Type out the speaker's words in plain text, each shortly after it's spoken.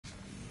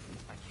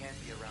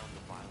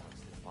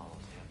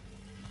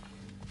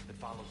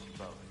follows you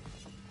both.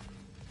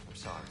 I'm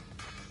sorry.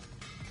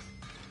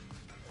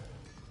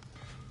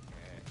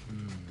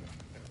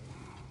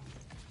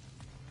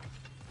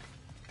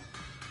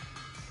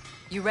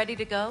 You ready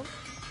to go?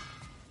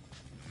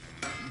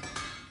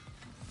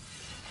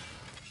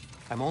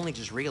 I'm only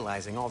just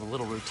realizing all the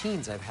little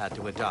routines I've had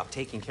to adopt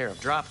taking care of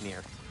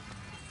Dropnir.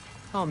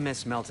 I'll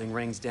miss melting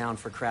rings down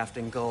for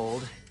crafting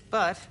gold,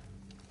 but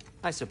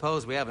I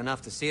suppose we have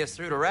enough to see us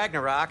through to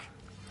Ragnarok.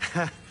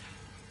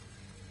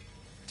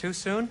 Too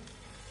soon?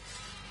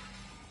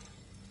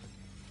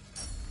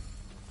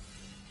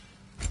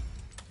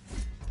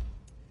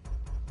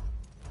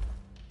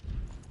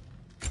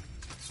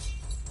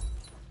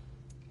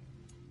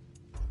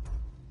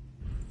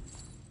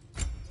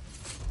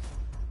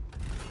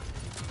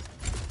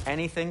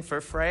 Anything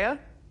for Freya?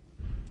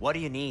 What do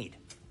you need?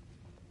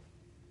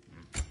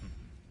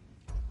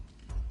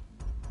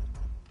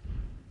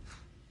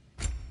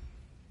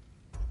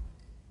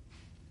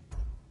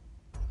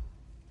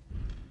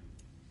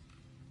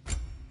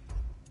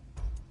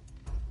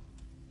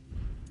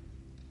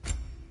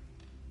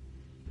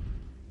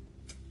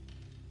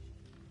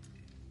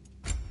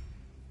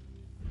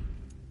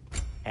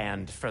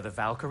 And for the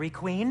Valkyrie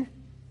Queen?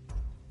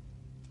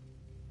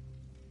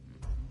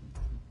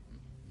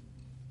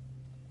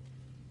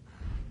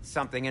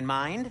 Something in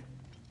mind?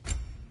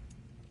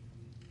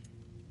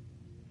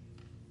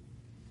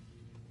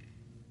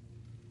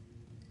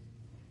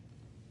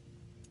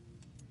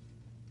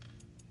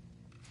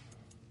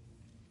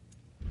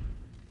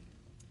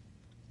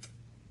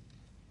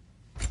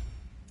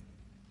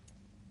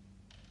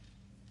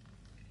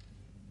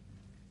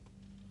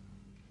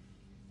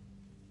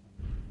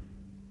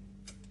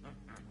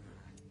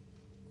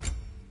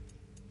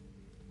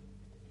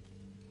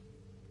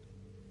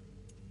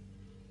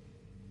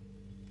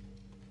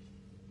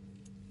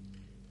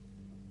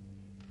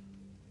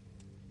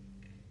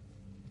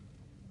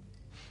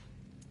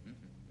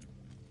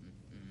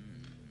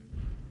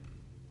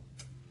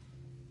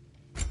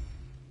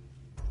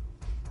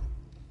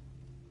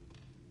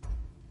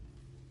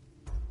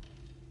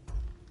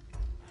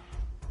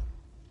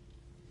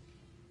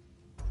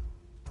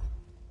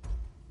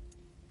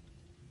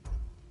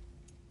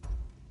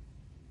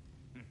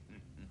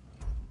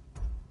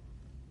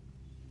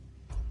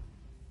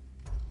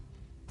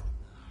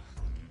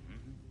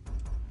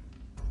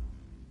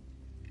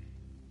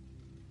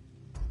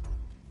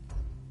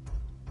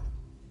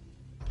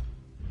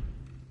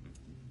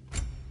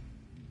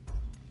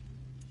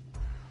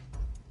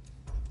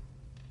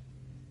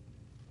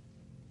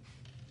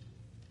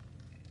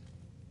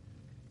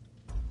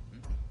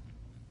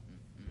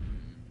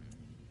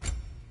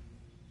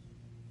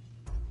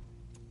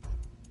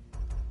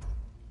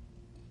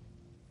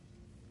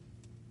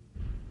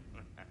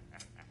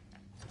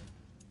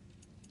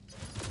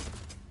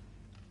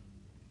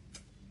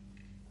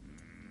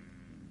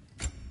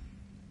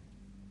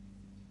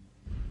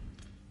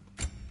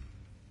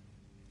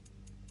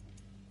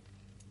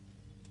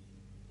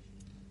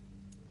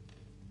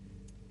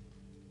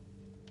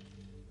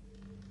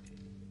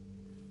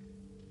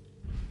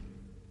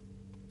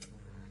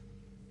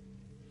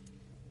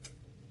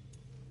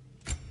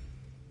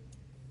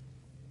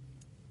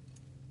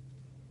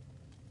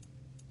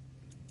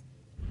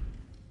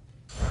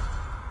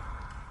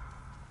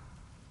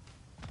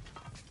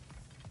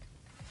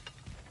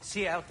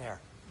 See you out there.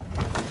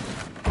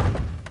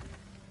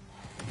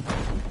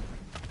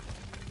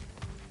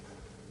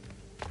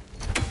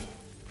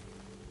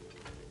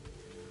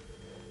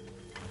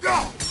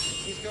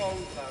 He's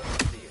going close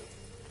to you.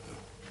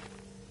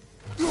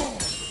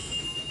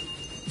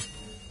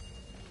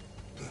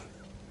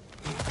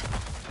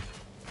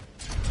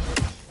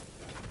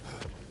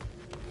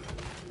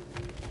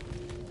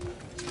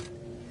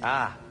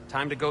 Ah,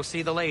 time to go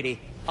see the lady.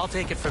 I'll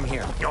take it from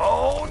here.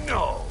 Oh,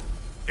 no.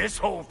 This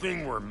whole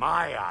thing were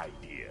my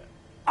idea.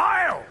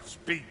 I'll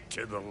speak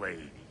to the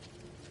lady.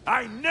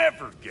 I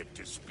never get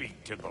to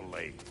speak to the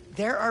lady.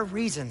 There are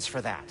reasons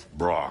for that.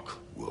 Brock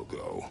will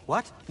go.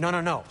 What? No, no,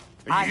 no.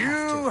 I have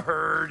You to.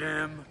 heard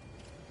him.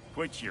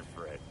 Quit your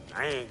fretting.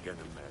 I ain't gonna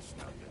mess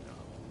nothing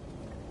up.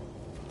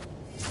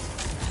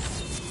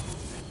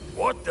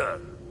 What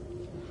the?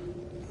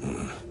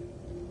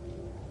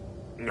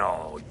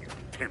 No, you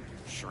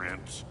pimpin'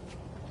 shrimps.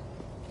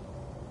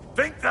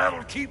 Think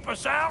that'll keep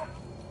us out?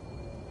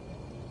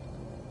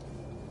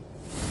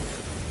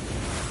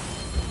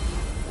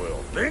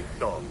 Well, think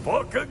the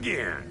fuck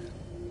again.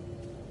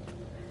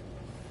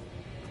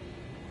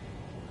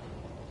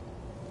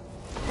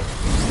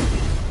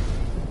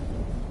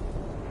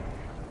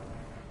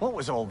 What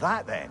was all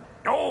that, then?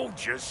 Oh,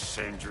 just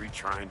Sindri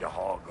trying to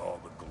hog all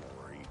the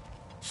glory.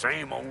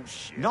 Same old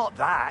shit. Not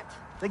that.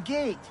 The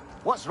gate.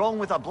 What's wrong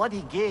with a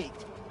bloody gate?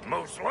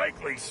 Most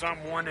likely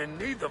someone in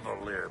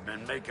Nidavellir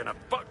been making a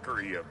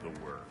fuckery of the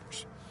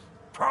works.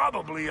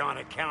 Probably on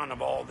account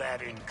of all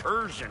that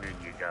incursioning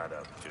you got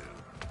up to.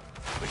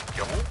 But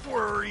don't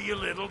worry, you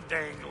little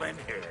dangling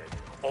head.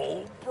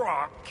 Old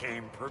Brock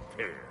came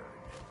prepared.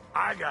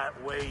 I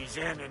got ways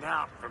in and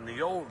out from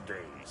the old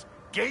days.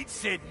 Gates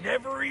said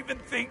never even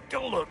think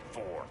to look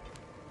for,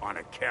 on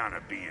account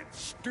of being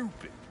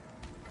stupid.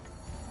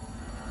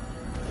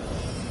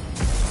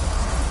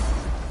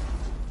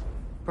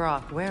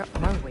 Brock, where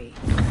are we?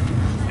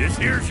 This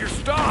here's your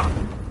stop.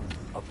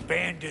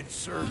 Abandoned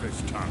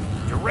service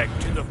tunnel,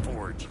 direct to the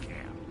forge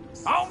camp.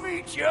 I'll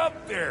meet you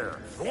up there.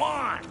 Go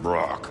on.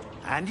 Brock,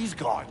 And he's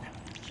gone.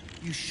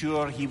 You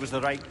sure he was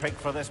the right pick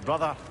for this,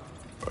 brother?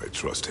 I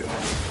trust him.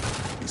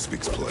 He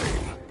speaks plain.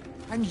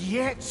 And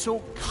yet so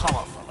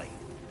colorfully.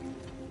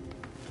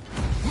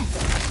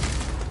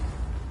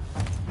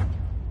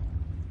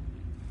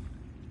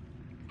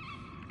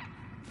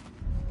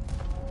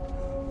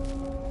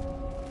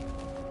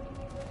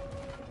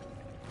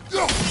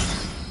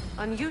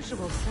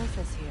 Unusual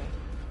surface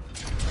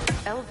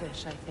here.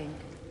 Elvish, I think.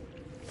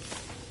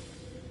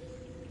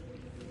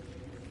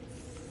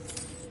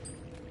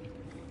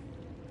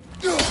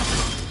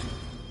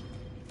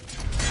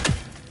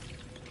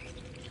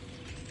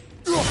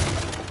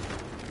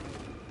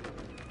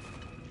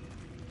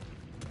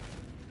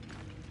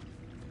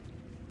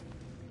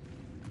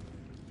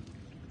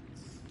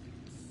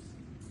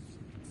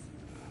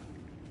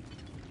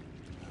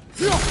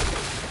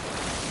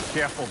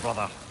 Careful,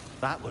 brother.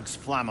 That looks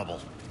flammable.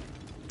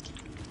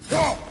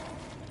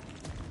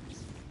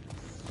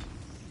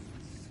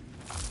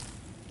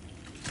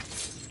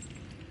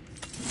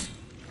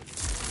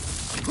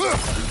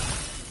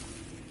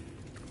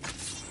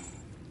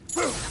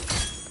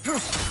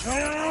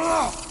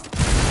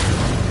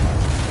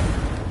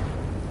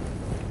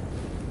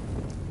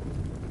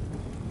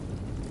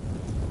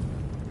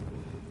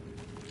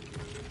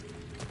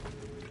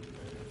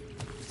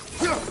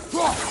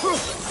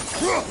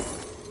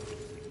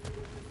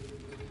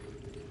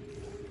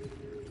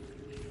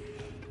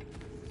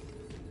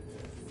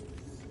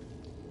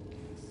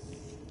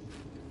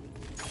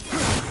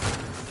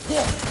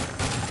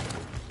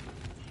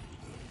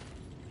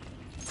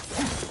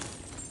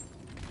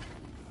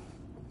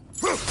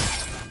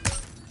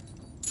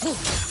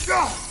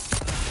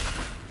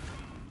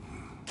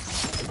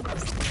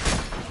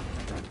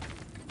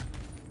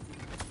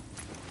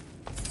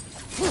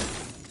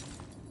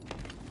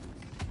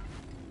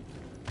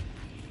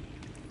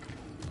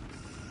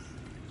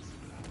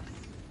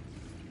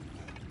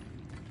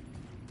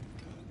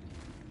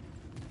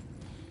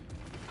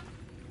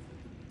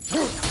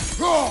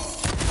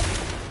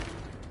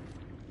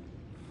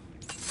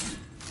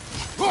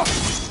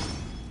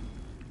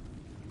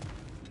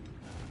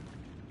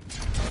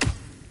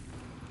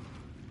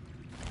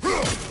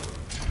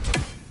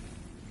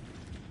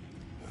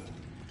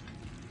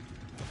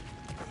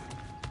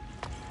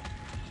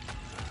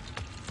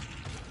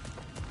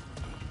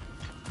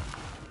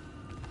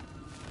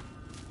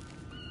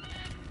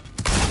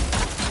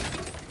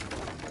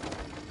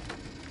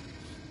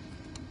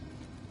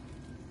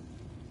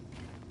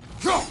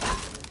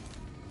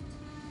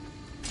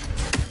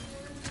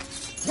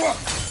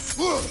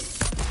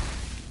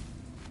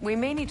 We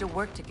may need to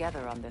work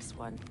together on this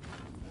one.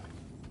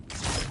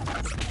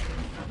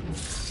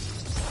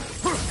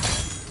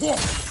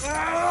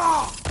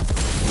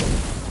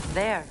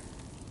 There.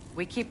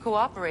 We keep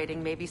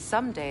cooperating, maybe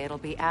someday it'll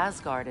be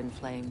Asgard in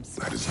flames.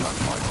 That is not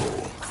my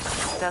goal.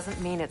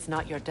 Doesn't mean it's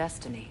not your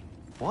destiny.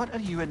 What are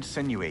you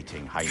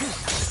insinuating,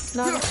 Highness?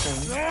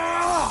 Nothing.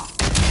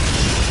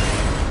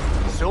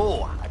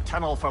 So, a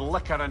tunnel for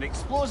liquor and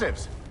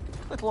explosives.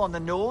 Little on the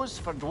nose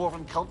for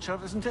dwarven culture,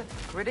 isn't it?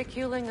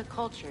 Ridiculing a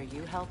culture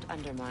you helped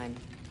undermine.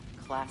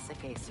 Classic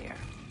Aesir.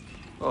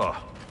 Oh,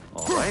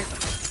 all right.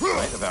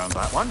 Might have earned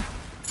that one.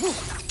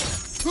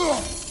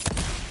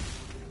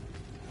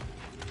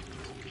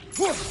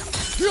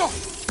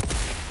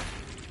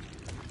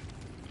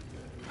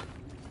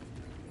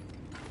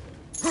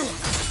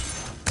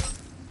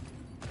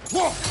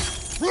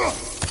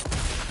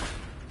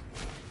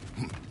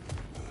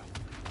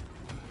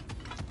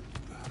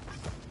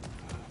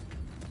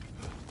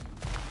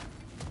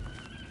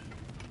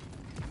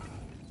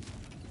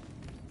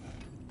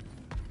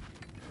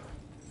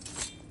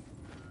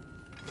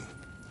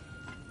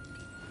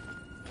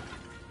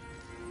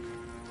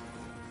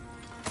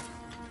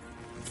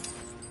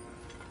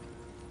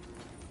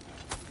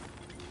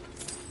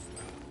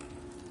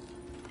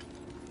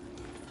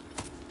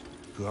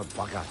 Poor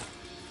bugger.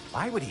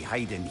 Why would he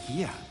hide in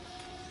here?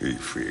 He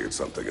feared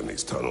something in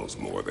these tunnels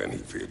more than he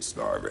feared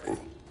starving.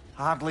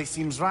 Hardly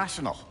seems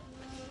rational.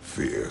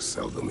 Fear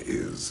seldom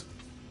is.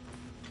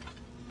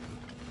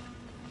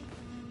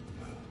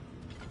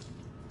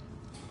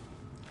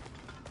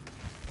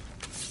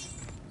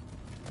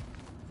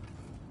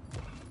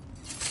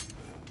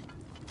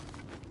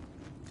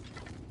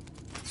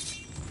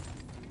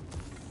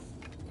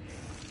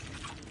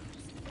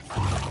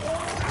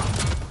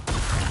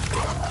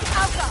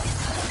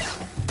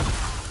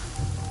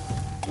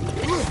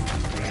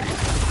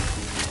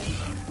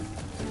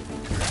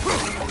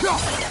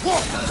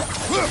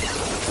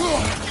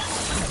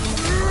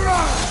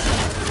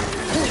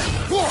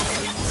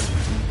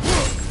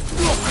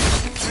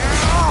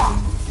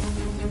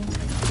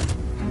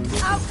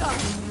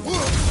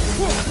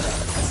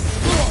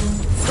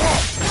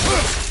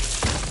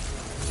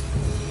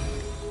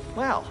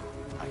 Well,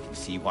 I can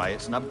see why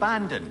it's an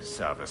abandoned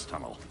service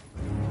tunnel.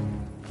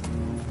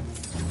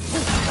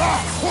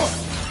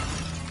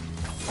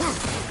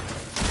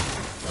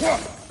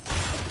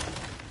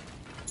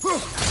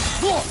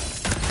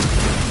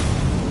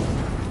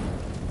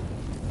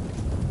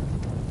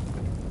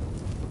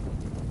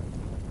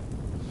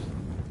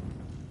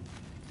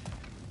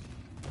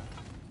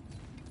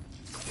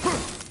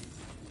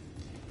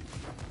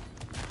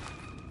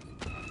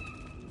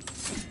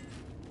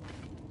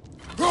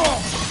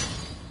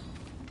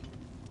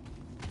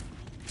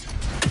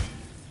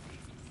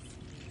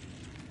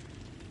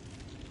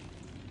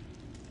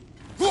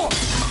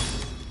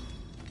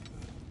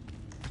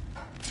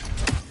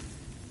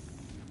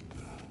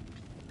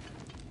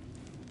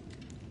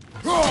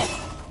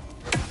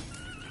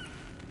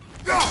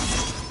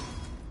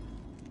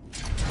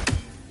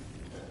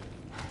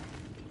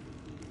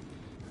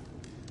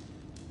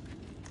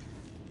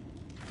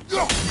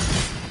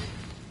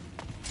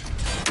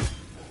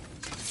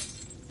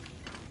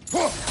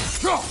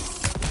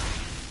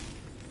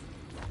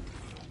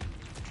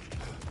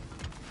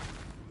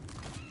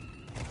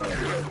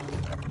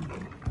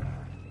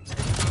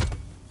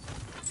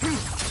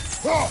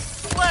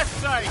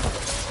 Left side!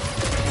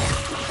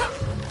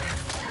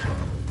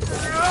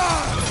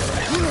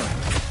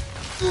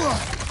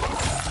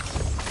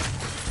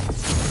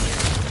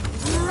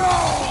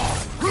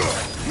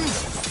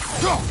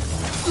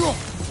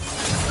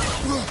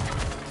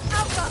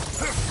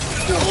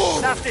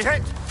 Nasty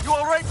hit! You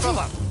all right,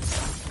 brother?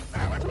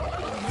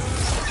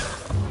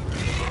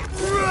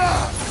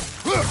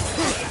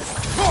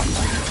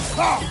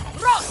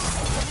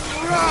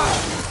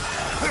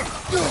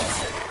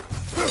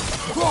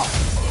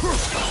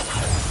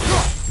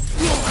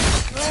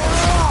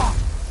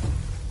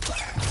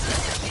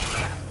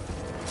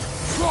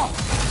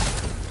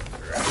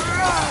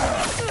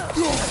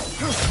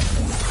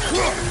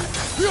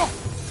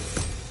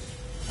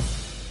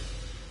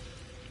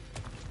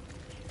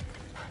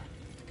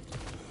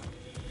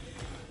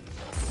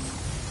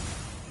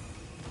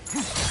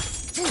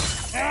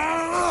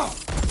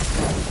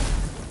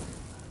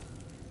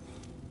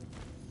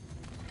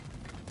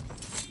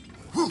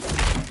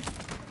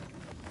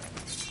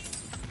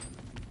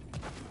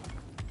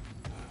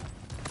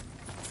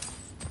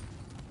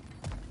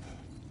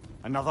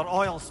 Another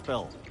oil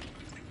spill.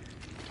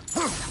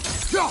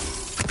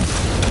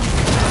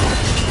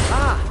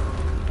 Ah!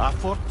 A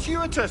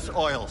fortuitous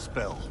oil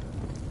spill.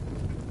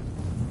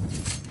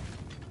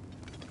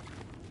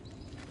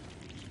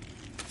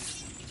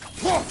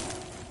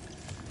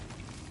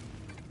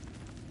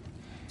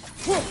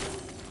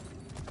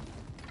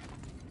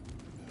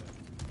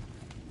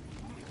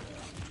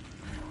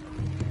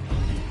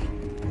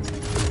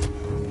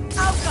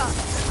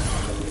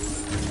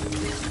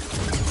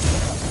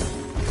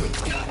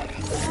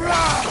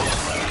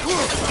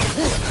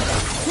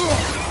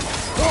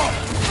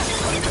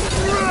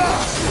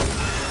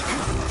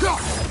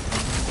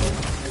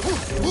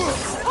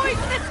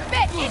 Poisonous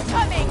bit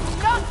incoming!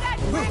 Knock that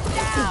grid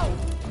down!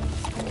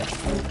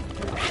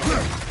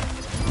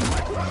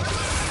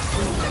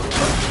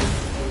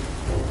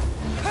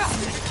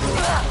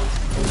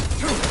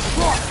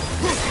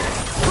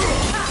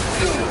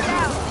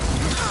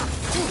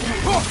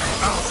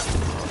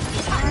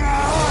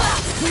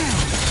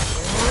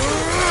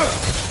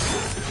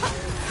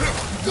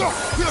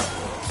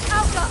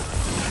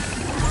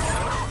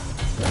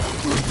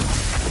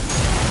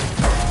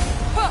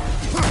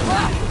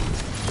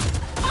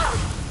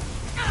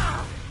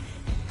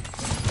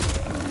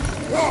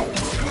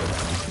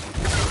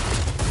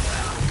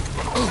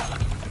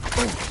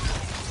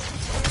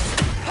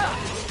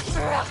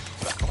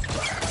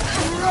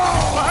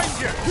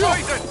 Behind you!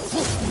 Poison!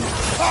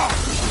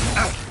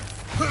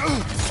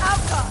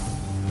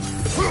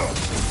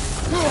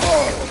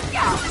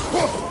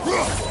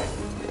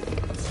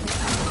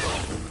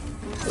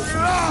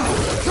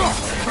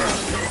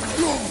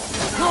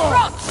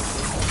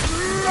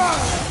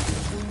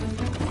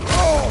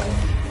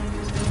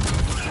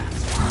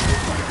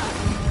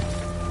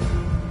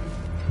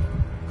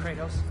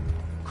 Kratos?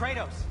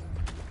 Kratos!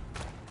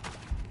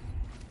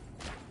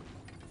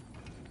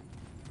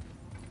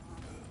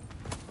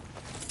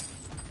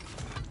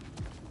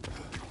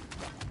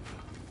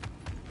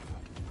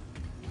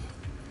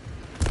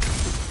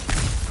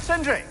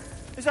 Sindri!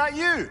 Is that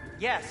you?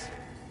 Yes,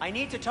 I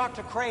need to talk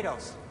to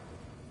Kratos.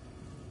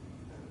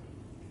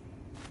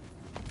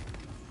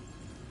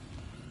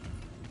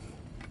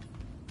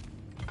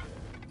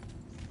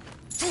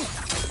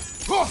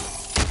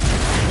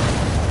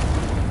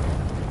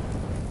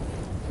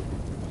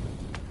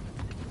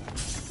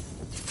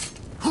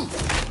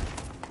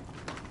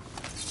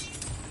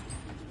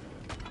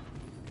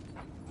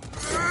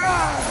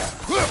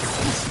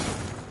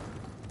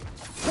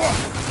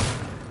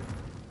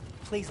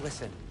 Please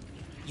listen.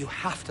 You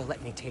have to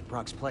let me take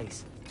Brock's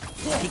place.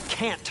 He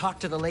can't talk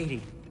to the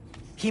lady.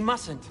 He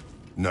mustn't.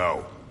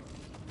 No.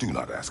 Do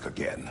not ask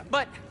again.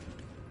 But...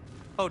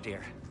 oh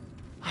dear.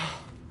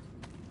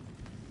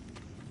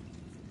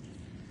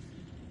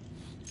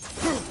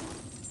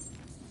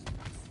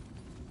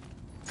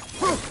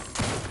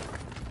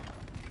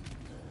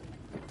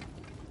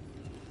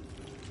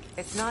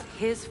 It's not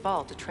his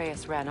fault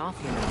Atreus ran off,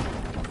 you know.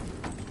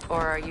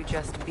 Or are you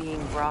just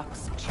being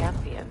Brock's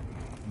champion?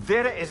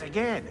 There it is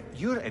again.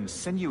 You're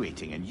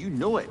insinuating and you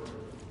know it.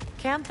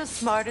 Can't the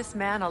smartest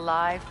man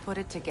alive put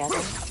it together?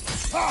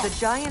 The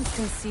Giants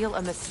conceal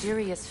a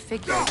mysterious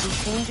figure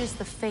who changes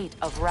the fate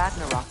of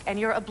Ragnarok, and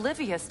you're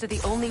oblivious to the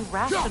only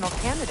rational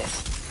candidate.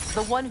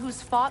 The one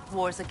who's fought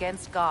wars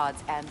against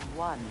gods and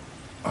won.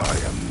 I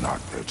am not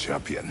their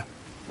champion.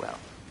 Well,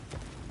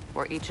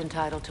 we're each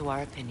entitled to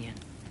our opinion.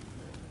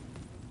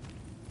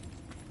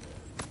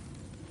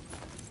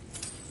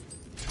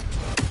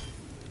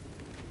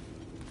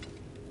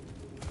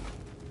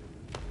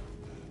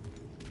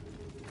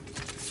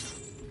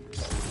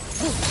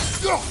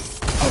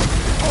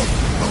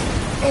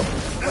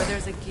 Where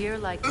there's a gear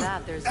like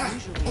that, there's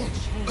usually a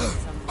chain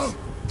somewhere.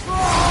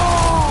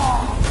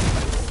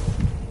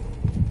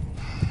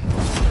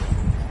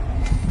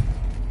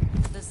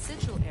 The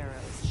sigil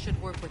arrows should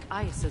work with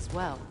ice as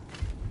well.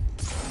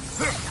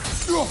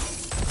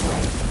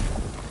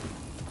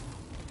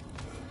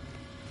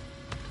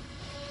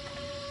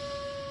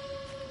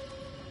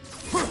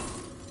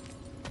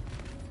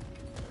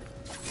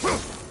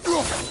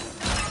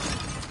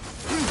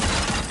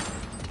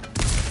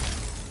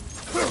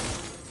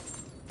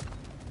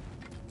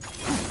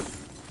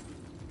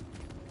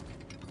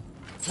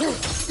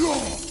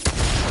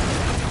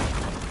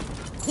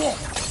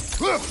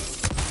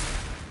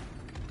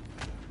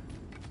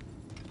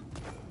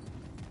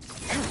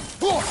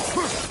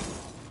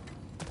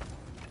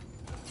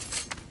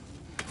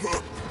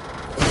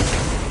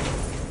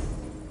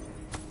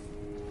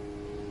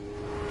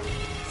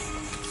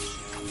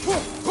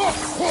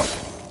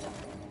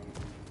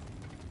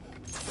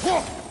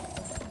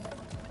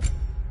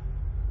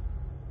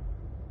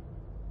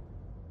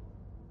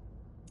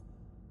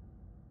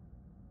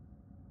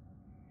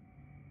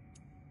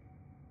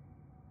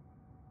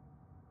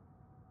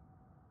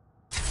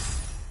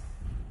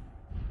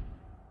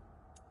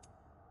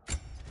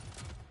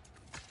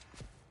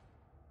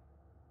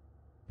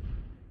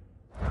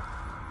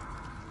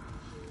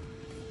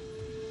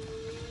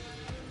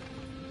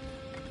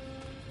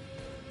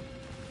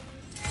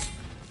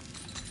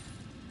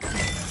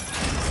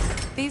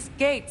 These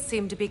gates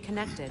seem to be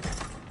connected.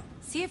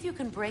 See if you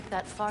can break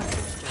that far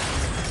switch door.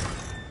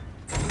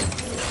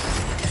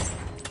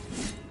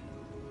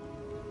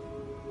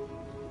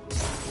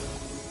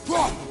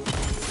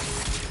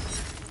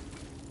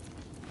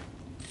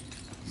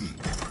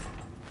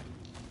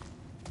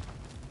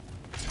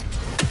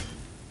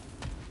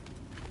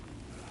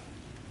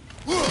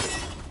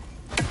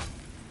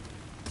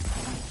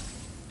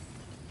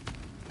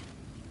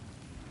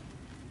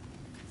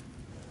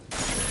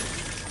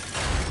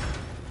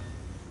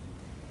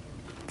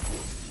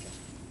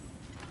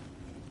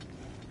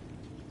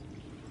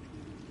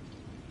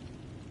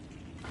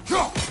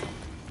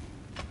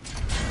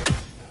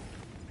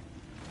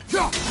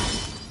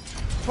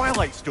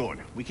 Twilight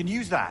Stone. We can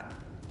use that.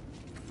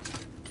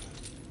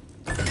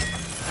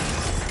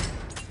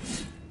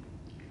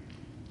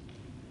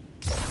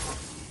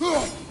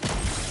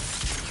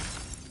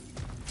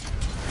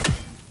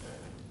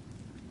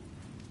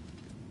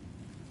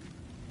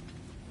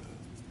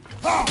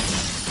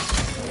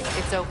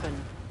 It's open.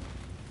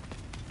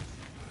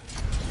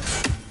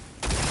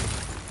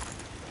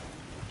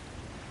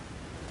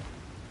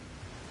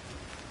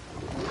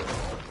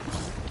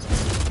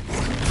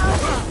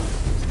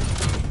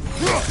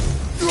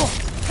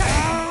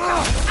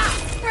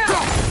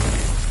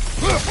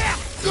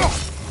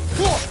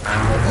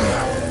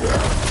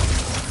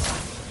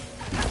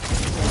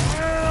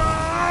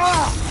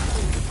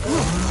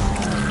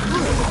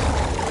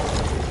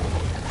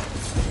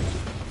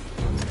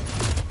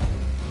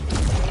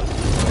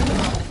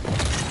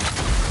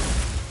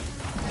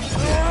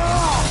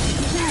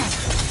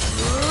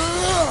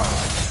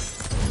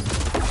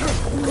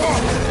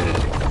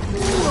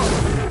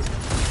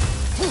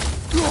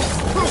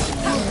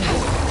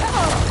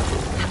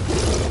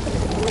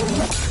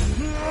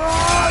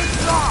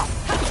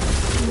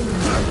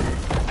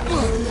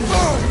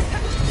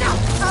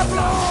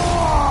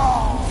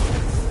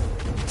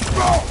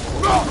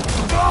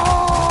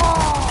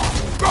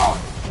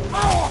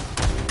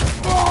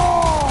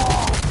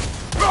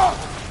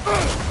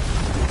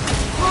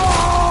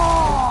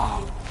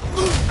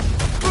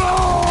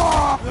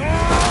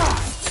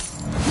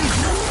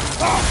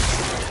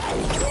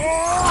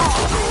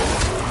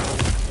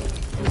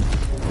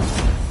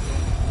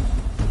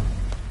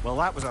 Well,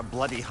 that was a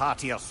bloody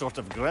heartier sort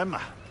of grim.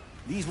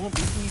 These won't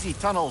be easy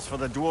tunnels for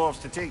the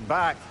dwarves to take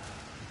back.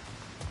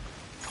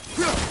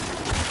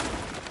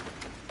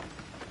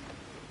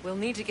 We'll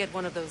need to get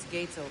one of those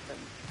gates open.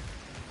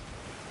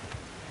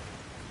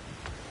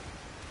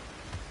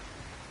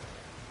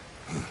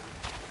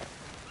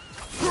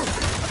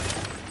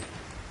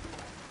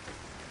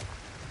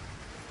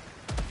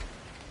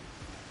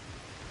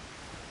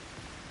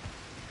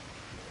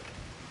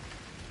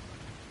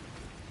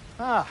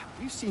 Ah,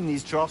 we've seen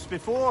these troughs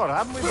before,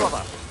 haven't we,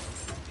 brother?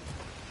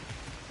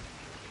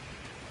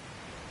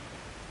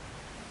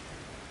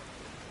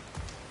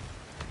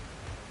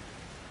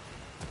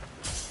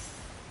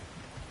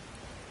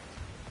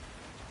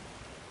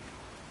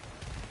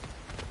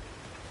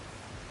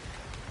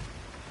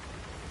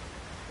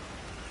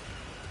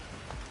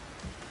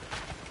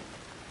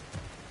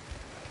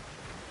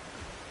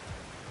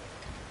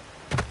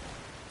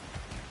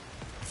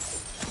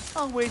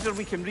 I'll wager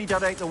we can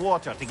redirect the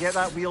water to get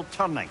that wheel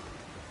turning.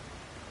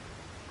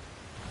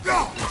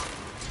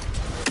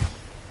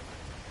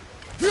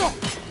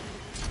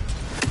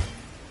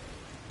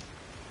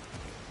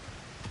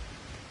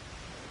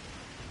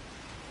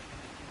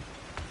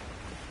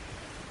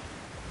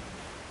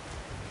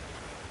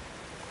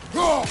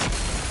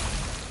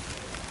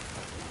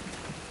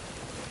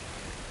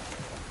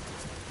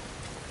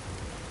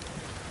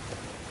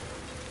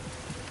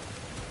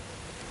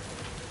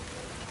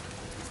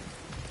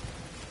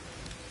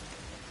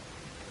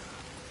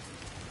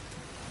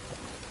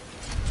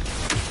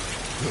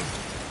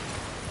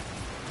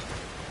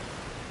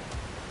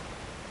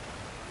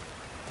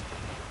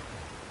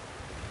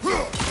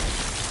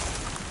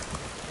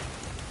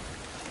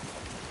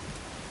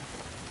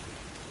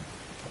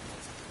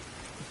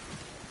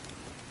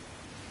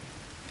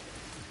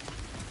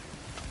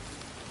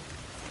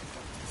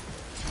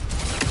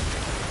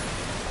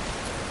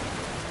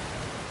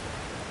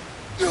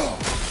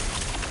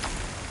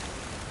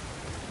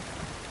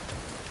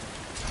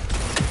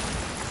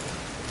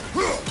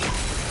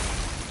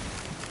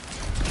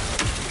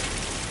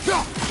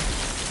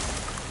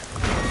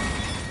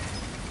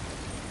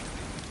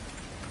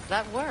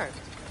 That worked.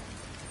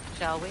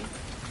 Shall we?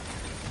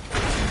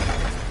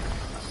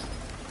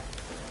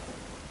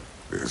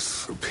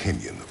 This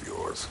opinion of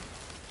yours,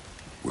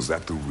 was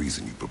that the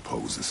reason you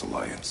proposed this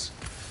alliance?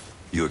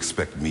 You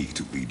expect me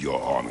to lead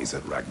your armies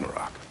at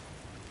Ragnarok?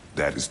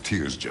 That is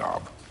Tyr's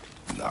job,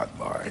 not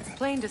mine. It's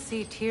plain to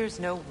see Tyr's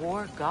no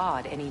war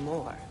god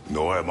anymore.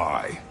 Nor am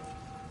I.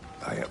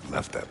 I have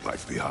left that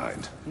life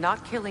behind.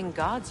 Not killing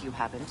gods, you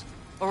haven't.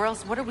 Or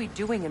else what are we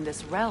doing in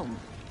this realm?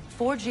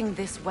 Forging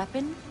this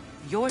weapon?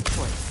 Your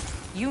choice.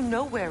 You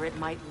know where it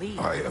might lead.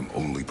 I am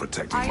only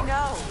protecting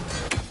my...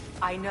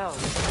 I know.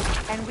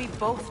 And we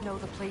both know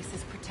the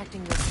places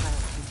protecting your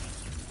child can take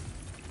you.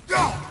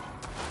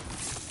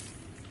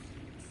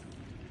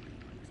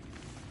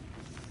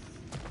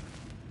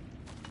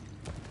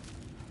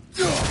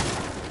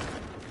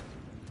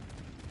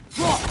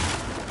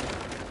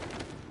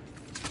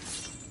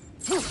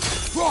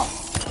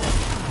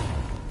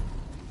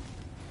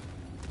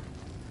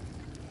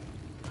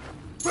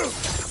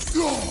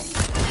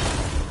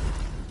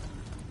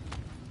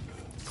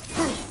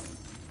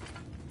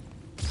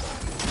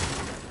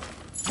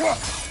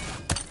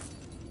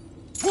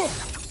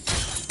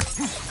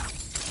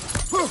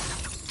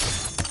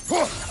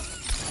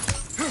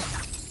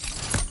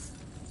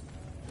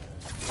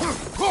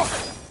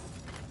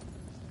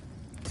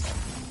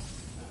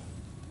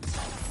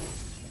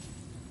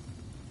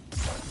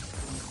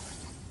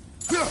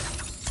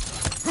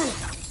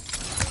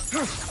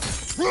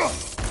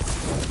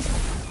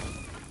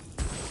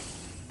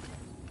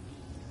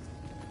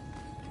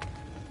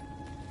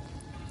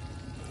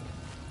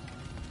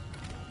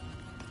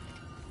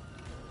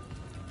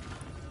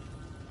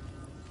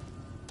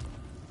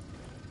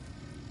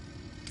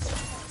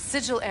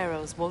 Sigil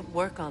arrows won't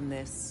work on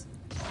this.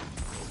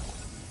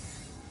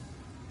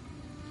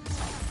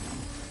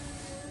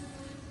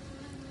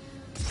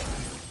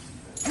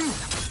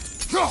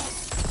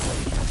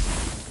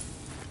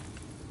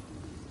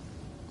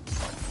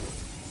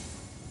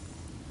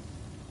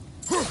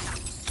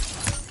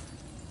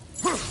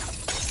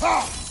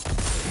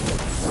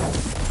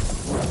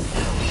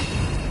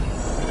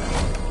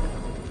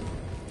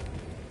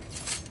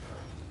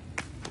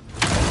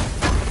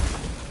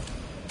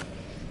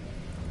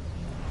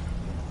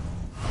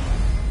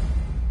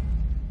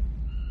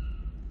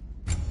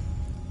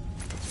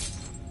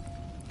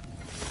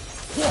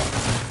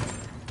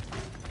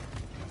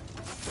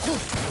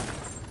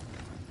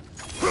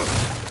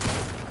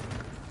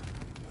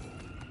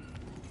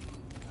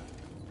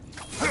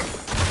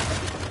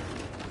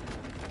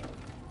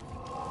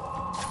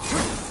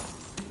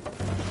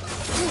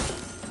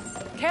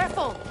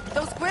 Careful!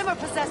 Those Grimm are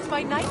possessed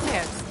by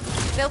nightmares.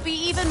 They'll be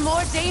even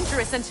more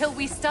dangerous until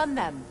we stun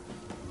them.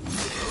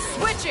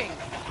 Switching!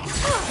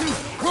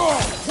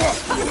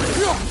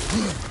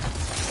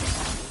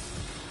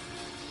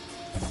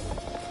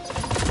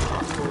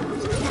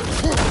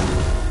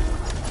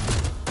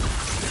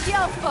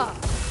 Yelpa!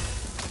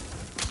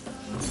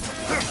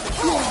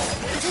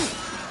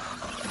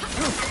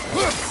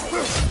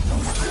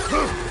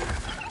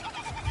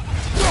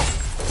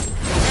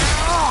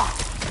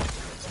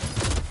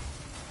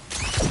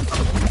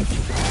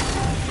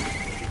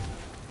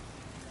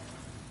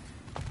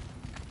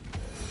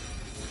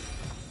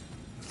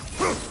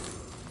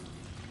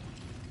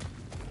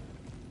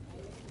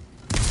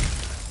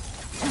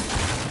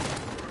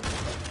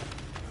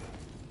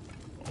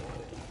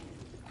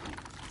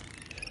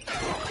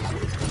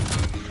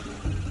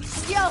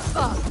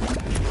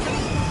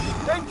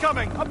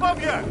 Incoming! Above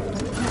you!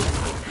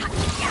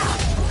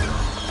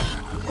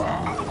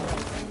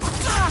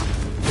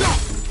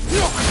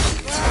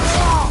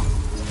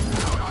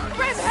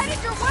 Grim,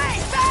 headed your way!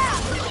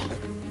 Fast!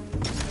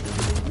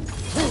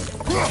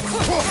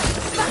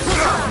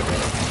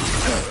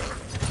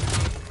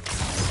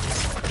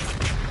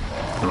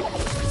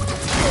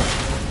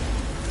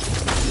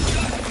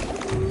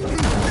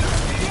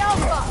 The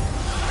Alpha!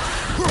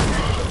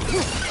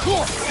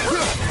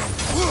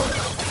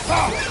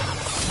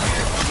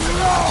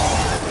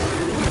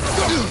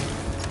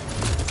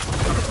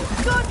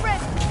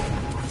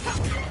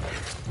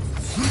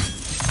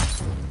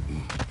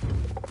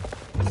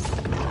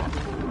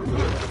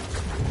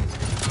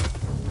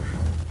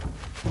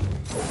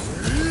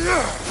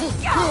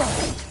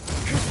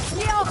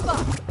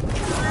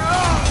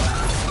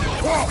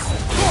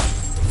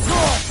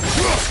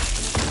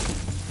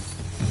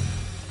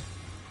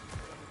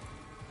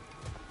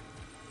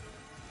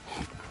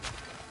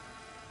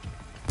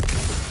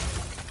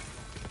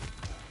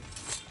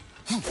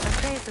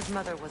 Atreus'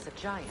 mother was a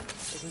giant,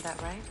 isn't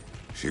that right?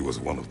 She was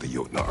one of the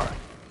Jotnar.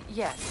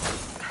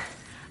 Yes.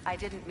 I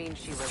didn't mean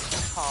she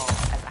was tall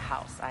as a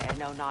house. I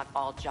know not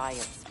all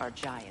giants are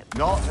giants.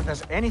 Not that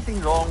there's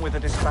anything wrong with the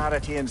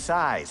disparity in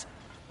size.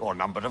 Or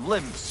number of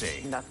limbs,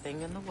 say.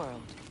 Nothing in the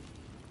world.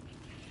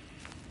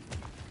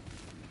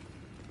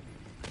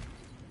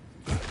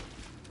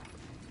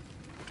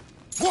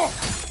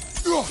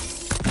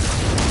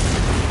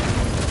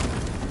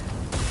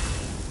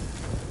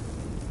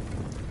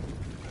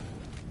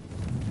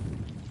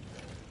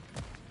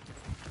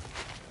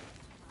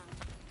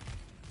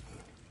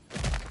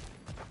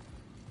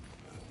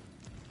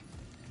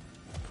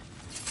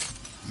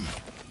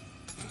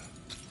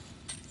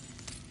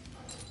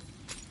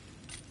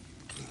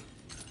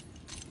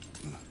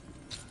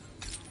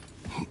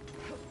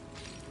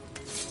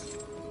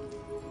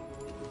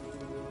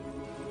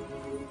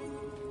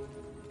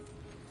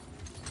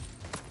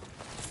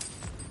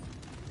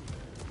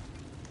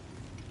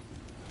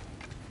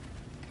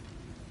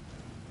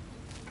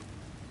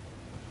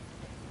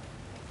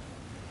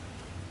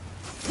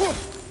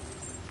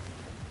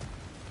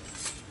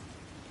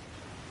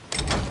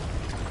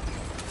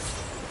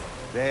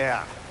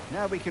 There.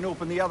 Now we can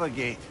open the other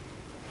gate.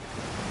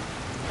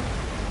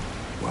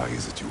 Why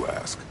is it you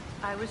ask?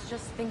 I was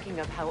just thinking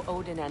of how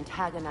Odin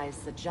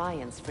antagonized the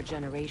giants for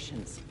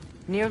generations.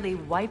 Nearly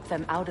wiped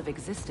them out of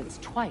existence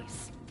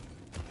twice.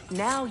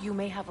 Now you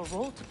may have a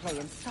role to play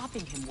in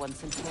stopping him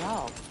once and for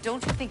all.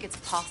 Don't you think it's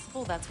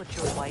possible that's what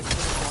your wife would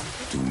have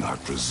wanted? Do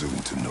not presume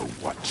to know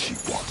what she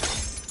wanted.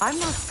 I'm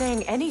not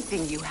saying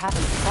anything you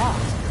haven't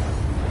thought.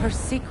 Her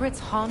secrets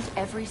haunt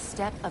every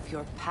step of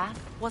your path,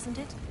 wasn't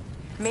it?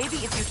 Maybe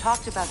if you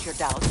talked about your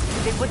doubts,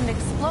 they wouldn't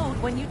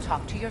explode when you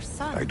talked to your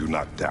son. I do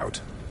not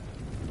doubt.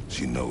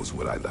 She knows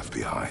what I left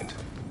behind.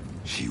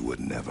 She would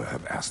never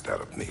have asked that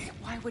of me.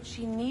 Why would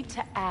she need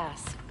to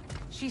ask?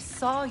 She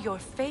saw your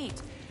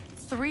fate.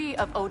 3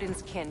 of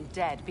Odin's kin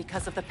dead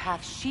because of the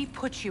path she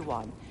put you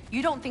on.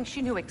 You don't think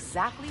she knew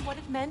exactly what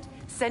it meant,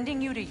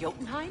 sending you to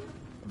Jotunheim?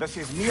 This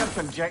is mere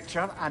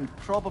conjecture, and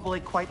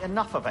probably quite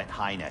enough of it,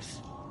 Highness.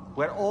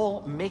 We're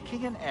all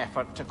making an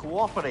effort to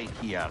cooperate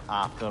here,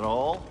 after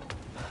all.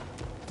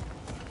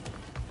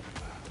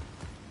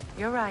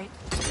 You're right.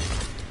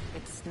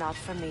 It's not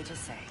for me to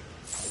say.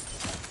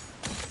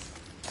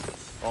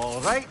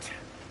 All right,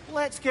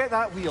 let's get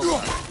that wheel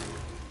done.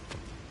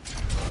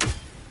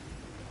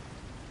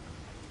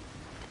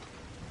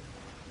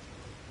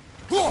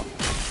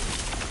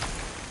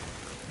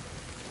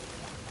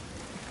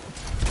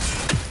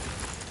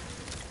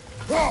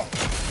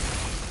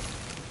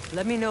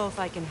 Let me know if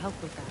I can help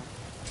with that.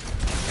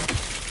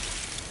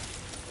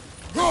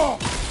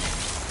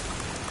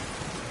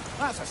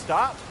 That's a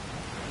start.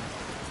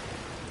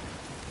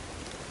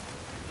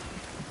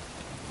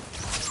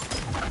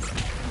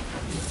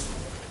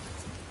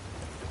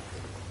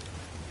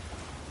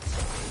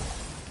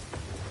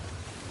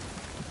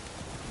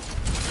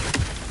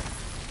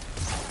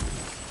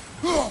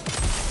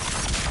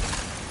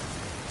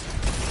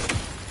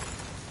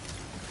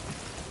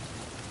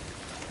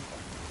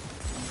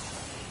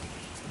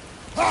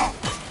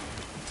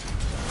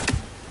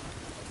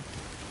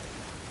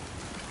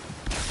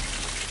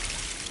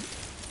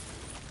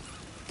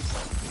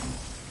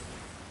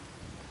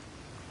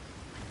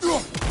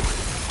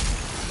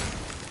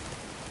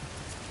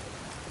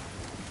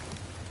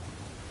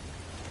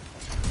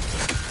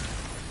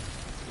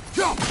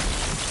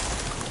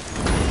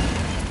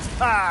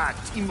 Ah,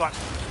 teamwork.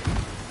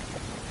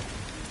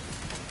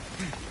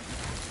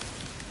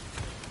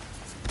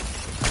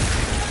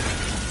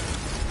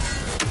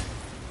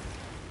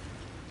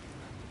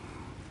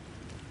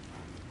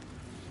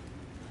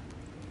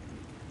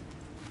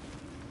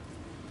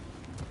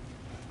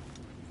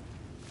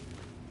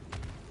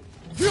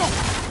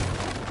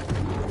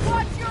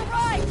 Watch your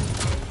right!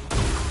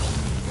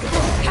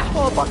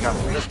 Oh, bugger,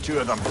 there's 2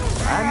 of them.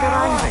 And they're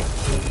angry.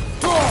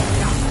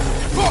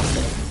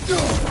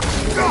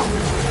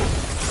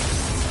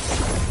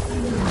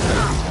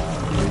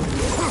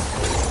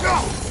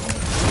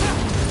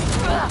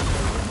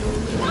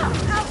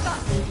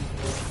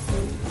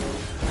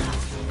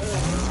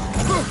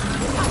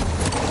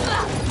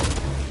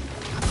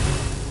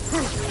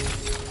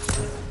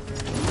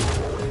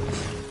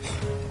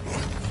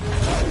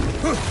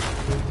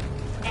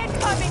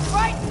 Incoming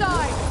right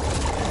side!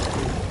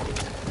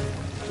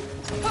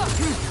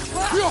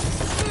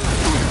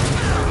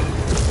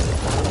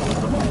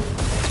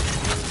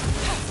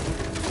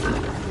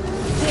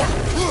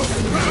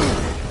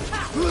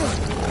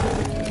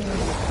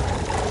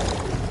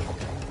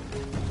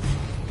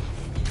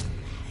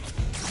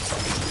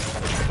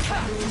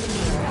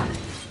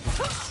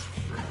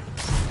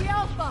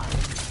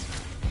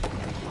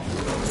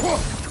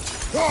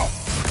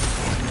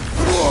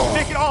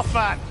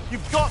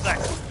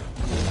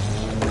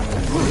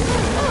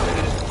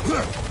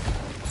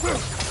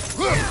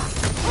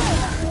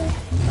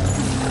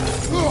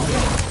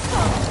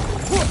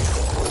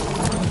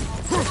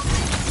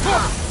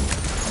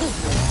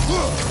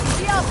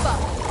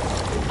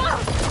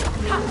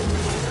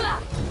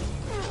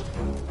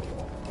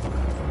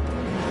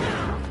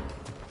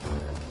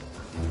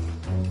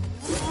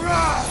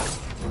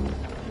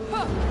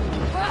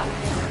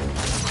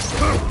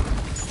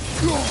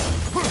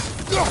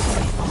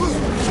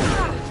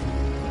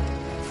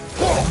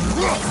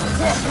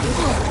 The Alpha!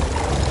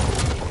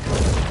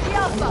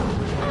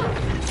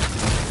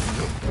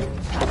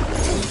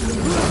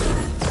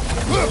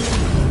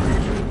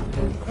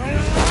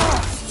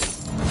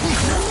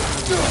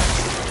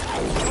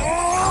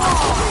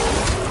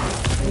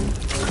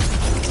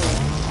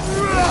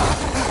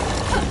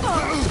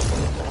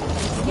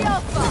 The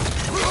Alpha!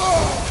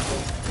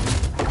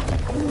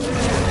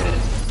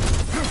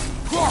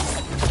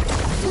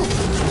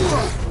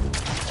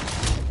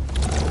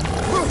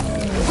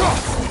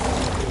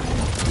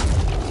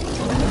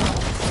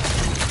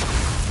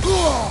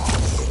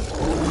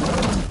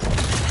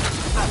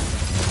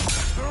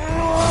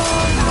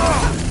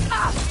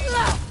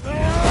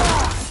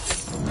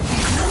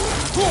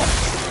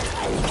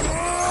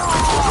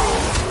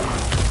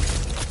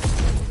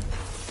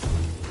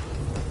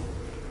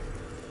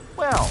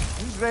 Well,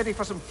 who's ready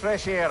for some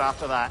fresh air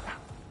after that?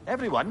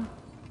 Everyone?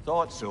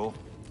 Thought so.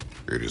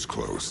 It is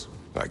close.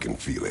 I can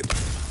feel it.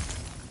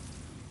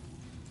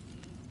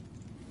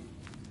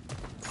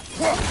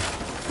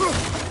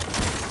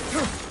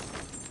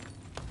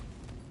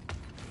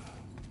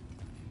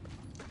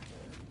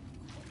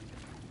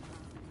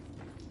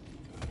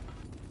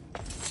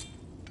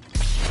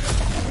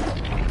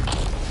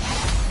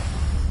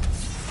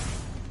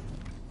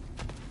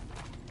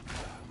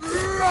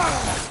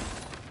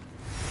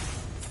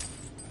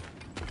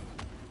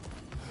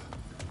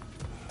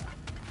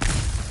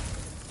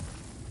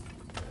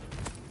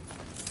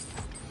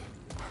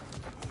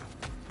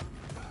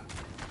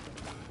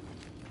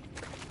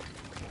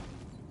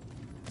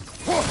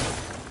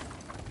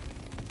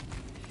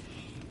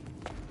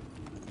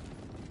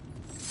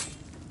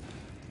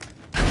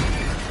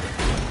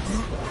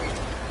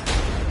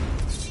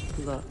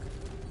 Look,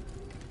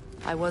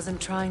 I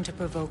wasn't trying to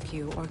provoke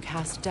you or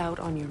cast doubt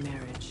on your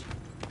marriage.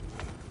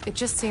 It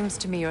just seems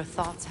to me your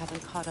thoughts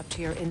haven't caught up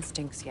to your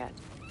instincts yet.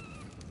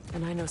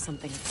 And I know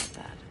something about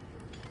that.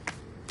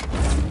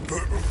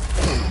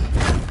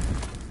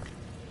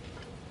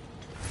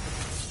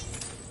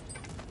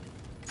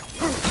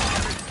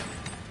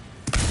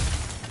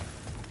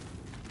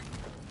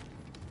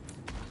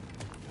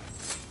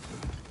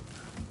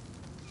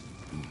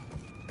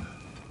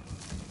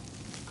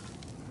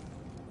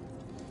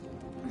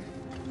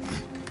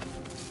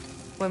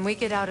 When we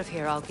get out of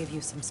here, I'll give you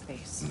some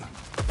space.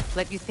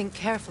 Let you think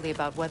carefully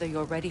about whether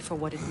you're ready for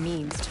what it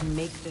means to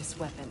make this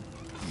weapon,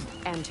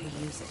 and to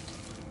use it.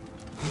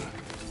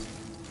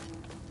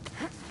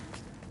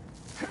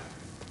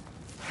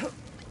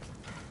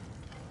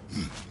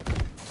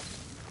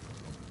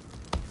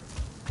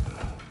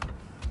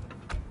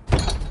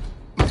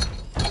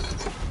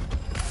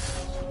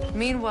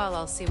 Meanwhile,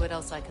 I'll see what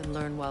else I can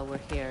learn while we're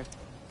here.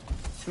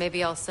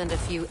 Maybe I'll send a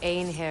few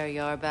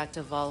Einherjar back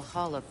to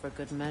Valhalla for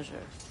good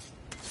measure.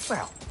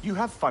 Well, you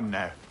have fun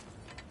now.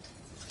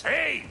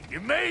 Hey,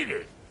 you made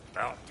it!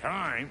 About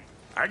time.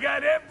 I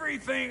got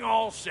everything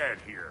all set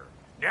here.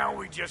 Now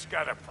we just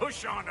gotta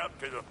push on up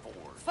to the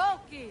fort.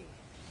 Funky!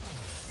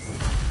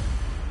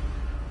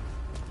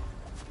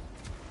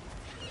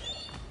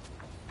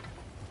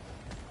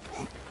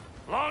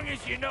 Long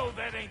as you know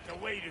that ain't the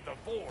way to the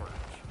forge.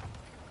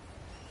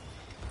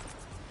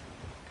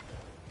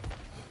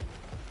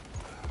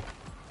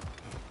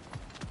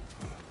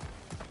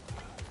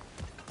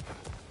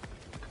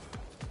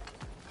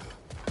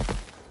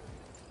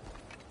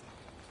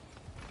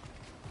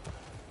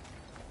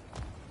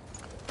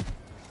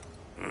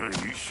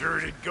 You sure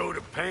did go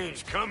to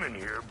pains coming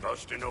here,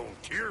 busting old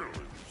Tyr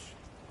loose.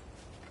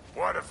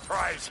 What a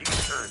prize he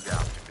turned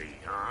out to be,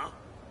 huh?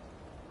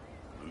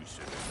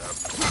 Loosen it up,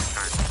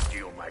 trying to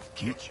steal my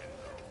kitchen,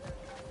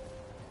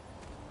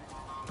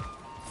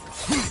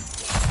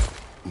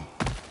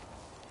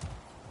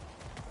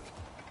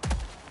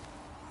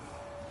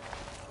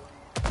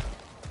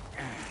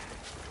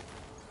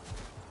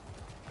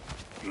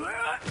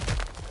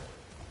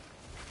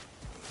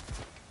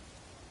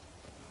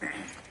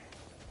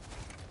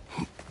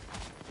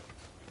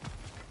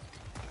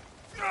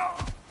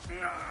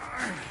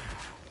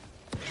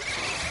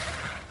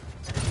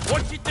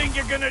 What you think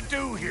you're gonna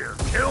do here?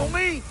 Kill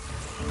me?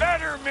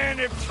 Better men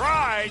have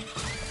tried.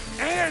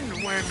 And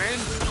women.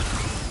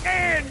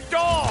 And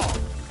dogs.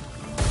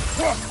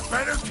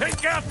 Better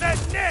take out that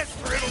net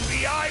or it'll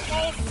be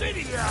Eyeball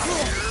City out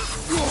here.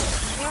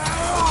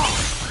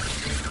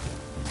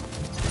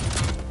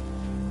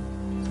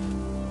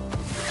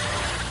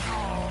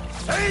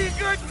 Hey,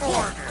 good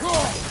morning.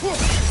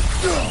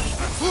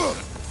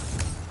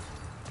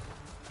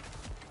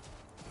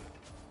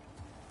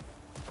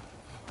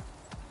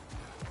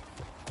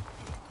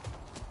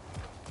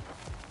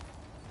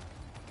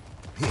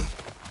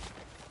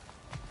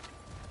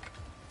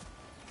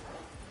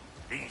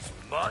 These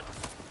mutts.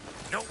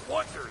 No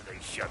wonder they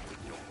shut the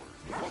door.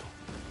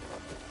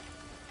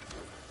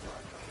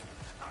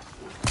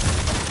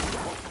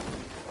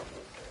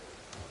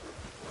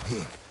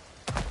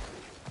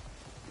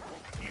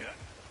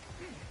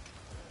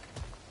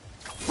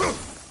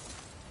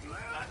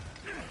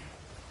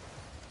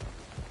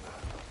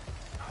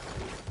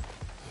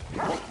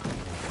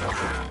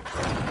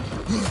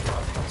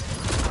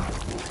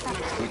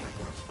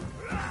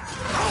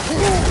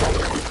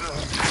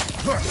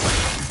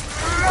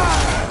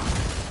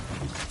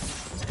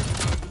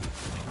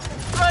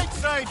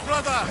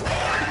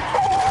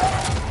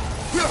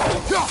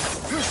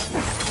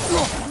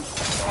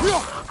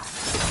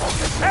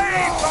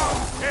 Hey,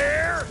 bum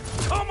there!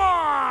 Come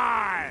on!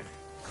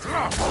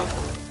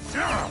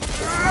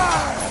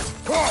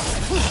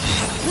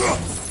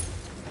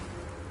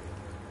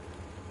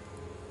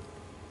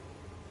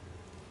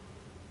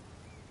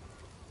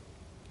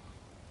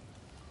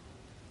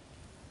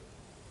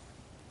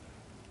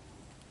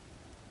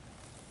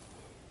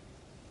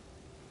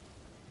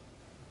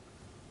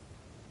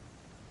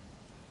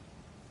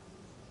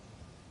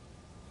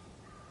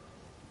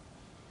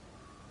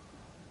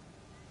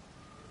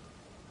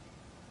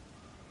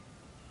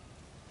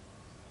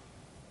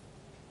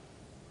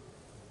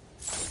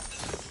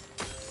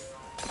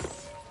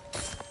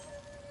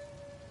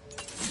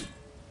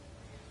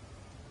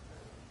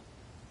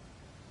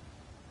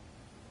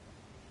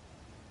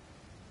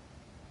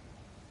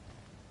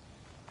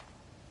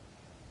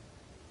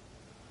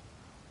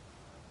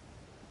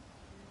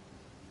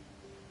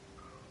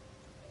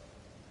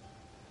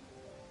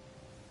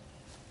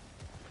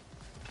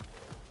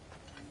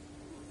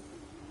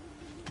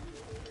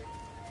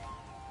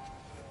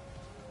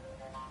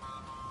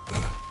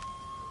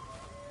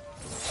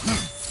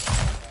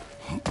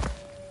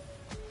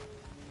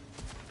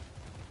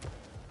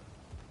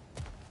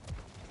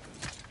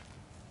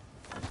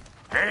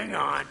 Hang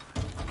on.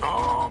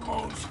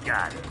 Almost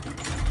got it.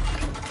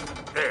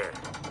 There.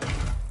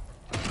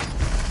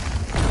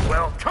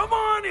 Well, come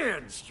on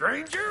in,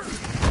 stranger.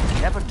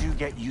 Never do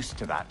get used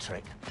to that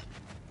trick.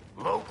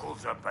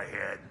 Locals up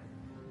ahead.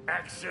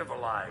 Act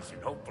civilized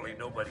and hopefully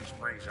nobody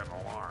springs an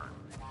alarm.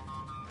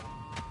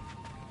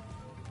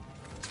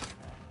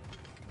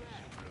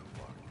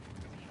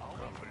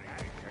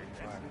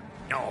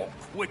 No,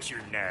 quit your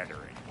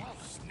nattering, you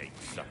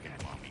snake-sucking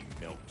mommy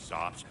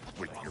milksops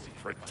with your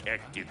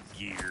protective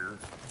gear.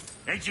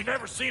 Ain't you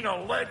never seen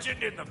a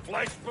legend in the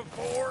flesh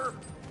before?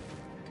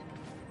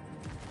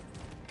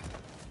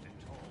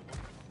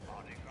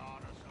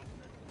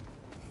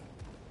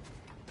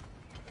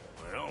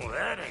 Well,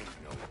 that ain't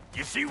no...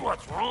 You see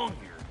what's wrong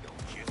here,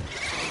 don't you?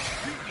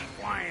 Creepy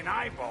flying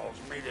eyeballs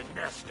made a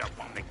nest up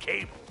on the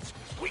cables.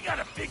 We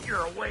gotta figure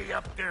a way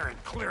up there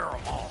and clear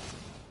them all.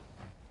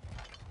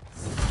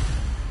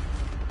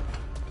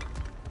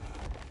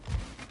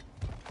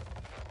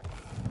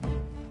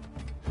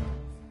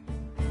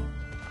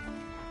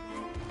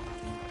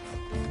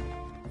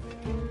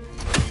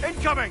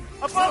 Incoming!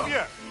 Above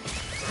you!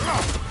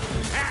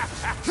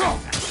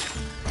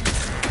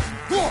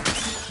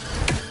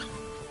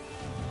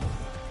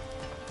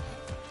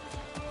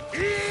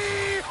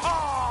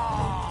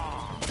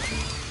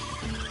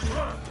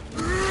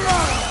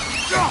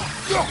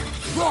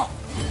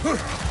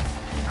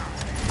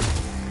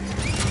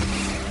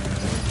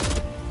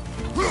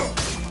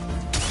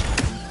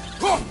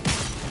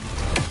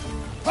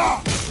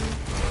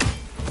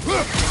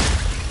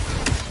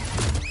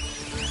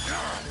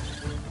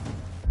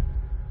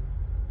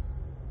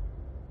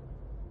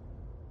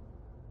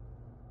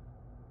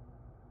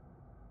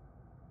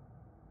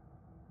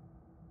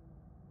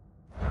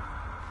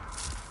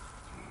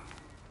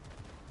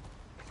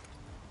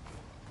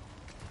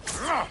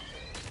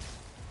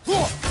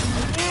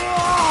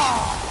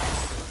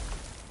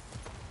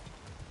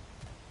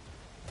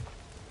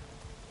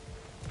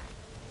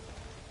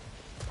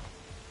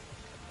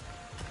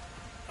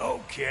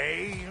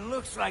 Okay,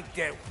 looks like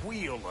that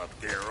wheel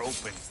up there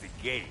opens the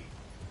gate.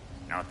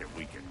 Not that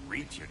we can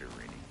reach it or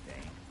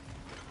anything.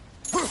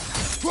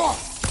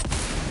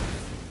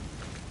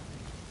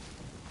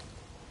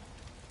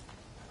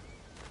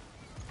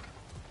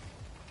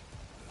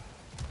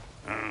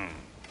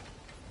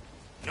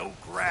 No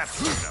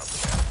grappling up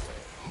that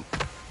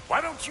way.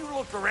 Why don't you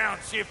look around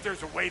and see if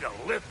there's a way to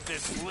lift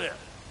this lift?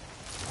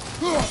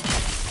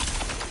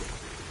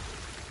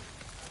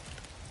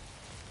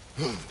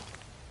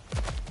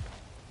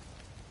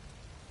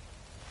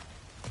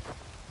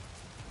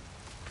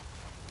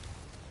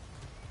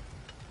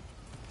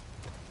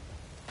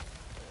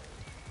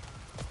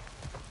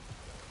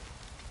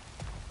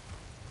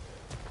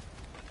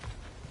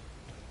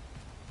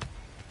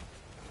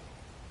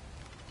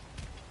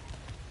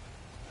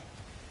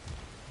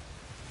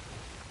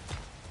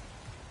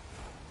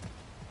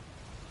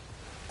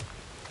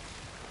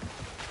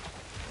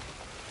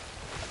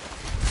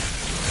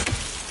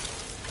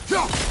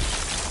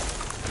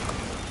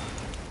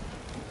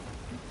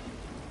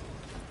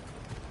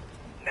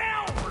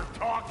 Now we're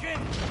talking!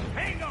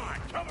 Hang on,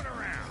 coming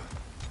around!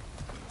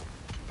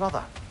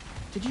 Brother,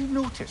 did you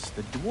notice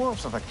the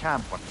dwarves of the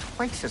camp were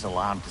twice as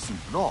alarmed to see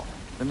Brock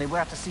than they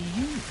were to see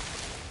you?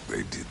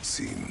 They did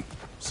seem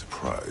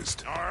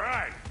surprised. All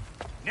right,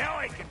 now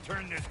I can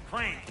turn this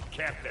crane to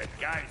cap that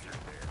geyser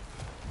there.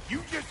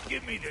 You just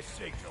give me the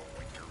signal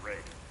when you're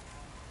ready.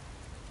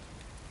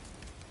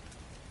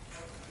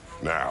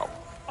 Now,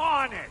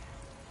 On it!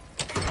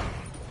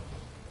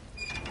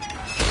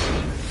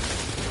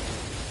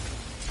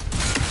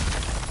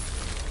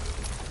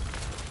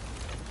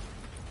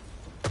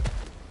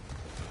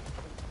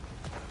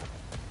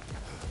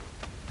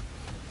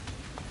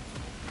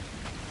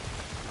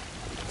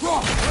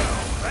 Well,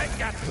 that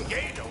got the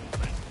gate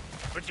open,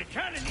 but you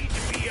kind of need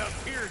to be up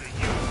here to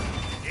use it.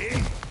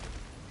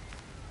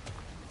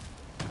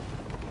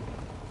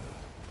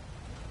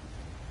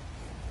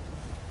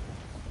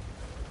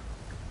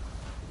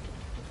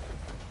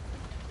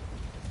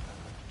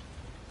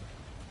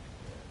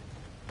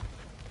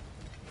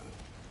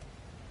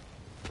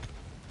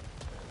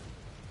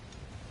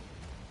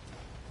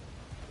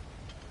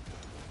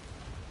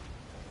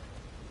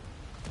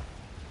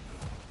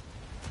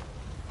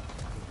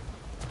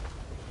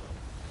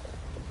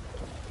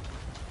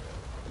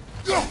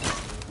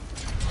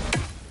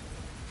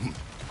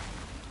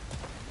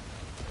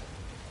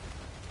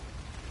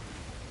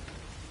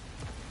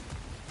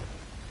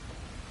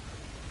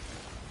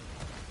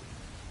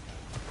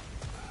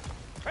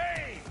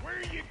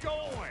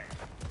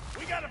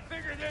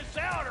 this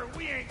out or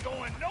we ain't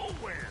going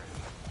nowhere.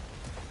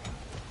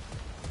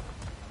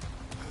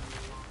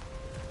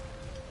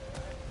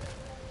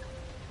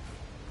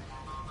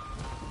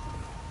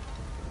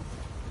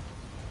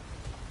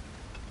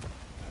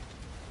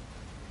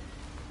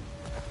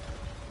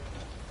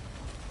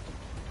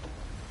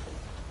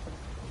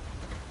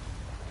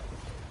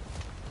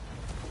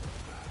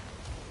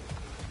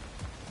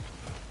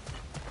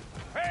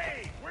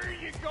 Hey, where are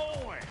you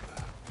going?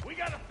 We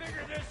gotta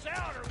figure this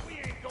out or we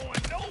ain't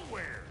going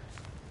nowhere.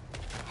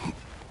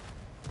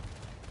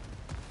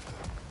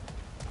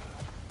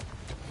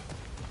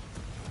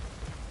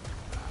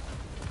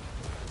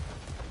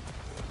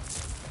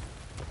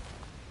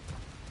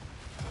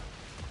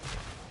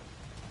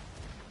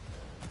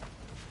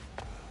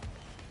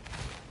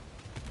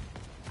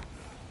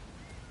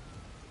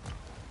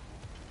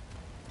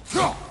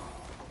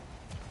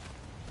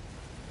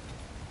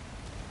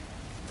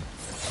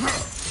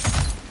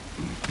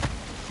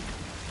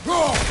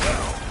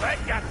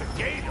 That got the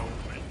gate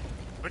open,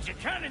 but you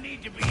kind of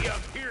need to be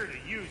up here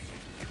to use it,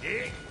 you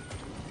dig?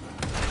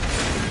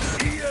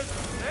 Yes,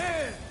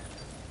 then.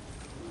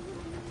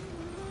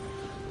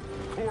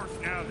 Of course,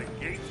 now the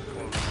gate's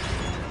closed.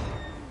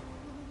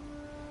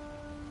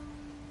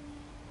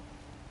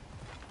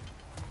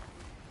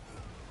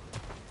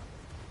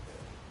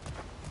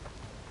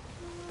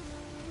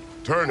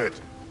 Turn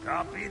it.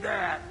 Copy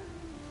that.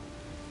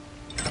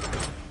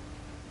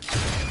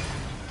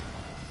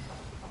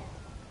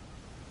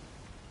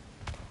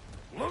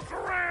 Look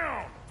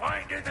around!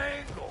 Find an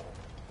angle!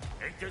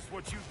 Ain't this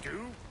what you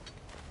do?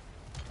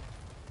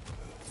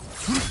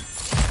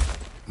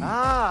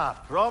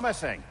 Ah,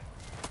 promising.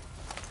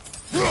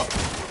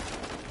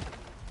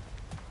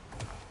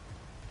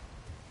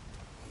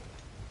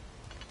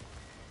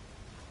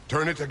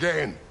 Turn it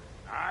again.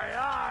 Aye,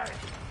 aye!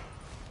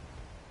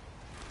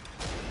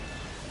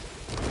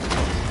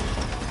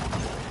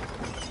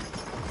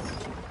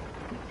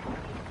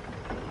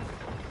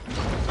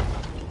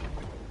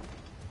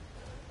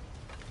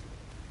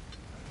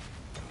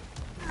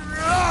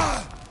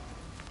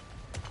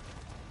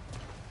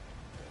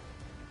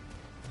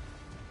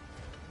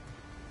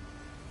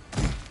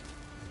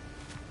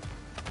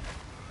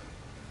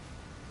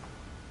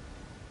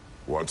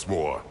 Once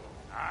more.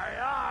 Aye,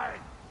 aye!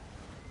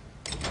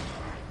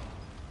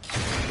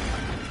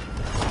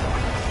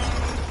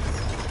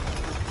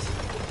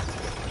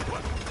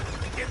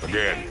 Get the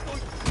Again. angle.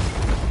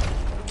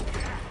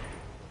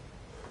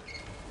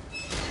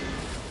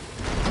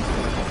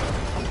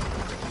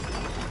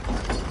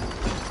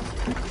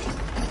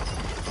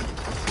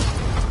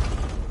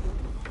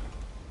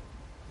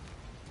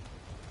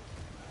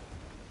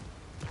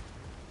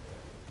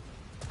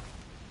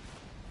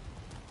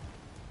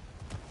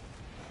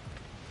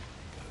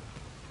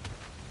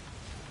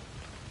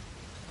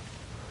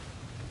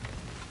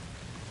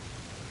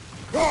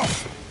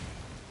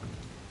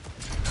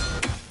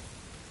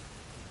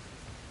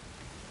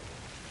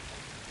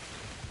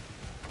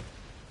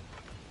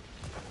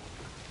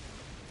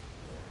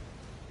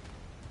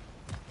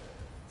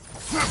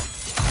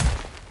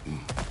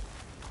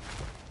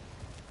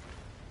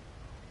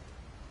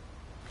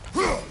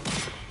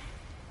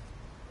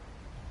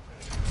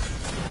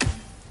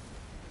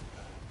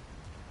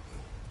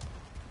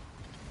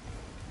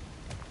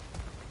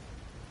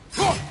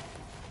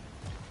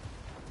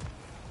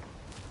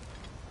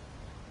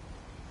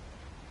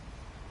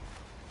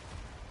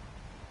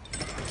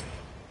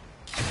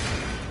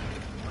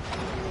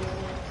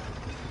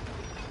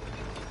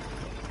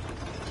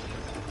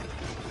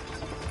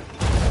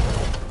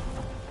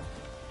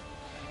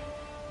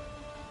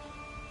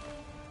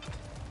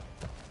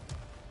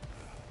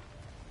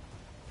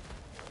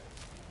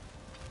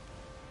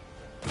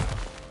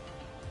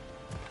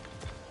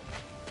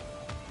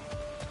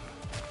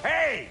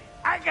 Hey,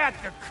 I got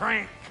the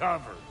crank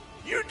covered.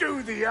 You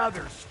do the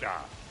other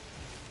stuff.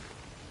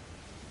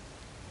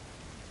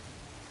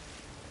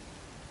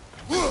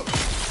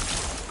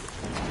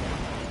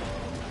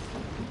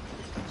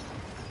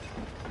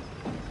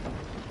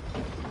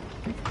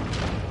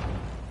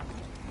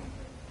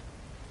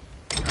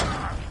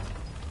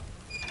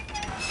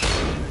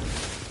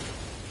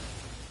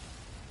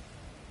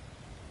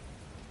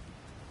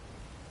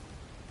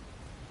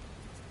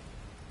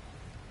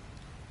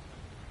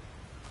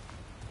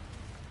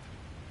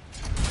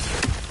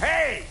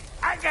 Hey,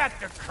 I got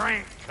the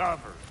crank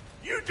covered.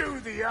 You do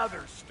the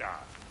other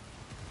stuff.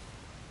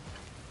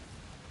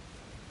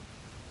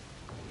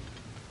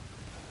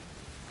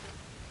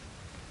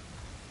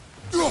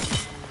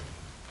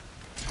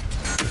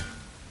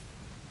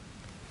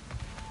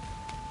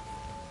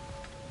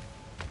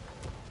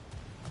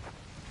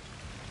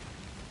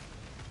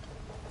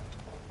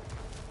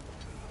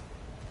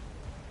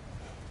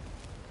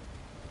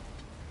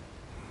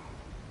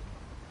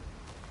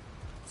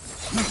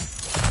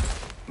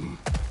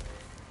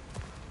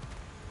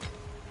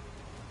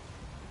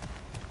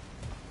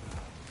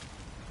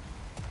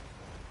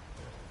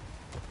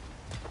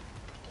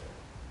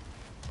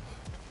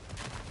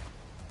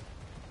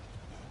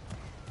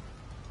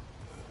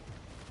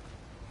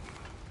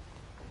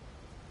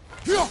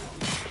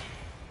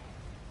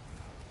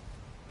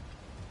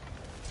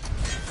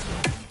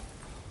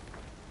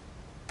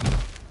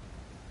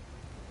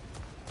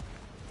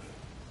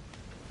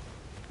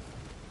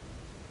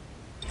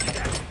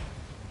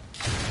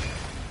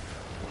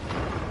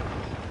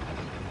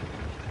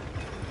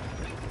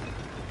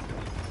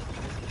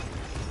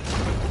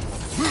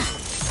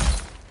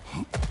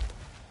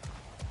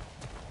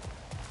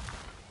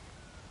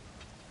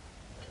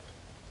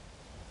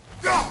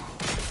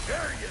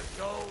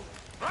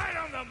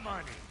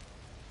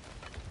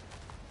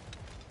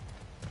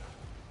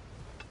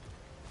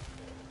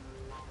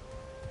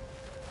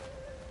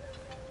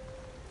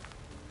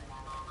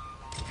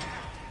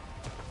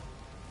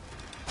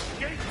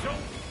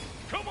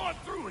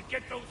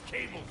 get those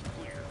cables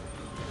clear.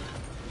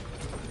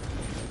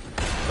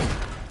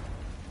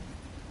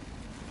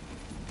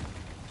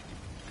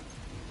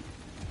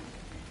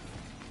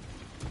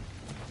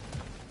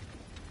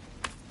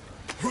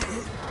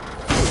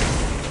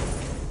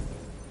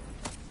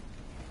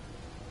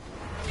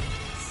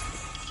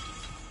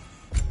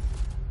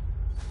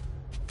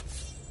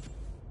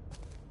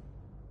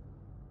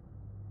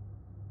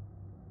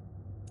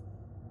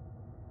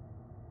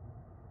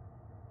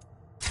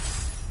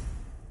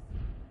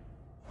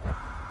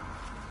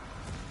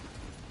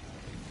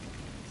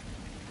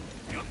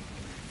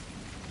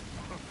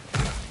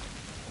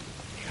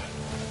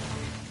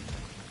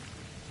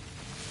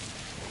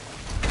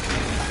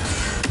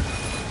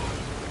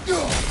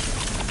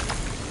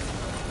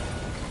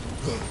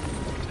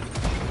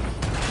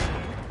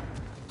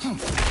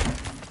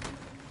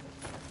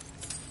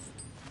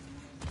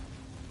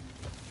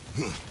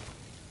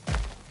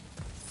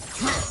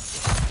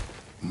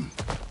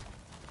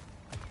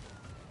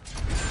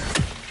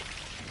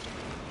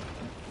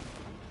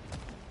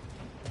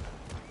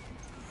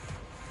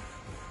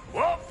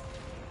 Well,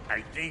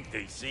 I think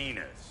they seen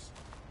us.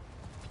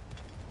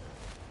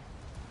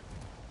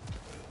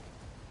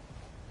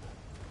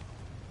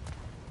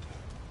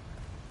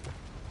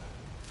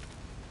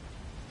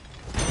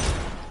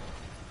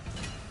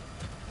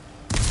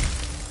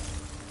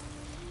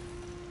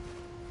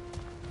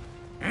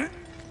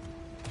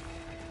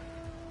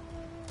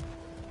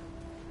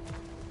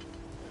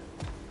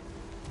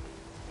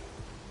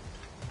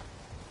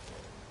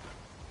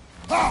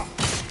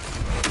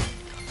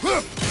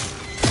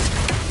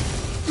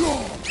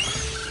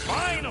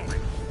 Finally!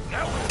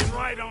 Now we can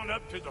ride on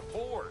up to the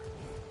fort.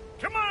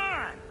 Come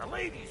on! The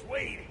lady's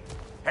waiting.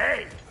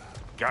 Hey,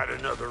 got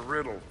another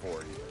riddle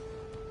for you.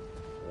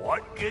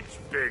 What gets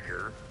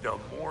bigger the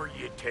more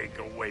you take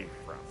away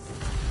from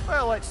it?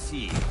 Well, let's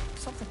see.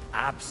 Something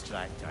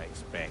abstract, I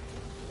expect.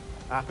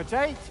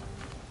 Appetite?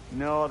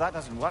 No, that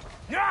doesn't work.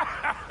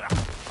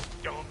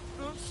 Stump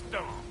the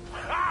stump.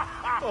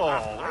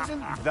 Oh,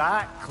 isn't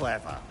that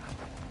clever?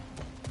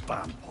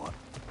 Vampire.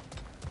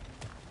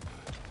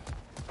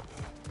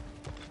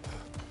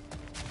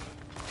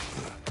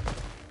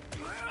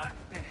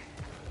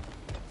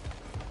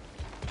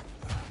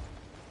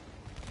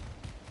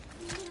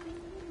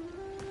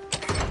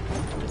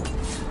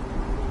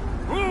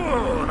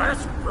 Ooh,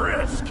 that's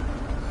brisk.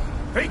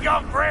 Think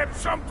I'll grab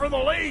some for the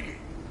lady.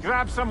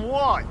 Grab some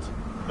what?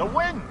 The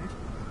wind?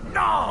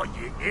 No,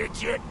 you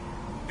idiot.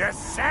 The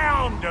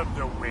sound of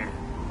the wind.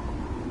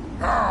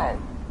 Now,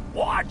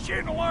 watch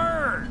and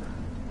learn.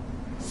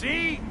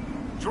 See?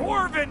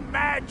 Dwarven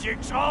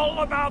magic's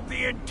all about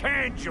the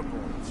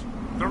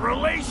intangibles. The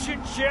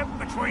relationship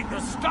between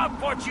the stuff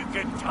what you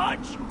can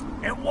touch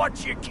and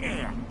what you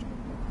can't.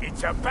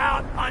 It's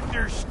about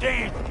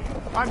understanding.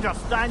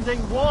 Understanding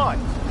what?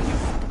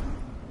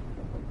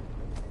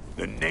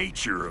 The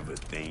nature of a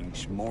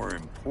thing's more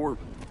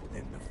important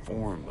than the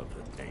form of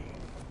a thing.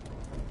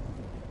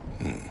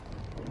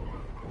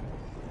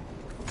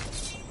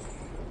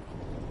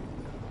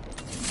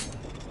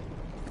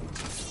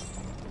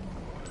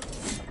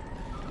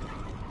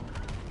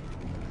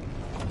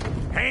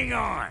 Hang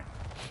on.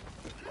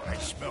 I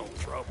smell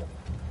trouble.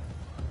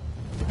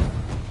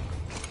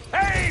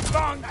 Hey,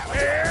 bunk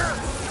bear!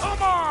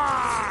 Come on!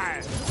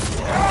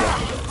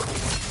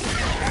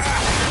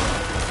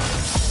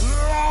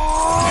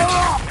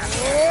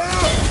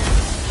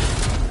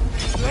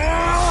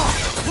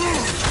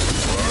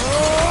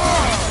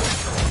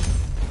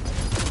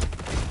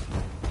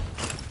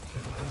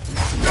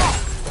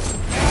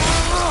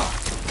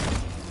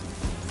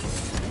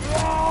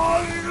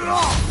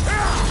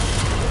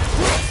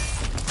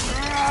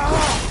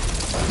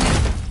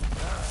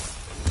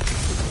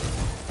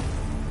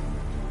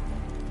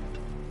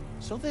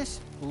 So this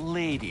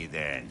lady,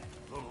 then?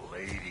 The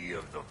Lady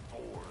of the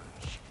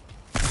Forge.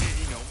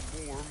 Ain't no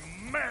more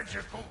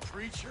magical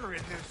creature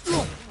in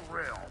this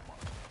realm.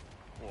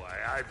 Why,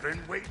 I've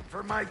been waiting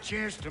for my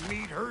chance to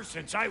meet her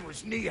since I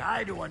was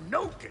knee-high to a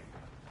Noken.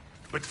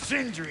 But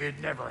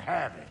Sindri'd never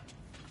have it.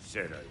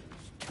 Said I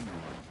was too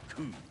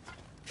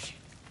uncouth.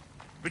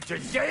 But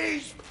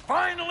today's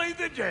finally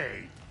the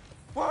day.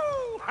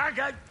 Whoa, I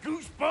got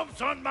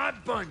goosebumps on my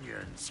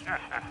bunions.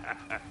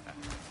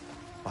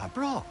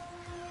 Barbara,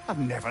 I've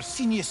never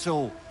seen you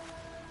so...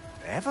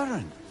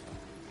 reverent.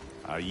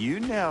 Are you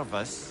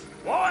nervous?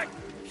 What?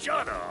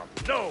 Shut up.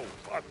 No,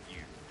 fuck you.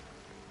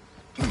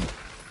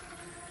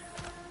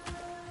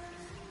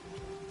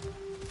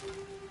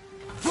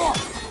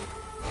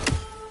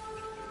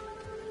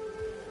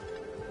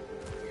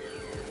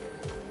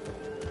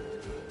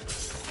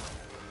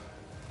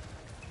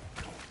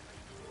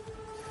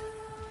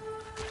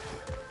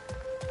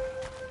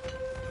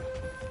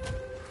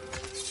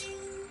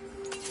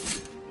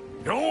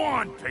 Go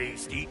on,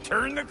 Pasty.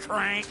 Turn the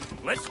crank.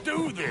 Let's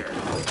do this.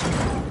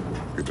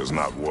 It does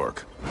not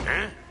work.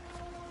 Huh?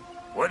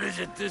 What is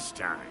it this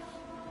time?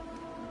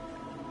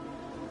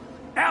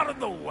 Out of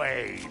the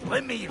way.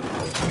 Let me...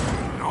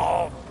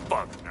 Oh,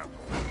 fuck no.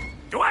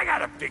 Do I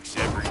gotta fix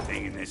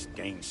everything in this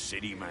dang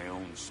city my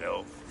own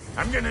self?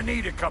 I'm gonna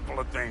need a couple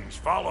of things.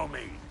 Follow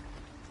me.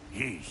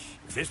 Yeesh,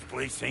 this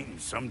place ain't in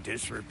some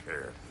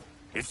disrepair.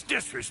 It's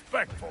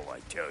disrespectful, I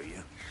tell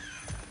you.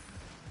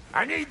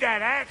 I need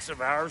that axe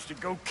of ours to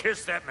go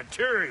kiss that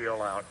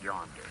material out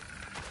yonder.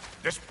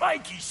 The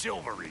spiky,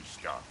 silvery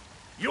stuff.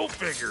 You'll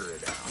figure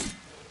it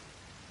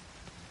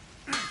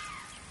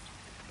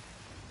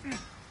out.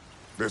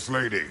 This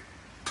lady,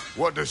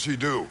 what does she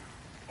do?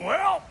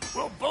 Well,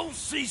 we'll both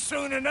see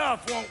soon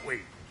enough, won't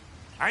we?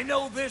 I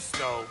know this,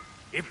 though.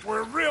 If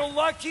we're real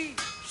lucky,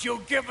 she'll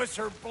give us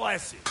her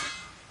blessing.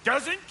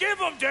 Doesn't give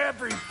them to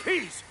every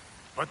piece,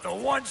 but the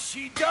ones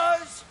she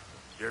does,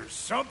 there's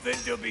something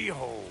to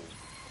behold.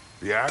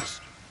 The axe?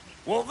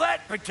 Well,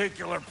 that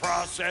particular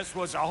process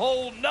was a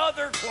whole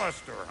nother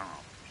cluster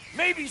hump.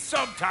 Maybe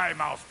sometime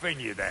I'll spin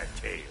you that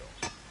tale.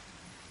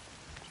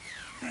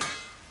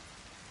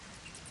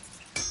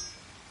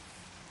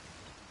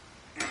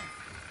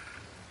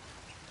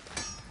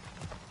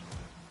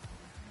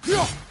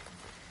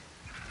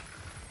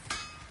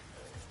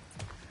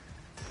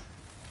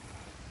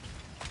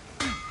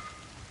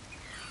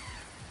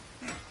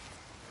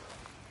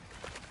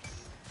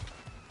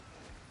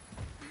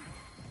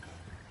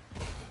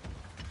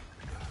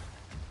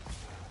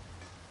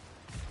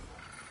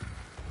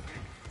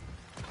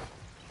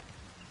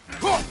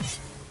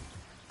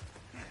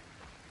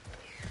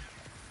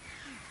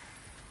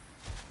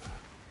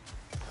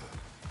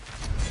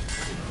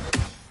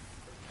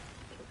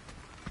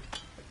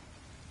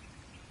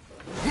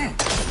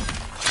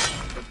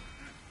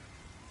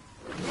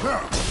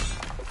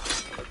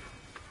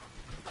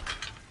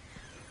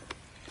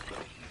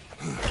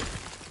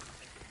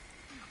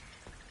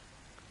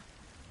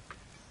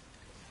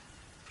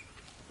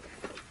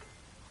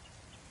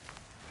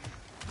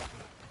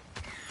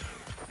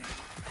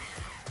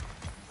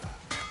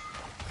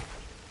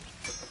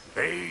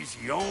 Faye's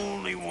the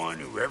only one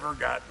who ever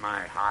got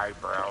my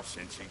highbrow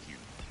sense of humor.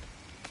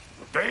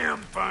 A damn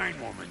fine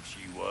woman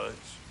she was.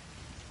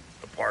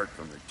 Apart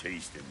from her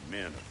taste in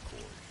men, of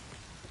course.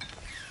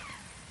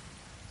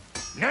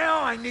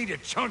 Now I need a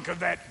chunk of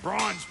that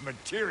bronze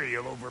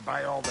material over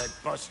by all that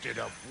busted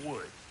up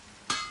wood.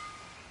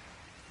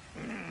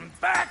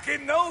 Back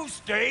in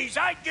those days,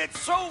 I'd get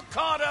so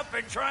caught up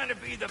in trying to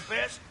be the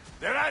best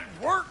that I'd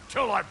work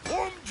till I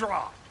plumb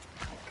dropped.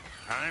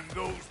 Time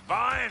goes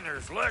by and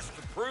there's less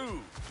to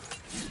prove.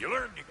 You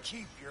learn to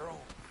keep your own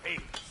pace.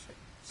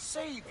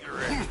 Save your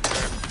effort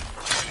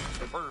when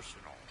it's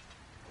personal.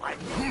 Like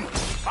you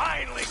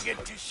finally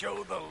get to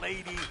show the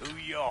lady who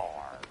you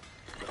are.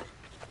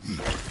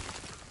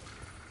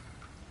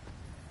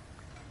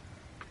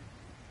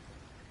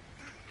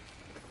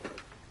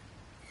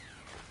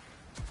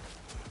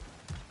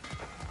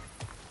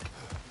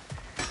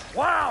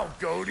 Wow,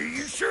 Cody,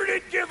 you sure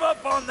did give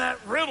up on that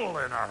riddle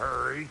in a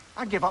hurry.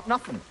 I give up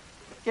nothing.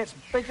 Gets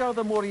bigger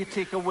the more you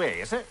take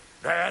away, is it?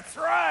 That's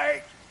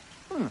right.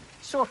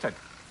 Sorted.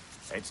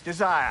 It's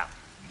desire.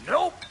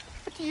 Nope.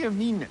 What do you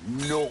mean,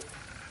 nope?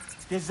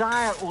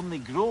 Desire only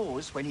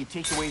grows when you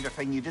take away the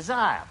thing you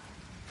desire.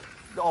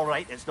 All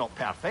right, it's not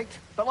perfect,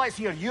 but let's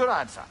hear your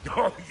answer.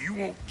 Oh, you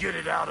won't get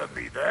it out of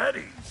me that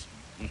easy.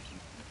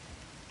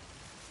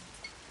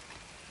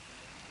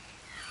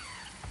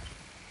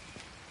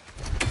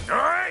 All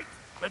right,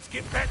 let's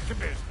get back to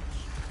business.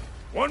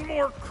 One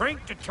more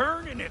crank to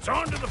turn and it's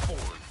on to the forge.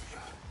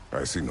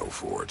 I see no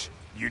forge.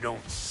 You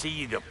don't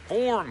see the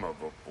form of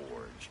a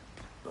forge,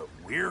 but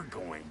we're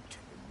going to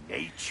the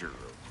nature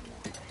of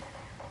one.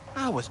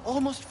 I was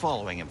almost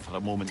following him for a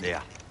moment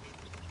there.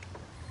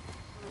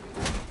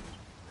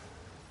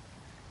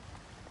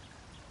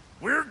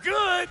 We're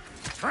good.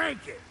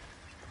 Crank it.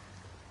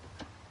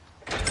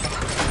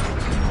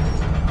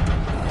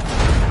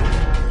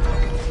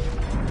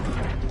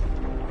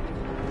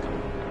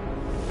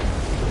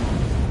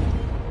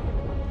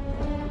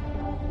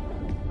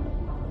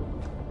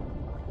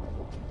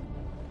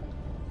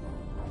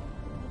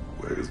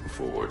 Where's the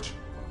forge?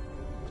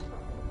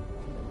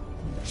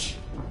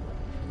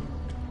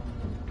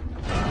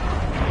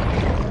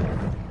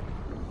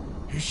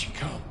 Here she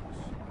comes.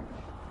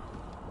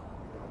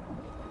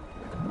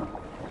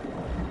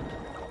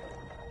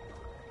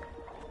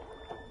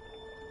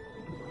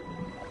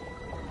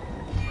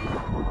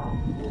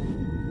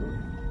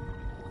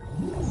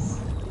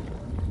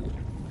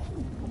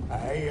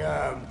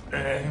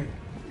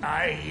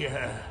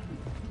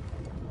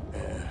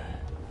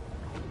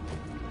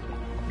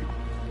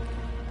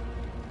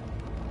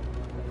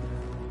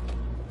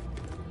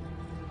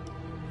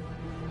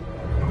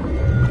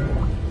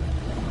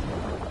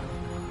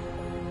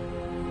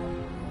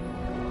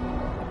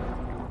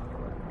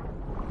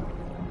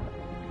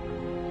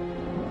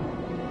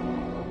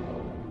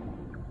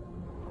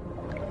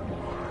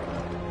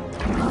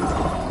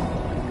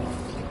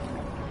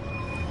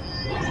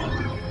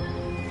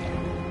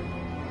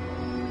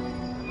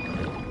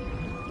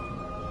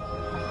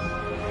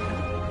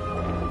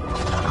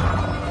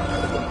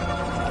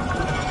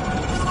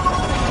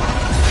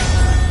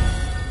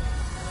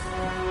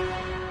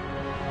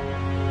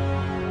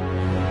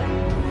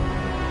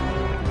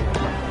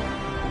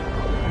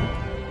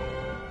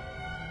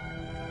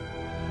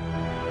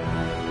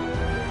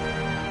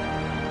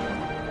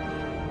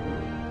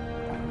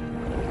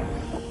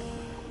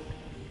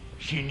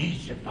 She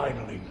needs the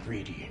final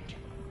ingredient.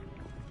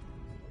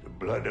 The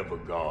blood of a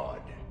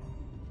god.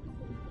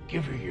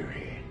 Give her your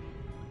hand.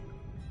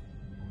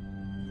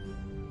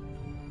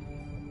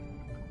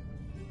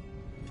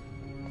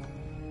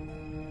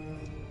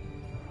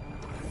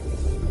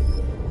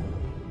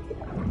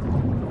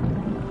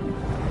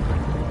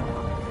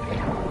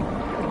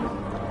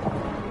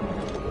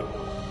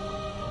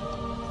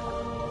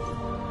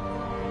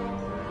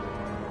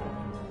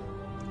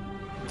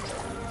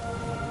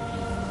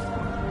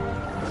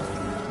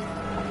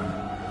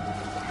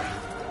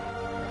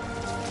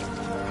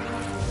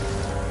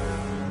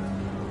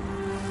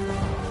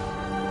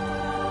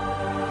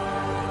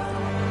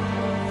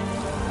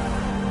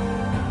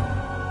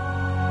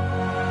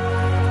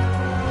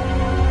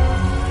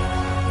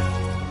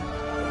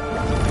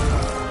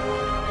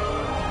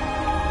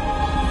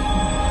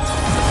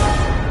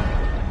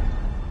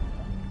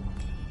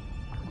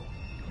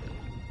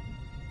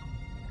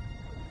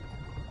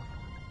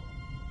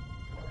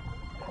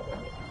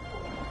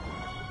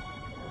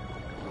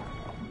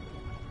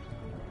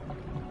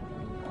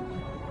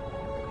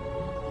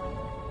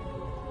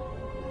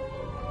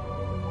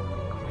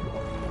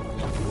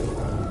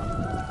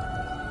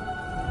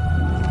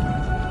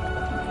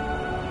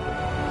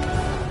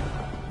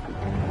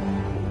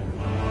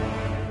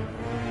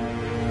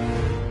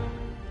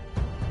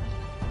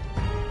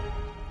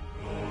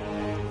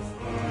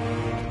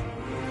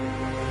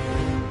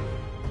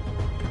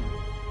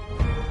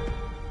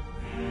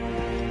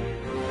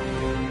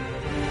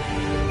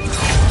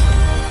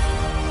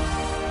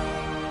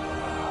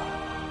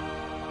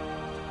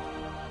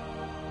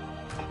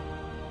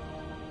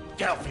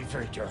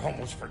 I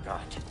almost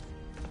forgot.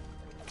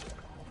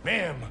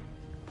 Ma'am,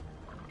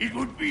 it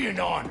would be an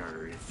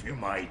honor if you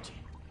might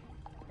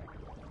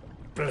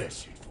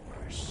bless it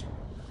for us.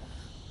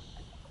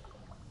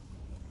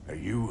 Are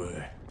you,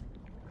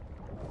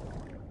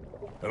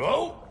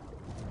 hello?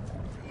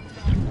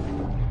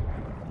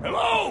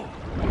 Hello?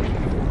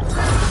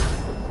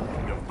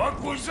 The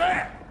fuck was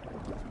that?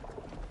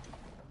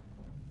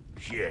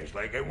 She acts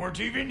like I weren't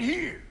even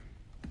here.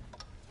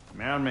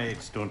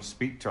 Mermaids don't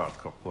speak to our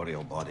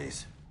corporeal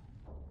bodies.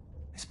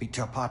 They speak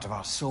to a part of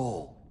our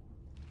soul.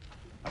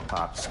 A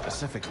part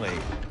specifically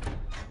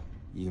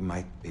you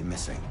might be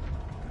missing.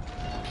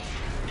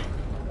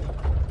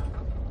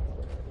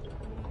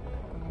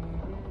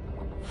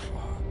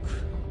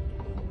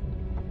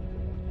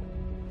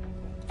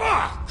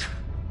 Fuck!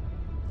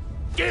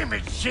 Damn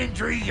it,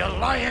 Sindri, you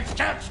Alliance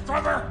cat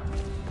scrubber!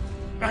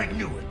 I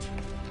knew it.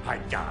 I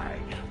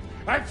died.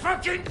 I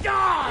fucking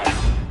died!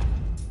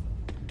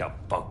 The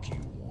fuck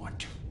you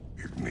want?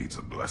 It needs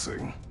a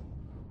blessing.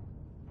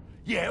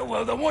 Yeah,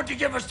 well, the one to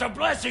give us the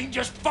blessing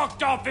just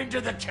fucked off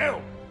into the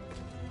tomb.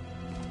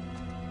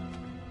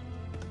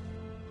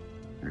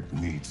 It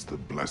needs the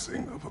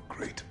blessing of a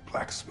great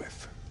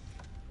blacksmith.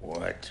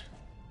 What?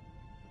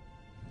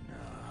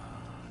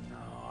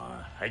 No,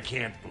 I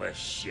can't bless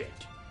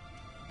shit.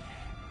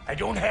 I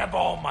don't have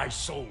all my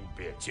soul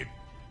bits.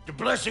 The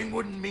blessing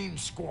wouldn't mean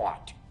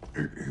squat.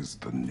 It is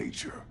the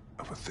nature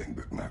of a thing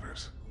that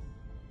matters,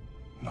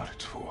 not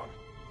its form.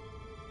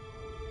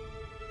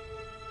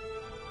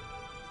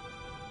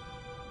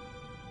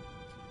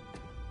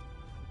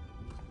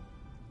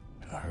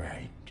 All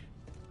right.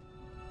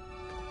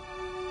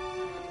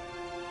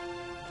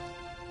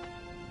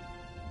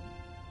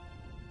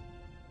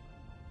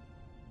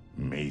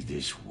 May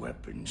this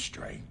weapon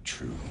strike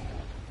true.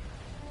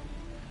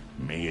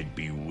 May it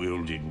be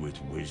wielded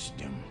with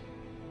wisdom.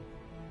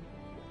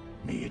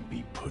 May it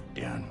be put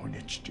down when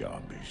its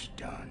job is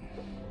done.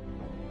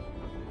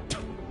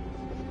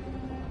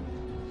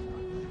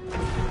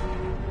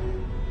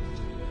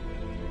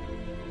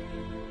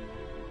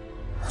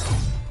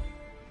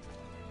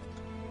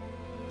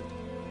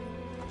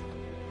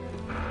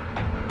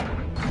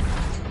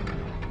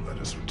 Let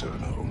us return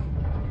home.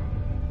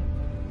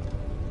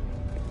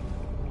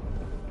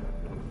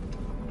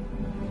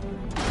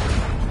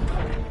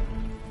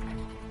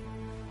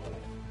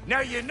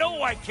 Now you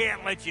know I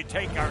can't let you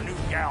take our new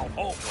gal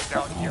home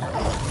without your...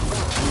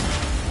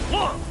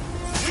 Look!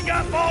 We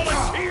got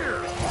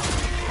volunteers!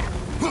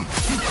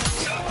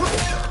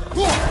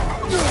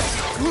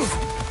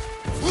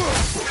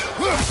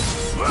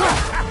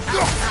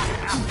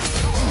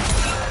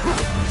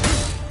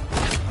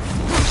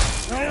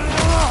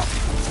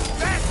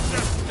 That's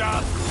the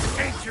stuff!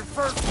 Ain't your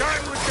first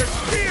time with the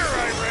spear,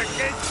 I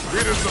reckon!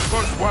 It is the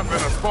first weapon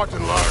a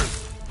Spartan learns.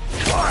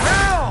 What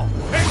hell?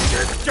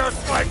 It's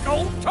just like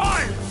old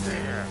times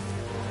there!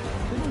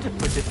 Couldn't have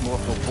put it more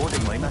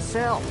forebodingly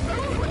myself.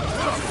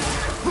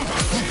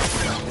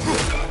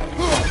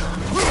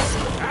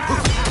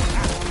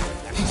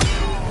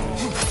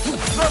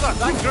 Brother,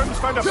 that groom's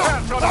found a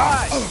perch on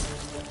high!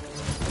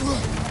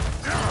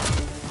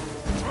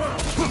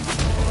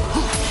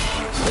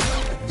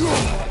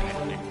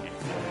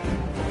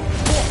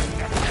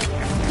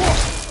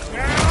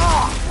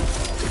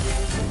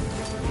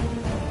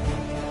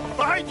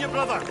 Behind you,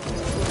 brother!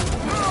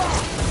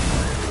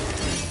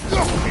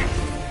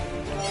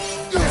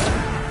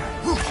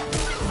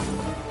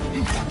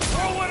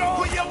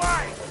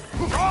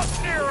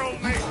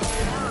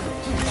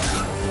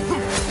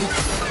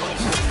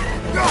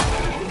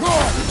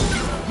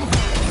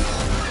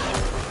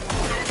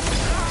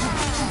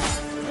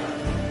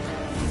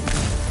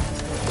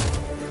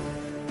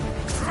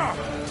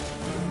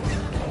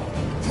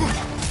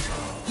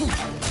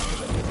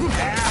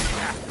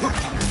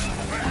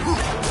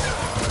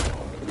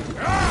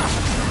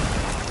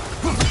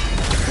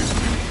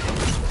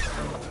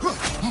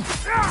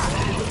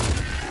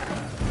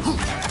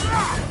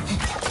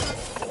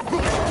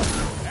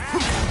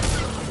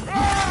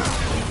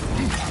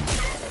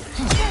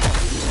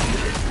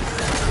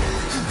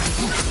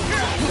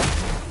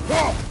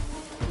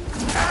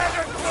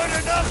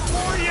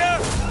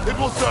 It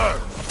will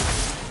serve.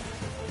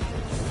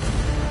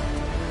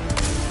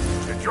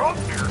 The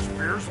Draupnir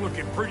spear's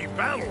looking pretty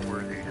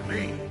battle-worthy to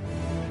me.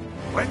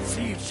 Let's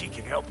see if she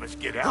can help us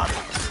get out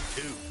of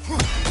here,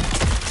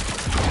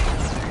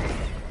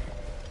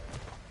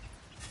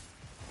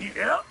 too.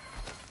 Yep.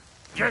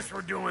 Guess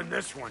we're doing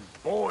this one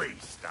boy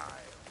style.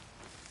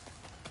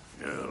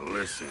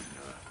 Listen,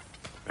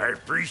 I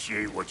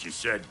appreciate what you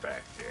said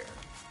back there.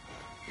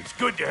 It's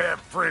good to have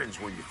friends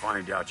when you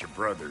find out your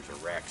brother's a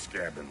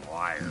rack-scabbing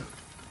liar.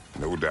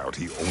 No doubt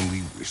he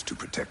only wished to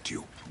protect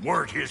you.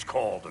 Weren't his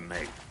call to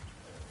make.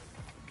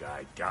 The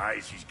guy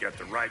dies, he's got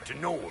the right to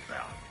know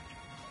about it.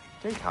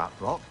 Take heart,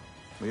 Brock.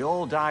 We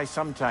all die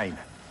sometime.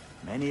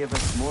 Many of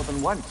us more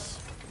than once.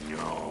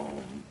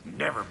 No,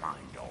 never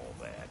mind all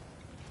that.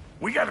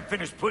 We gotta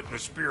finish putting the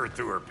spear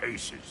through her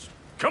paces.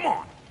 Come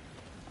on!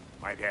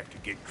 Might have to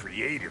get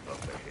creative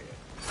up ahead.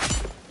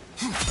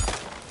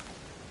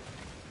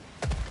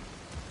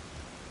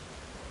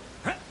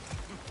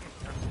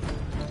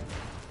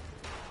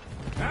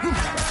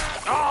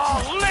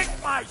 Oh, lick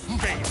my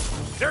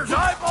face! There's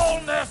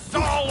eyeball nests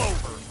all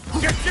over!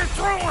 Get your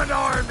throwing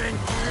arm in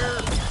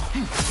here!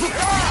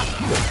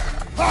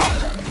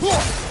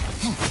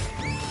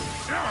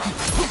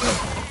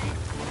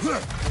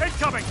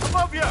 Incoming!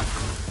 Above you!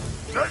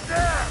 Good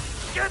there!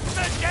 Get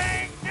the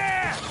dang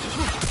nest!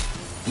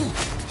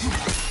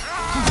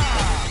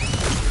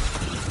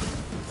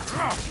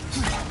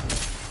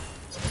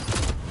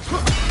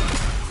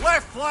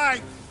 Left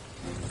flank!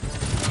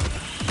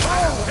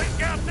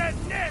 Take out that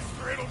nest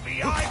or it'll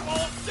be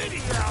Eyeball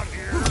City out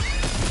here!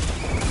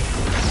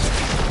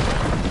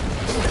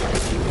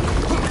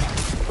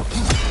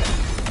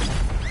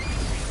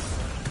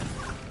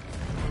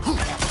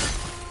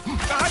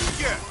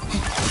 Gotcha!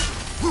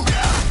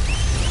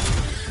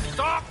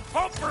 Stop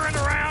pumpering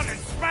around and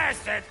smash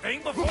that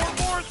thing before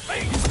more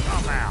things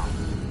come out!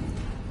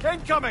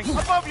 Incoming!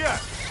 Above you!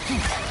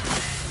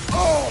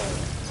 Oh!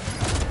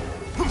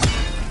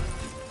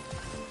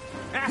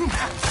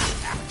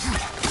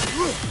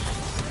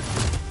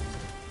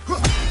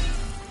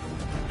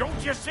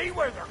 Don't you see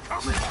where they're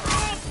coming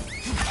from?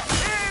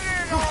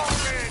 Hit it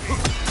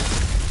already!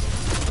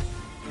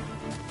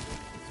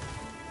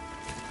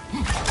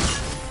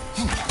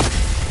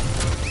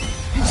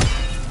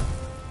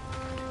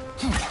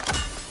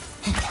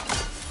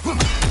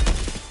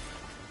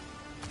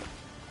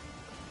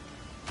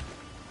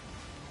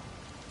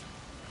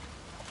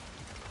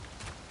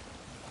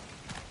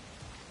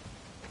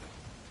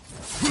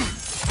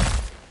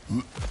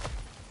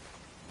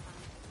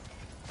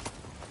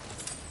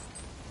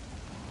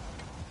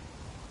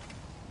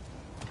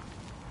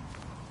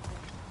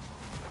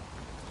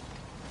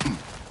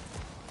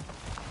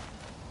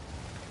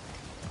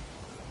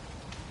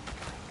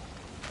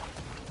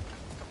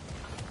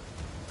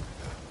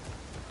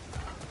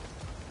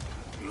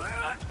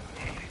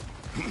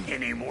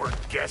 Any more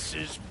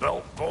guesses,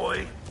 belt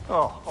boy?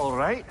 Oh, all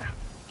right.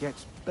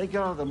 Gets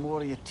bigger the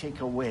more you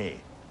take away.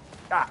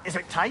 Is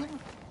it time?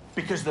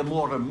 Because the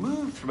more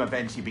removed from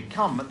events you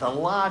become, the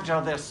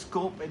larger their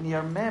scope in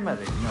your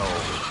memory. No,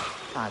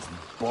 that's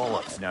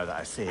bollocks now that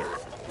I say it.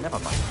 Never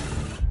mind.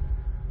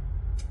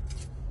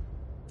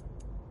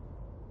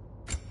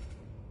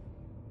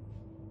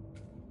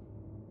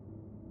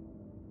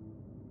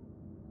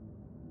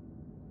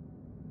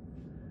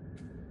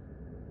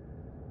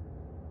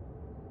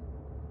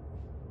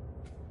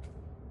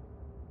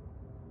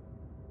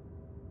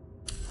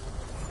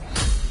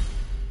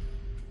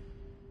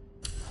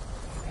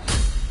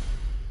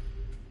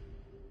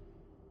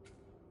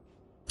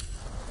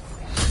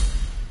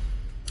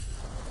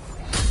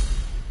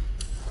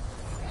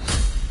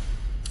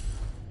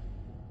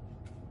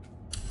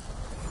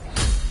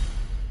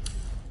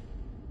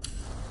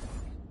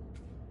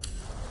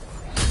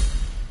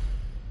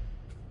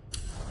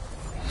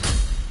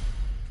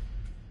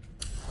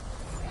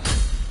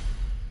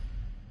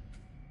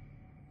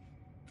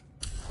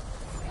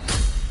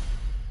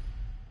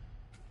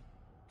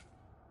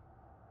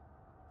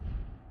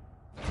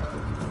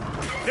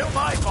 Them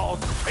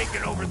eyeballs are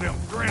taking over them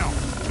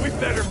grounds. We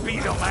better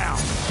beat them out.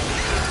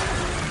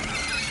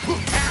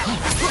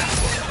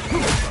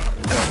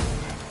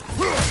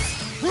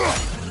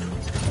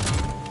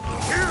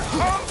 Here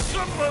comes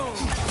the moon!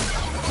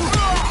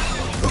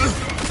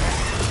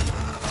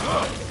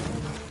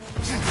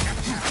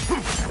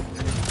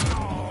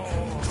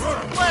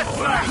 Left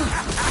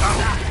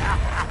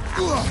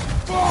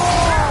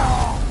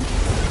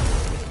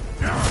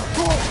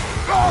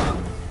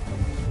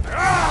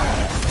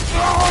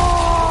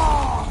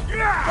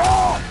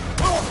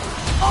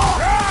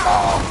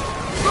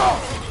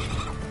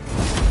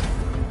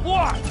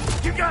What?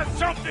 You got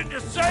something to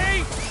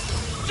say?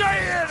 Say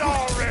it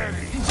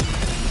already!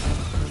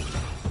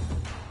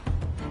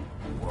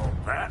 Well,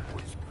 that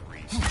was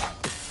creepy.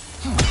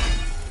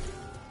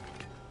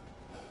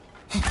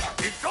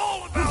 It's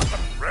all about the...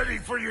 Ready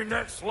for your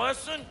next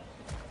lesson?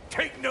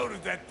 Take note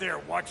of that there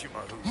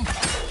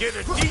whatchamahoo. Get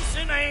a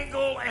decent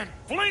angle and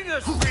fling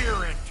a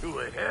spear into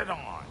it head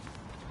on.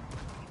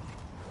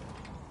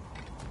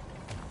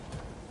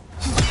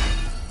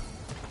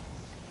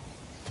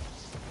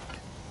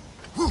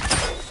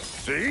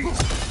 See?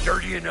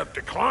 Sturdy enough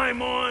to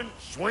climb on,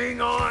 swing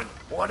on,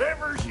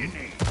 whatever you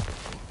need.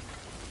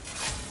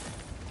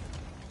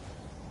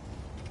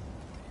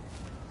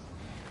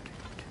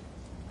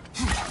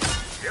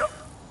 Yep.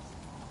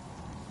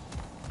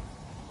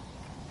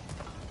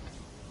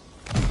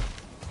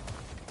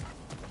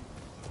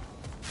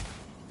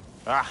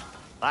 Ah,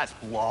 that's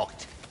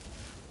locked.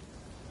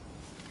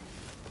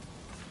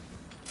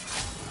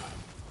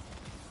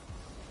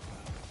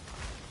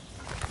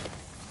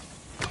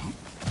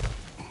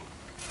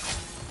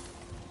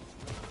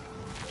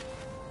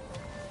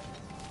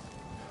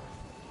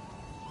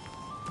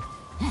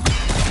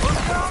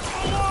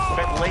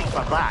 Bit late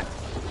for that.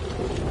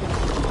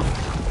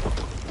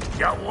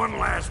 Got one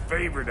last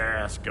favor to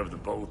ask of the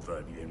both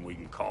of you, and we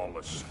can call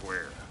us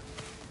square.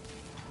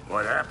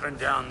 What happened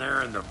down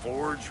there in the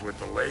forge with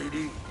the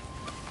lady?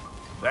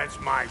 That's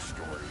my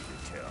story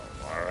to tell,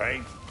 all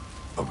right?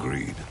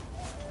 Agreed.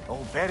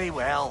 Oh, very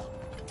well.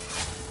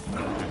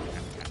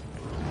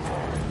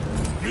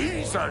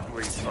 These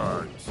ugly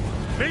bugs.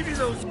 Maybe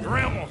those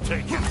Grim will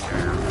take him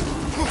down.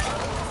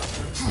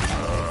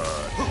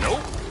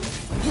 Nope.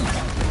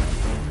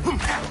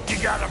 You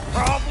got a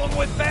problem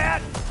with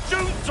that?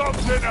 Do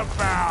something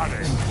about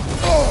it.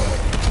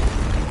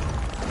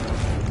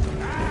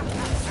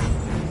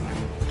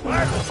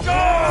 Let's go!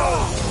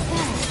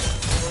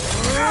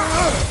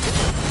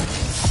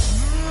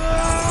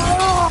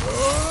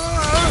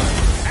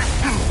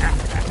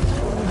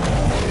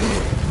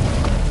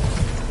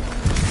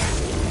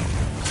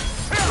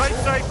 Right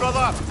side,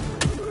 brother.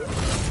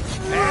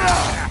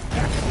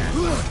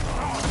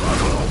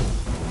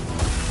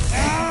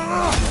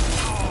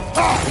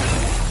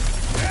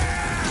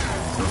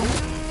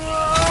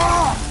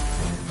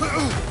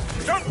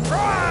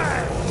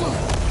 Surprise!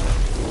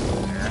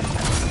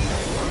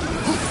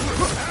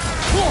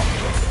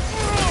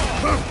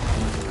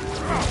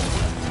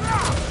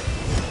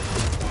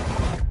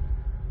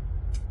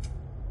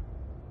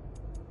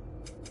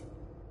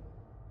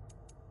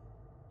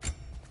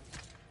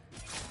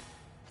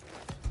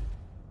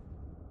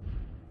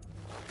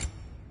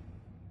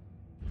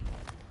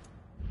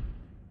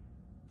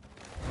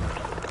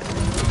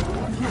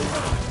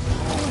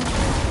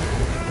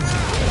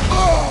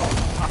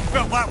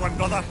 Felt that one,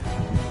 brother.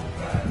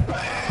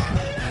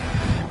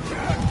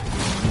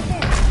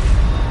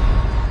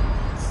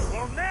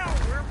 Well, now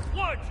we're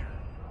bludgeoned.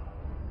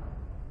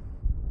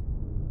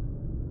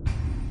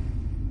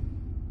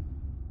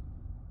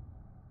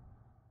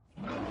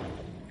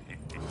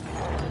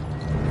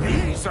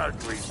 These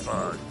ugly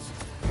bugs.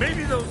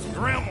 Maybe those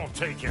Grim will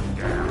take him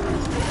down.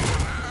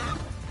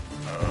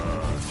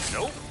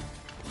 Nope.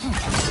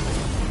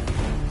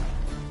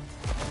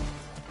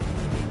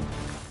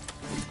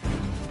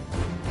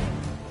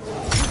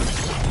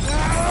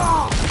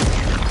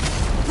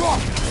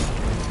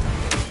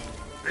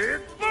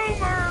 Big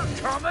Boomer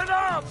coming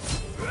up!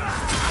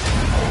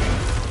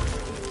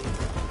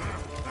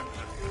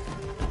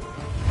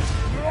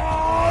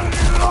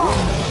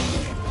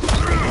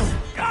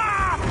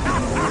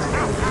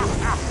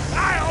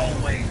 I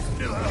always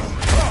knew you were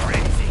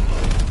crazy!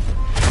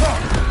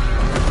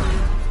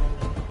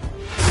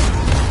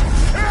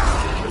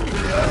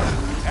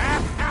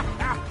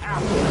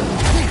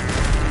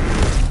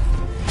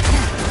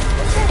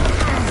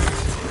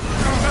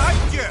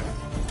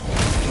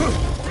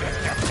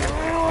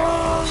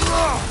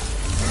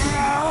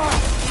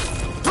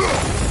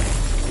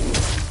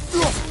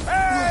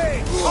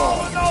 Hey!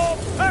 Calling all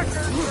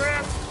pecker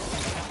grip!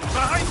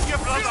 Behind you,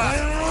 brother.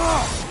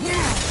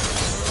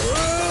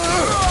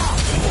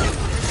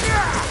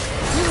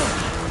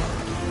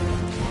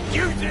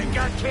 You think I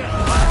can't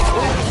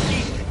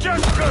laugh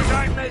just because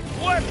I make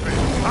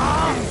weapons,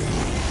 huh?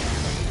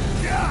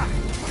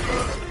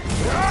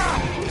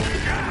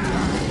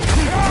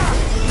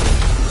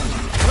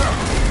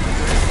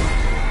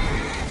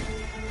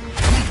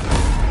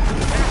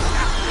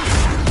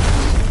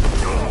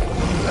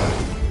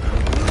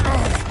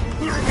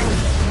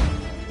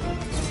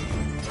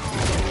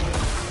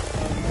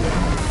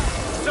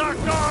 Suck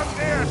on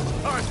this,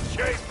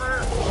 Unshaper!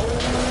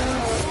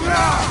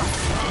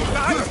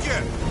 Behind you.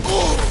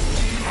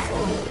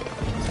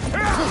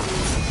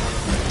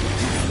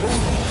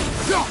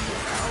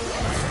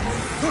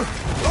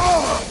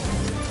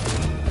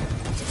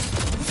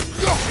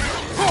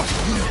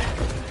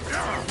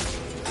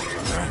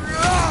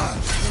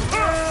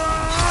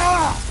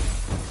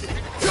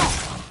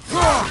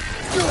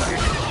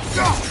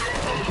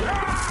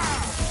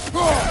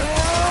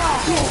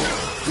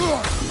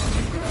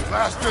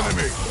 Last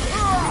enemy.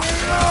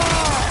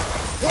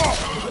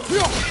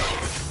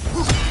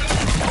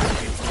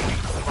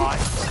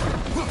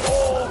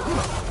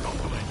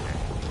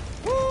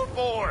 Woo,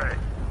 boy!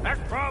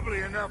 That's probably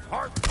enough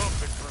heart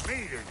pumping for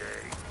me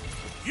today.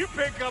 You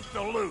pick up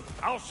the loot.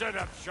 I'll set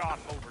up shop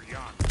over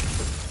yonder.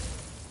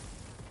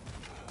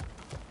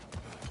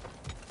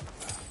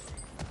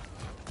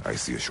 I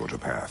see a shorter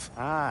path.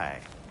 Aye.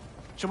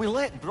 Shall we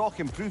let Brock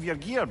improve your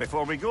gear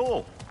before we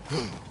go?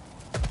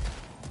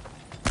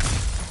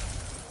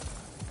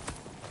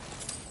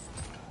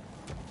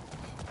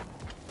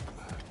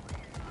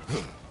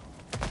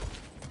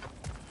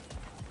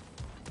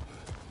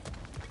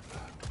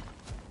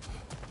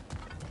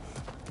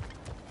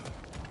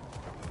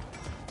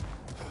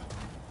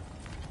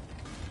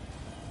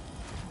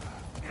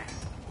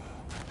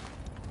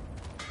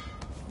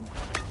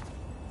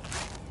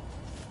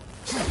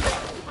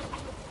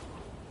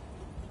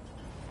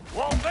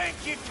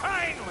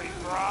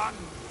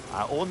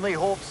 I only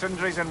hope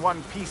Sindri's in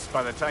one piece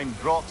by the time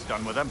Brock's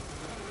done with him.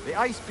 The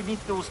ice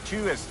beneath those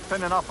two is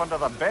thin enough under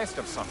the best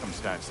of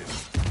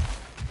circumstances.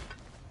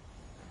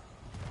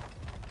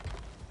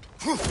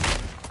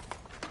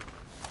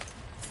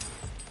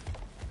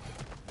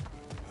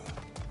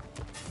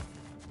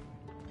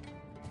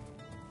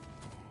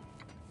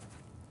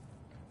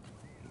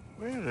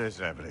 Where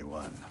is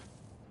everyone?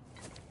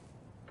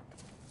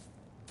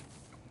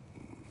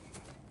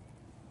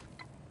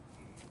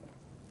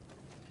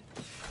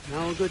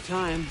 Now a good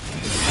time.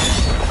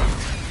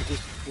 I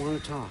just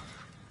want to talk.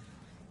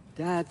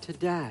 Dad to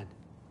Dad.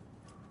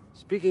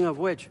 Speaking of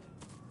which,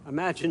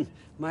 imagine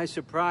my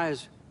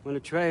surprise when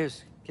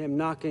Atreus came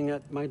knocking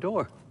at my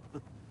door.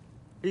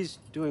 He's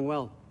doing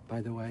well,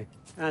 by the way,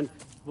 and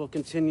will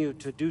continue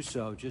to do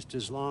so just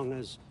as long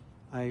as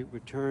I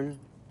return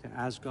to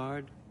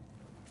Asgard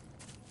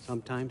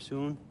sometime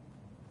soon.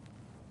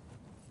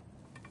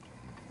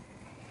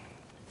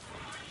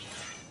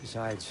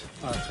 Besides,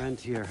 our friend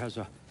here has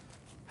a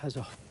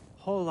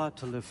whole lot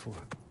to live for.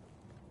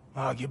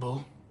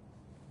 Arguable.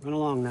 Run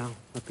along now,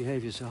 but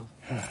behave yourself.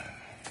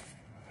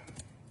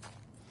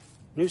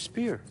 New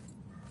spear.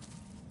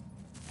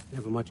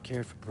 Never much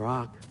cared for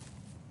Brock.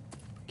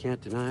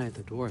 Can't deny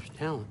the dwarf's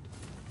talent.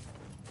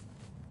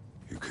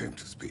 You came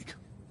to speak.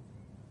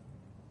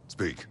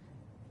 Speak.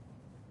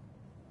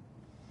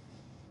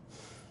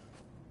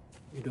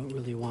 You don't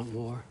really want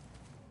more,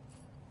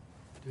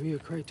 do you,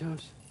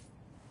 Kratos?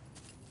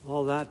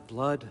 All that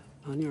blood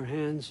on your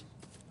hands,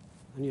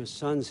 on your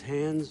son's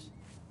hands.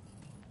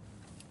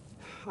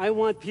 I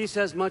want peace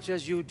as much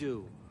as you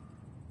do.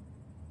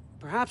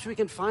 Perhaps we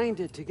can find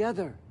it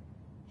together.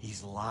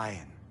 He's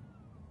lying.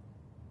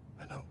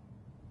 I know.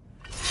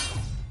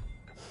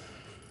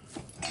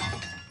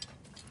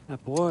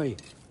 That boy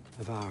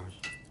of ours.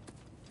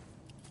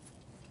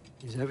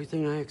 He's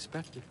everything I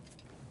expected.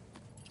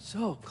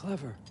 So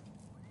clever.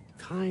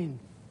 Kind.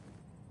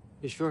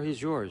 You sure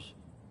he's yours?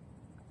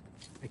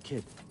 A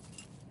kid.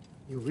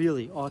 You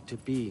really ought to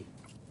be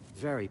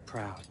very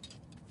proud.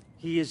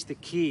 He is the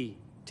key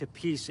to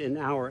peace in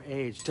our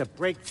age, to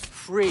break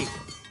free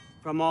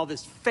from all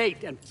this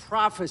fate and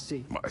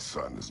prophecy. My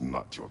son is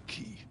not your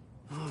key.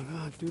 Oh,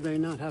 God, do they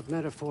not have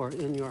metaphor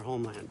in your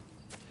homeland?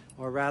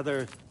 Or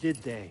rather, did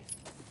they?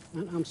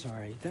 I'm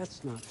sorry,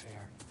 that's not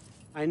fair.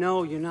 I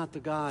know you're not the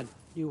god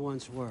you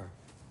once were.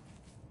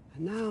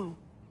 And now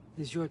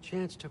is your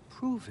chance to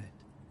prove it.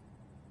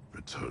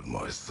 Return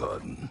my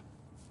son,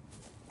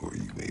 or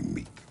you may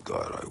meet the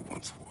god I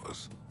once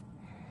was.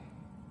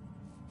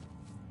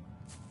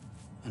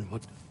 And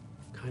what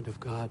kind of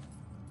god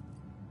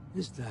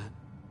is that,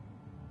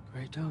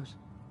 Kratos?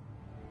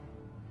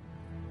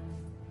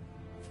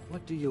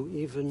 What do you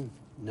even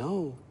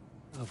know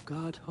of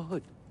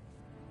godhood?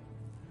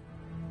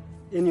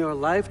 In your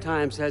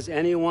lifetimes, has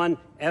anyone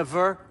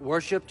ever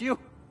worshipped you?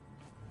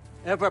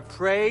 Ever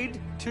prayed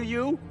to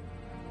you?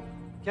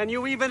 Can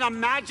you even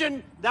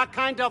imagine that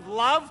kind of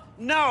love?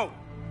 No!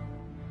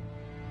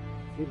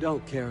 You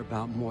don't care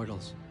about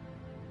mortals.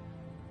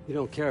 You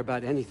don't care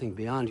about anything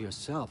beyond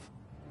yourself.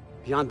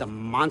 Beyond the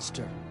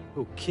monster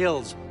who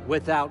kills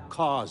without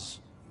cause.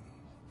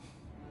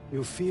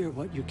 You fear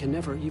what you can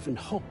never even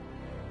hope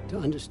to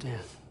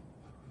understand.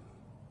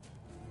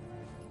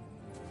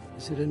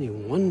 Is it any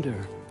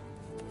wonder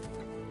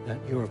that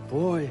your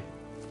boy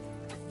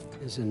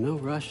is in no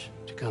rush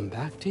to come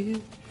back to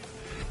you?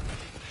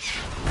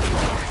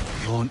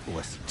 Don't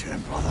listen to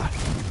him, brother.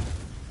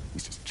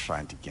 He's just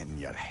trying to get in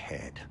your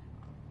head.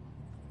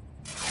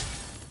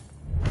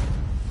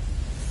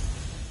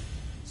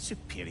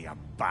 Superior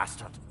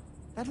bastard.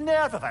 The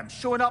nerve of him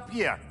showing up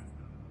here.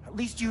 At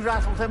least you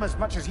rattled him as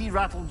much as he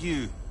rattled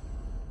you.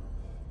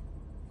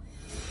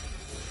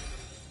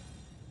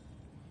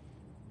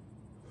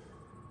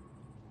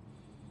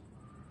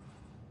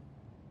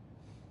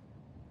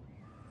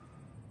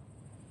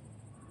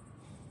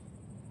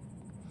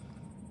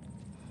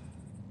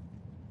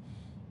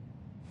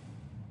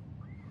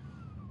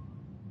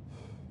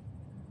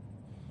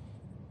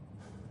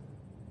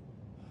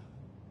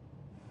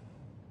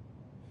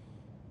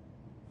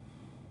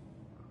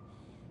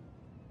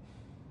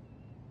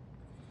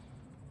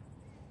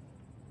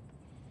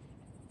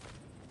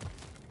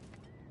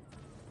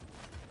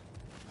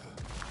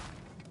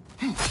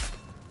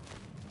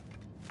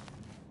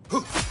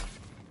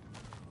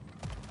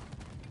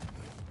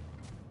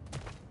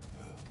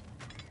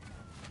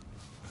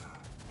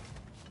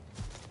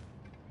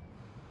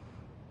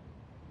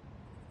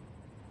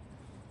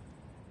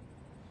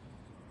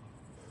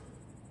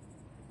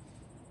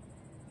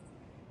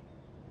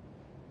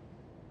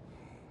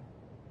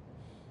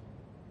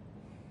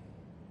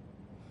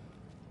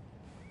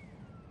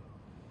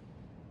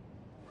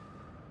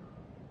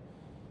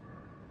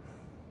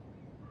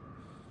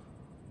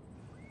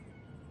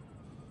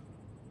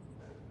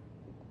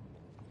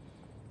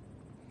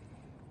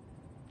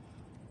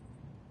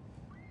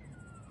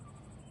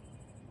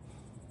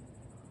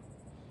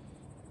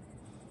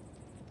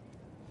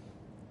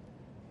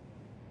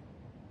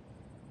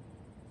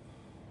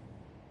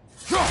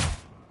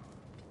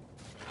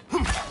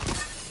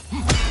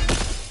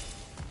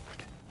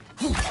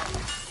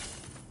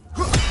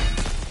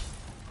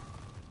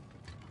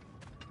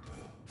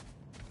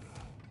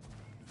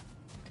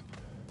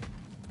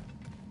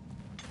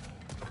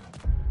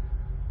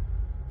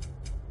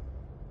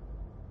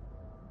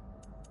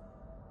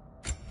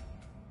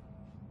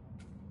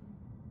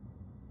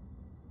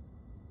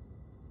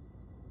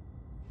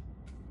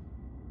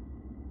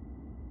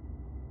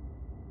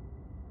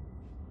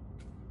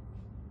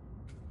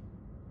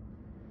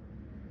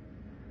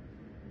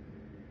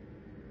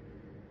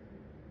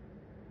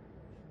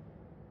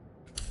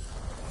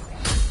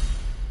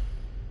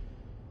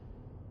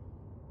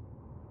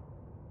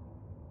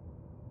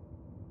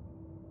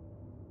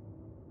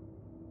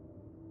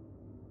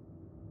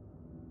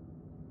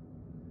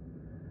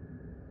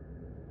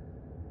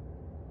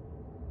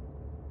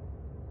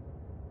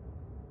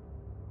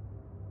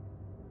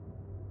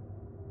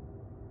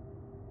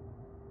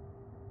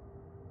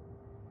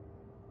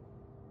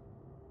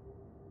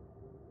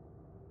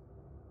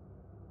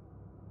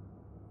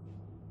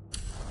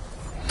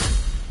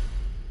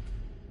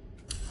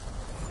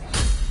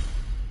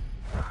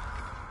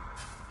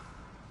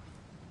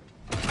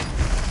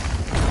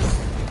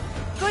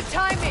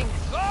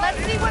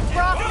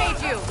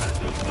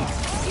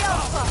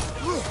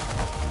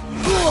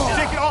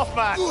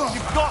 man!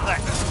 You've got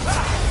this!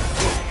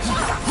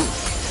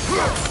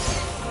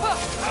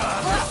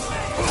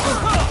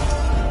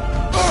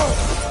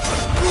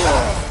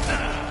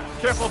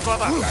 Careful,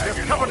 brother!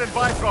 You're covered in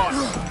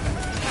Bifrost!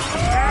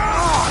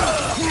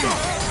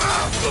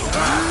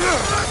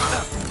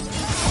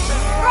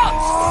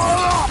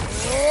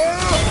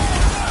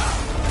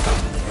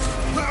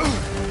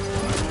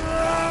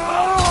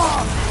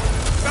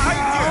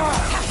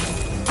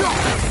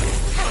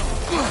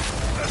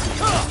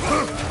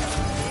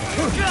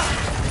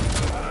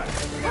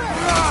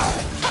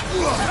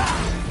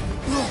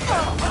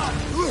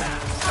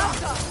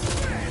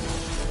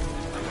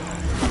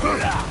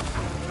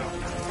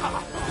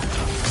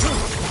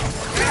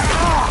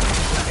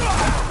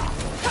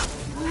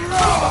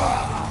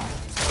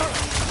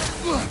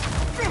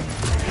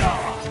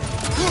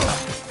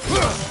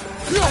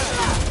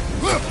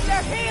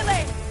 They're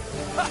healing!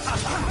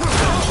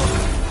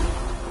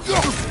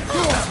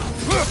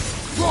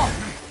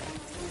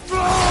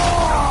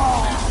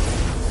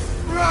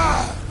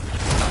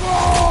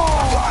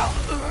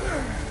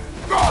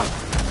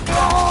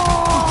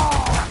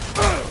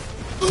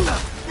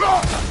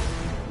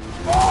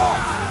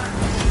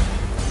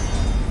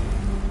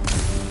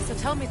 So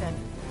tell me then,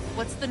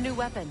 what's the new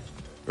weapon?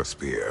 A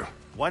spear.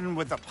 One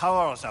with the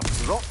powers of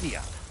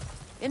Dropnir.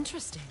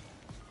 Interesting.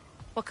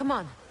 Well, come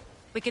on.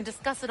 We can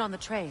discuss it on the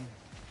train.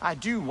 I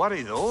do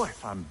worry, though,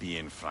 if I'm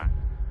being frank.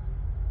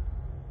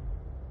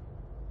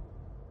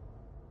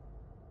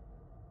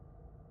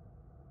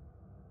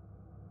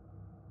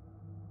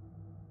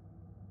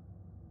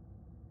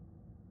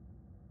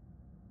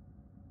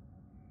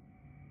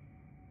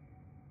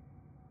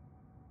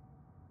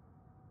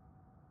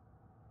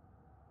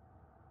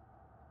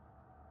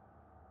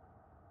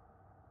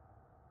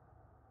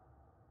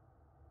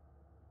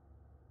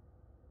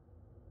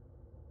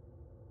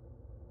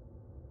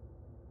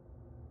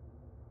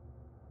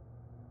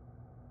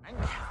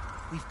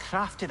 We've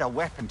crafted a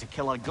weapon to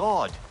kill a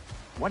god.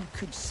 One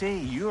could say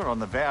you're on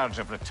the verge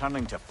of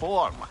returning to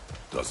form.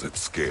 Does it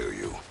scare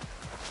you?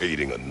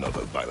 Aiding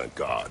another violent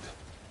god?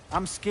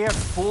 I'm scared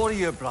for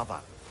you, brother.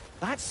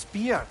 That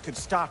spear could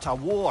start a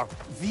war.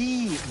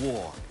 The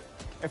war.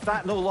 If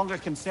that no longer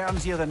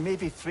concerns you, then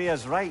maybe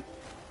Freya's right.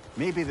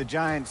 Maybe the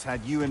Giants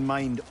had you in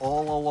mind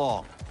all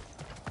along.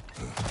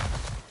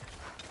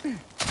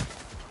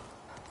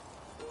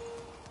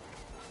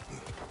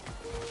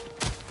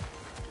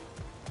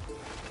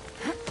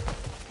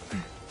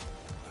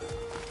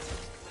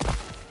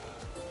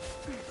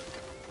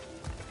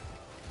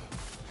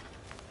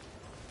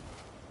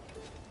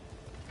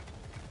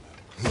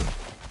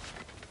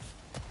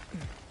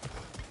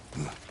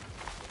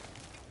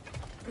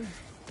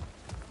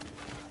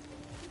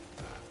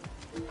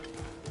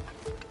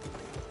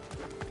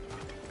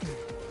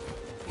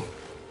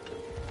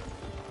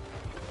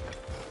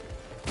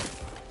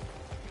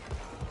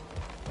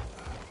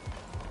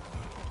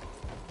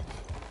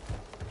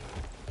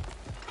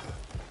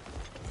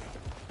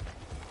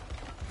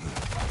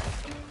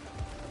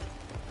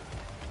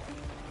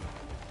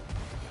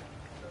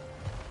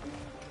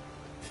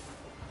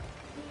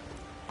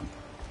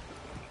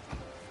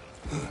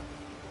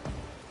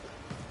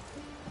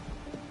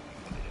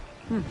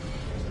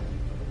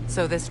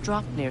 So this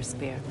Dropnir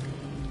spear.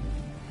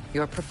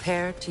 You're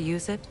prepared to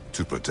use it?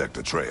 To protect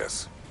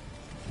Atreus.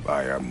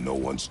 I am no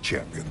one's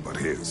champion but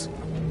his,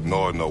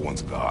 nor no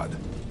one's god.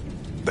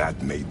 That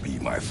may be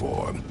my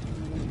form.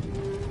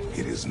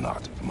 It is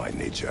not my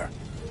nature.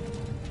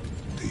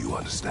 Do you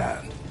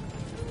understand?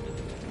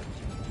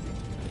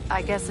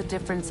 I guess a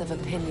difference of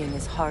opinion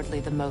is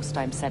hardly the most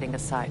I'm setting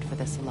aside for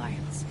this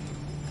alliance.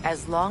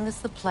 As long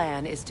as the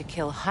plan is to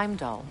kill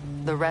Heimdall,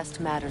 the rest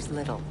matters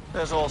little.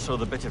 There's also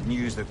the bit of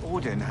news that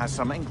Odin has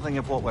some inkling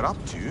of what we're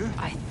up to.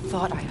 I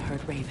thought I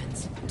heard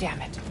ravens. Damn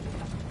it.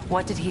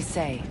 What did he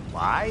say?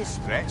 Lies,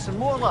 threats, and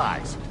more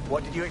lies.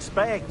 What did you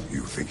expect?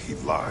 You think he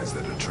lies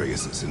that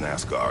Atreus is in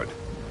Asgard?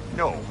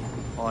 No.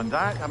 On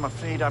that, I'm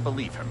afraid I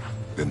believe him.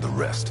 Then the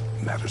rest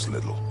matters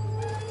little.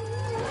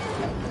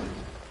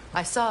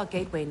 I saw a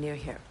gateway near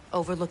here,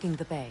 overlooking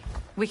the bay.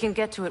 We can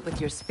get to it with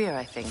your spear,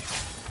 I think.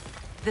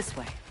 This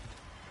way.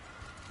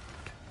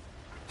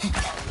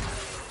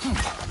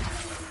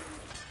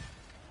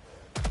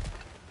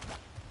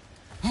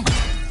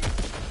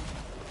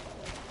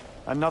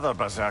 Another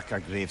Berserker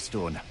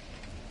gravestone.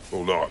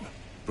 Hold on.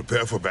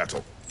 Prepare for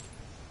battle.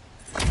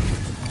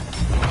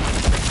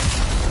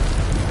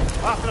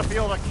 After the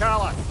field of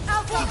Kala.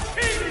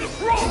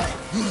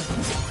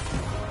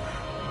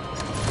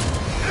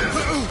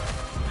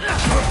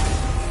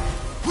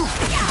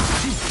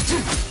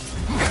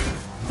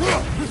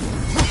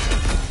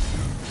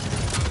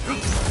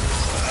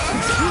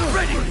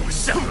 Ready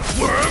yourself,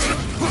 worm!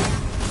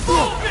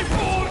 Fall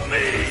before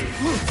me!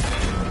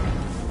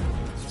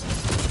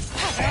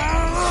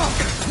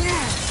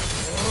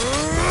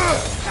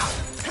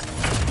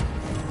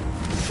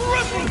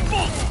 Triple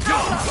bolt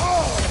jump!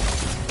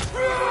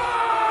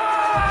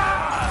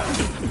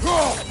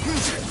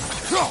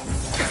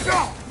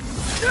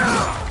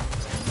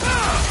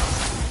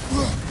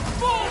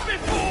 Fall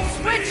before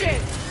me! Switch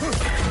it!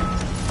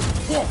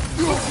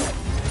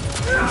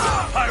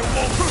 I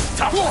won't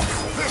stop!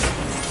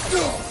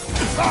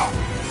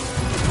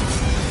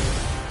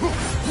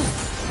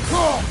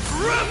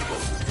 Rebel!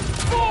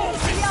 Fall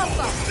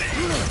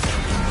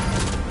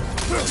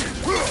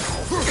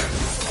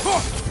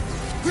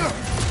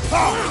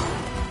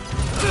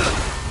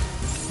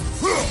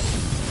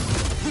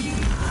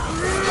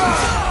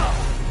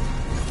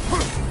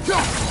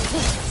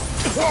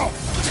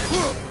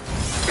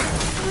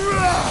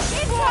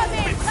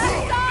Incoming!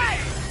 Left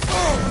side!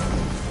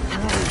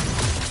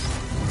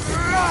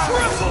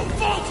 Triple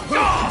Bolt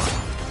God!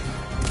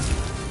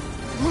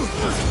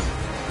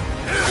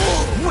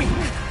 Weak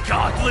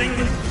godling!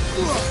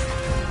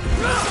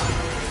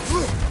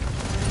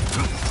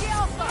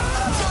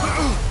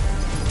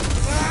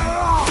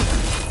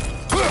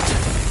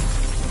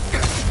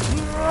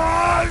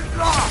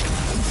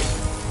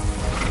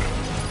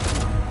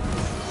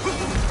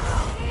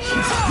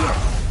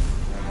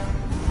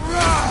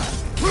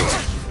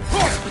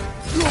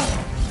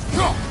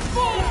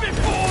 Fall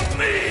before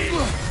me!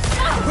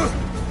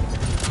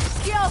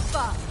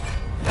 Alpha!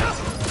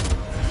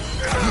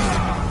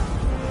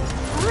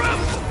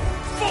 Rebel!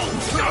 Bolt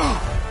God!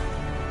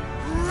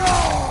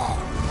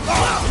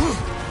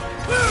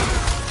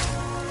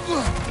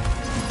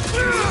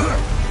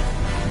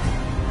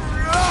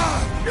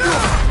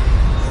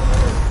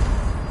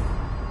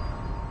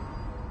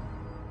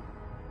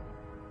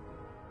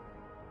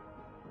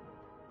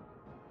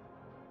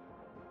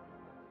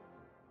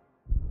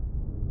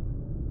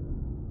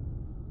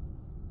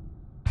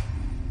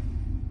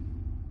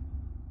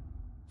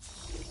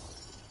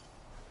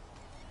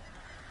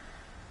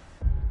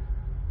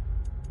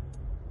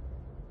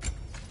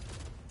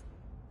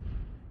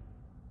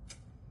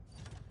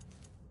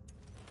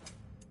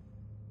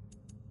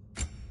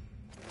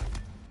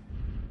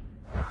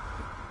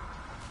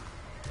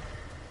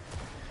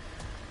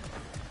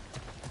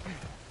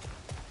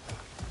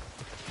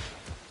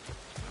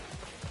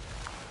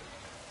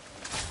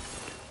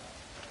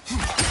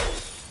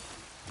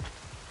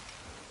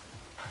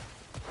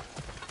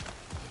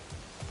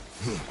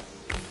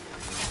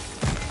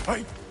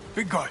 Hey,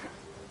 big guy.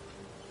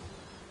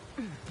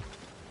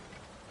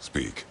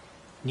 Speak.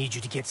 Need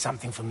you to get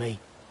something for me.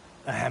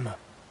 A hammer.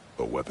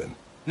 A weapon.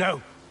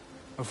 No.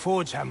 A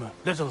forge hammer.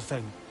 Little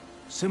thing.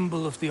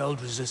 Symbol of the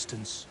old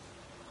resistance.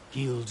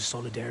 Guild,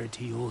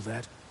 solidarity, all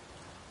that.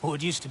 Or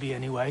it used to be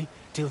anyway,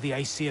 till the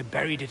Aesir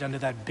buried it under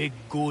that big,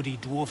 gaudy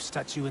dwarf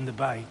statue in the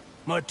bay.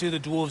 Might do the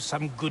dwarves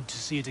some good to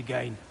see it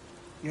again.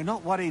 You're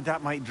not worried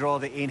that might draw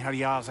the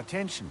Einherjar's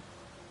attention?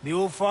 The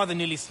old father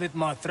nearly slit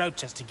my throat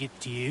just to get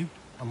to you.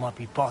 I might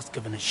be past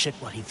giving a shit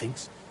what he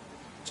thinks.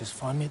 Just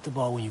find me at the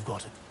bar when you've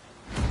got it.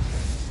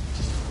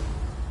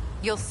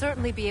 You'll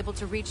certainly be able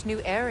to reach new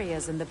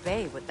areas in the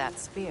bay with that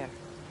spear.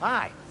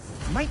 Aye.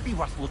 Might be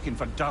worth looking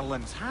for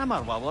Durlin's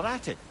hammer while we're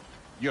at it.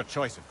 Your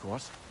choice, of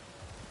course.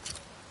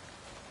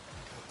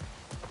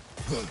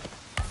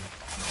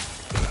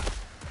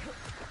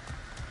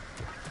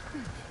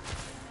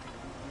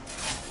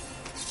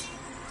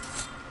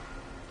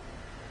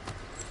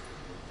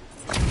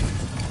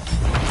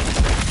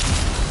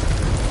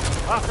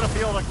 After a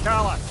field of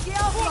Kala.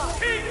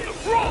 King the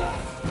roll!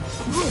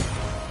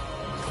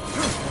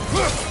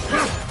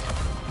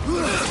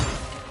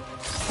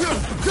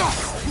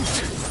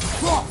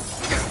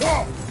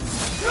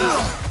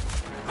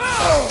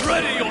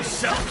 Ready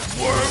yourself,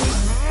 worm!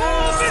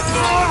 Fall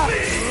before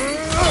me!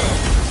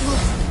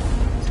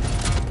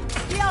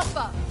 The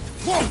Alpha!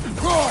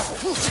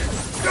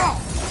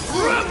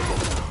 Rebel!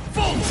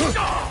 Full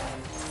stop!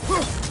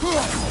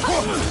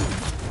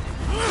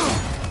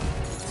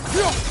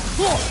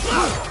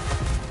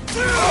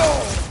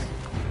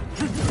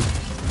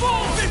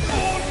 Fall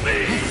before me!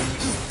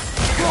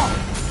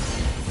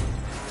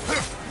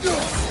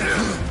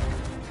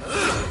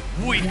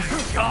 Weak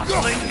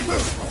godling!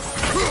 Rebel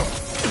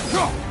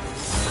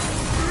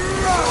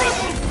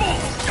full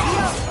stop!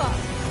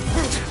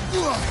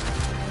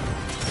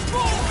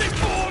 Fall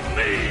before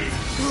me!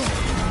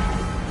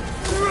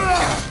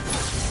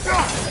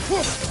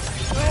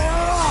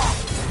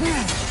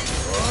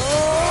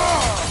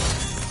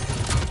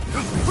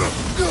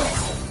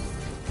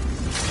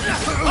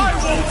 I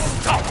won't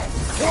stop!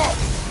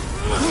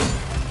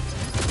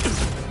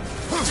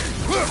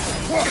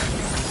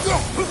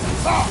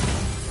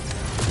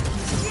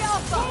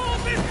 Fall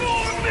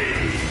before me!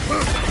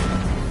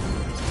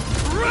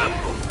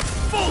 Rebel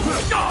full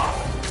stop!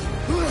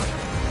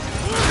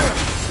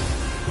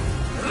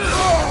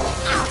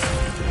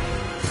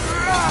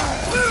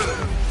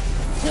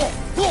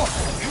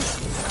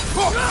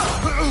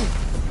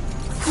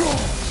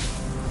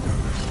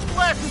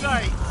 Left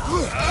side!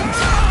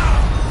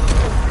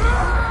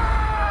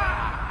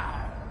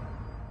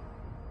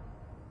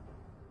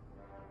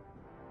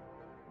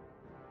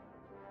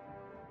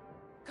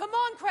 Come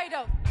on,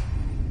 Kratos!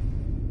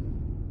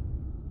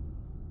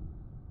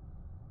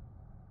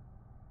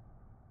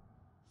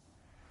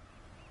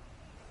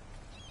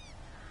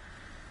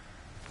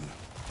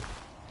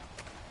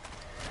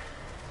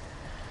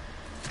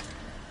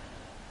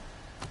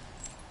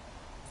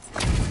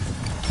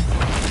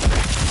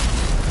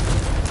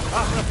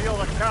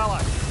 Kala!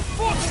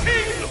 For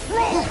King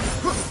Rome!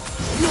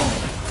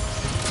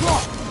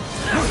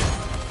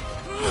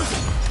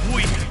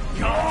 Weak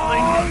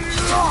youngling!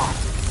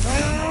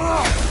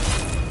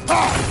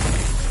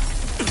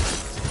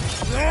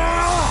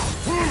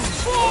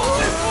 Fall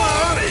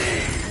before me!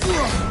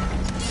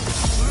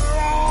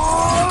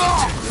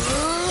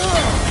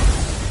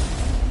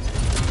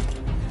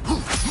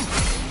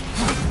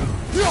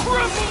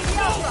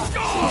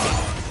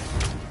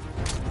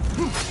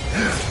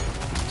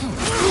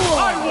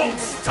 I won't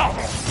stop!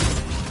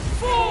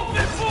 Fall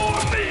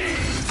before me!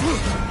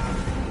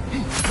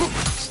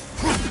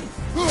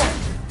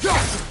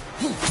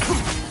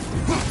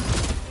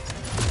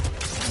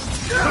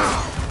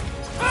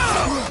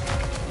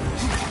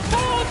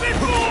 Fall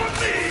before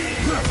me!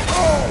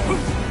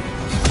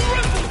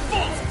 Triple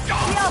false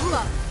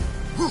god!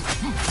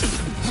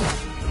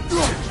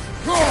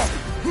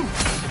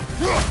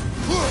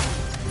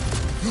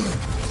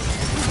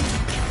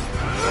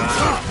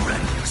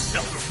 Ready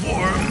yourself,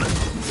 worm!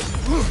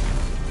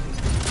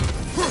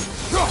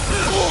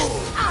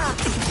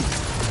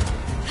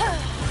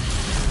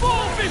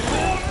 Fall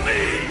before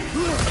me!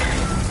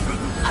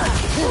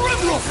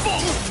 Triple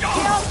false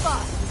god!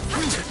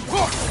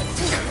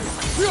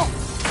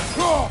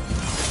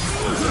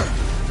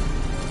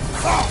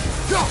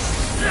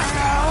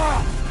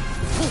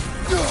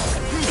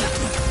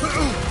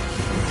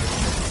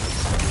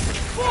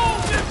 Fall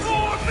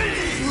before me!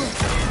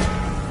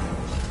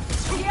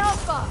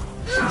 Alpha!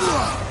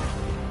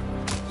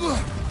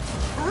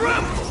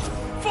 Rebel!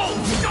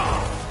 False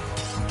god!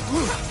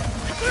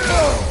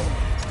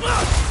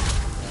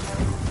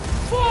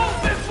 Fall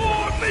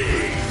before me!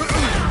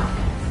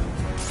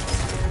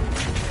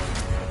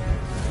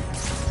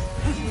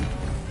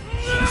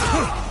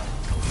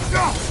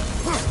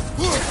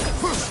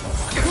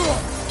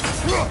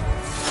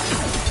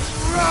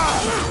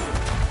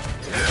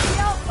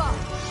 Alpha!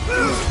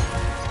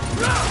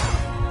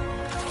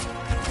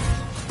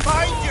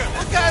 Find you!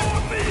 Look out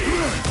for me!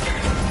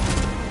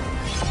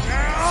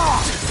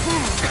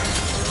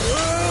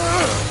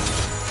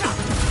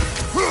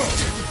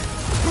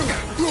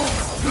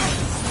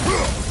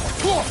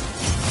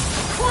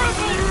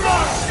 Triple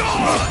Rock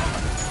God!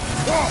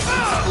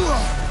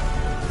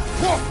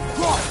 Fall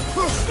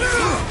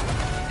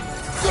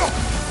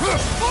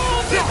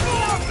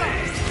before me!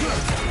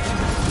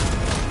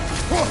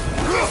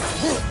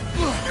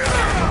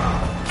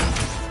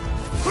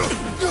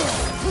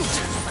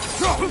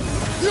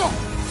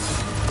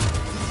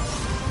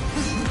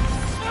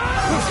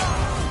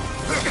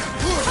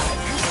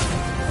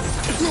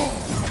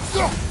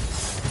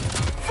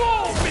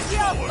 Fall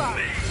before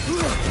me!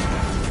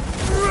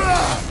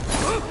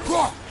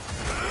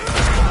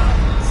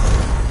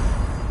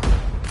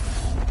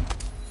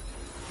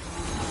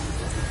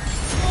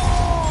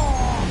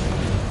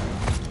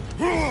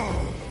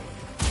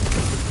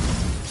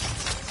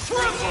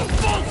 Triple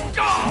false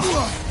god!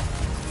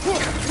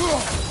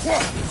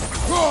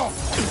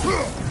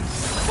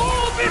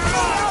 Fall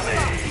before me!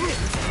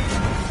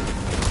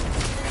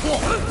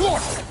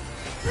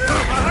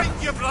 Behind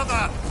you,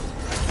 brother!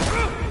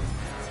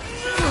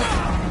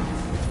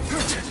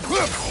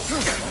 Triple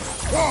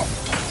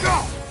false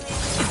god!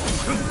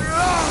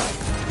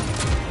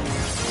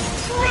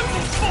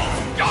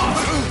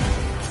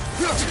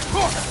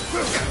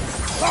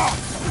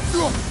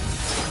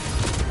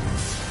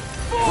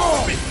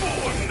 Fall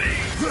before me!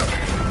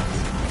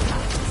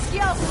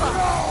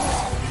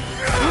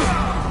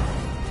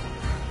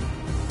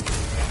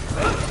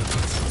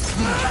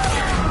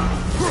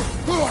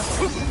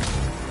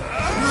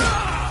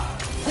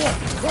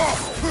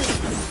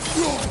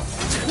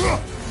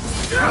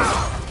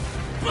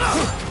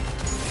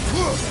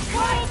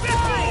 Fall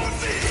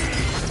before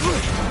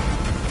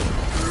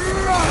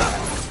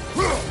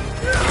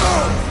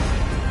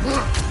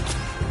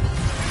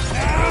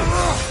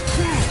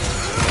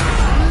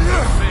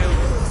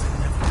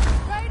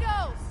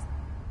Kratos!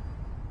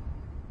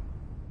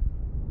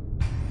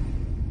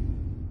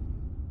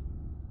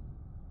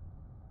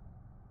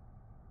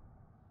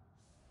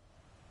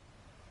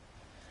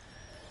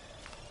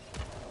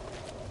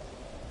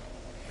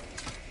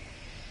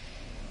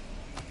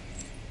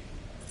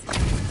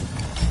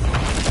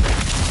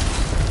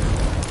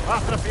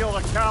 Off the field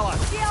of Kala!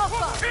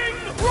 Alpha! King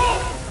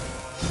Rome!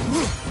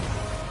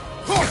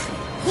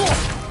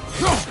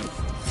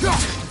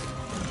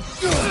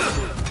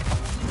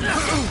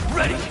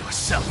 Ready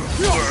yourself,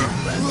 worm!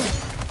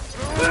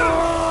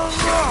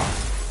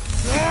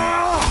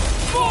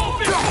 Fall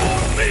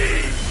before me!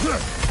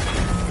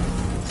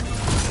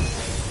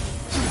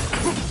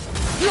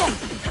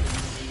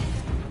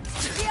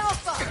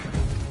 Alpha!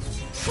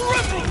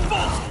 Triple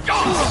false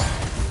god!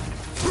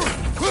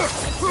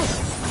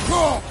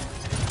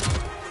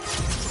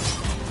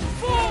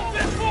 Fall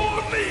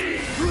before me!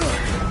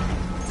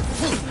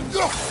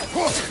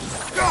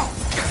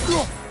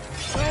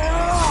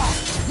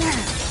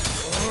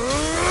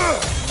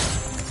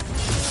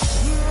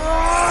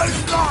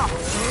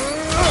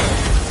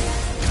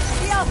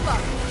 Alpha!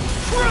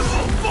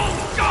 Triple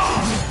false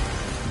god!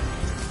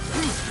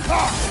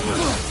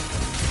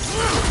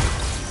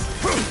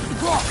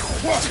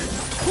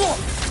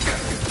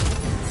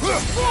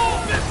 Fall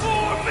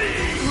before me!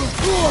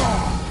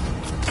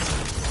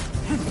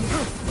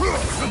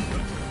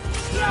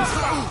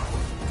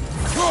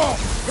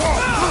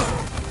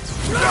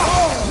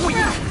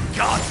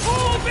 God,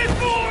 fall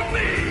before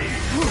me!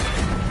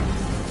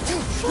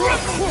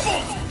 Triple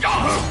full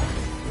God!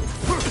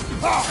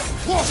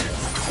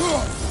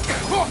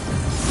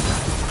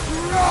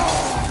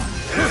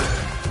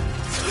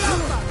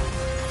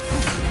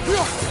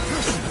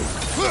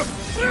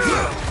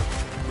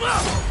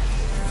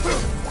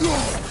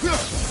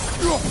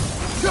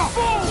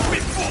 Fall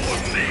before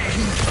me!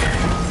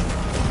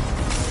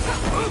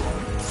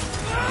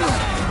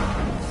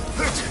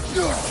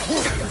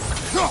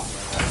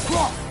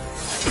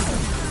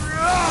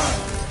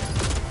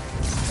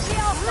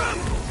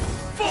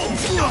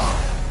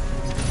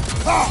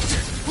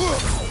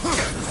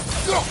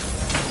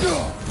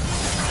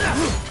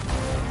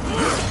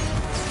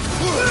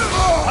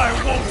 I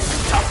won't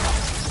stop!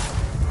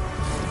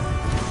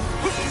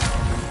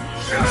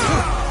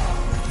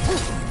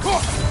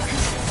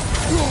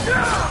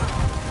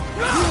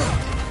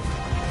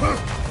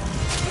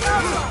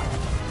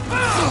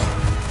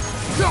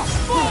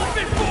 Fall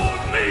before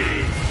me!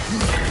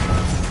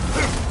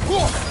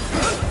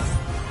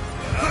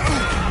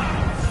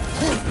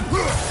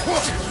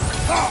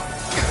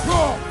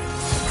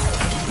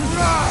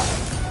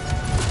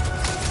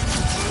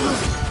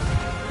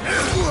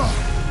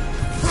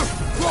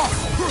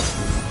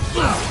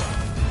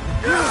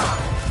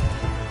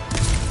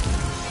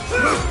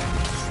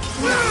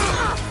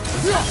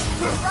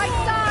 Right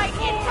side,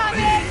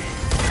 incoming!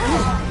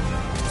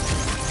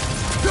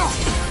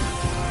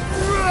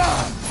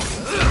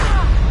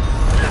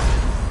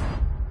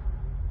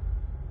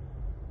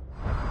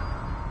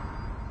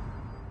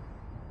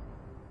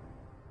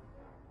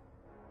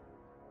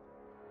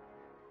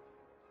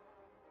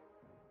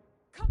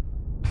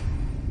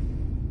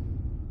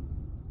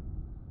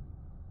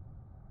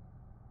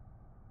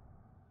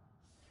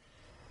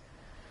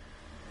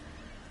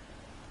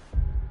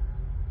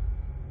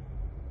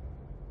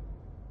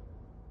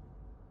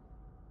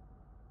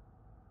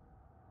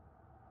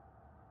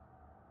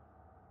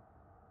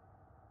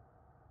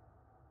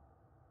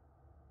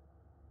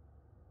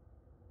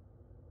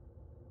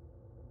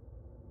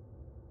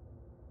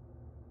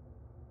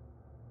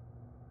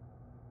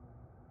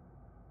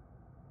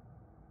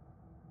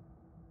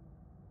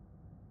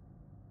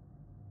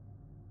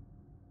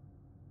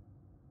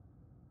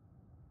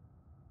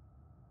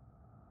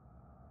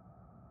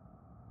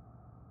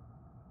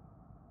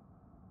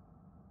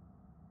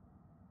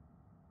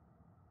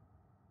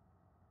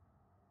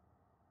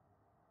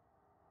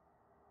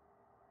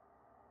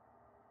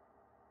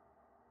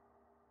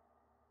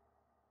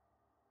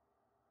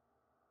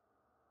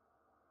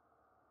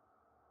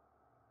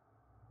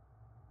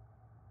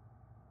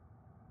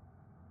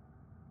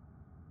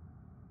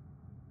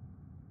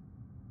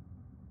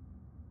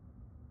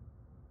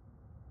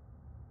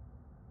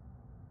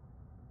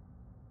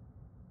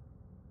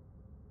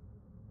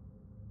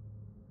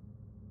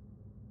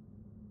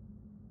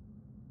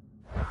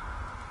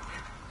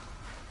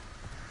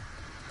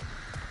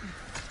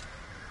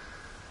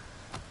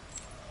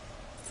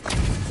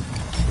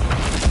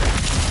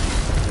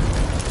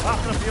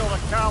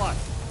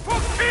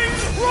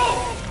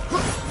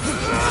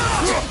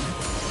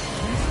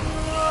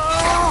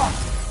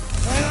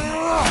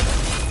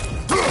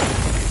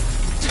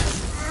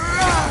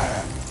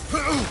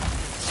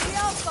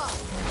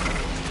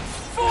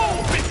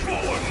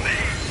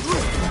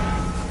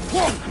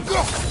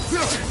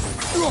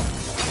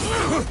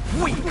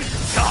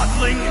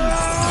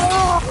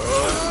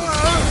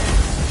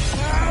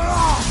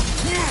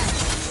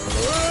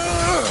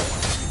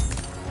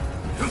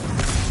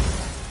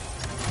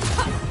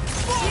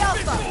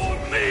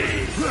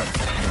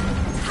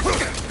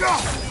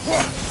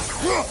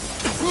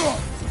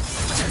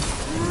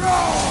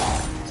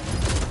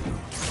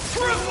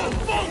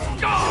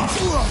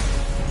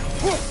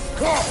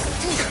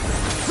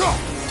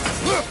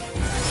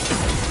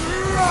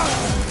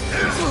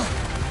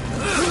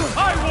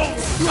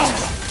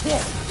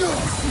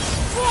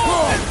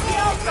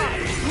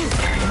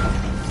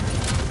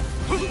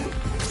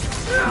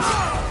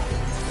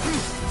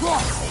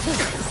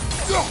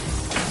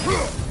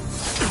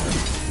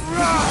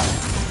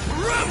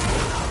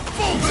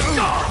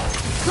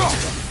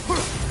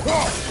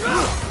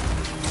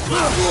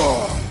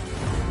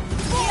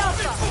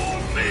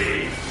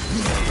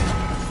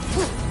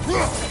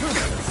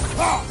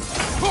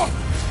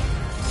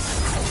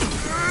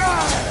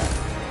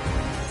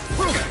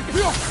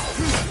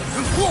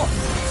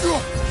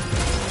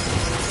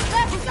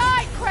 Left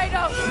side,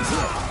 Kratos!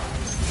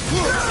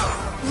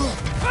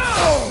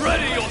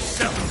 Ready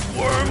yourself,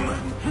 worm!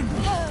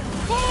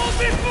 Fall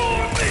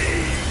before me!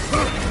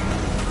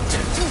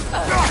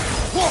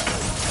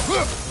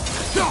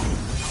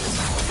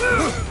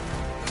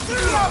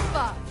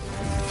 Alpha!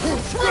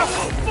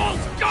 Triple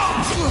false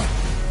god!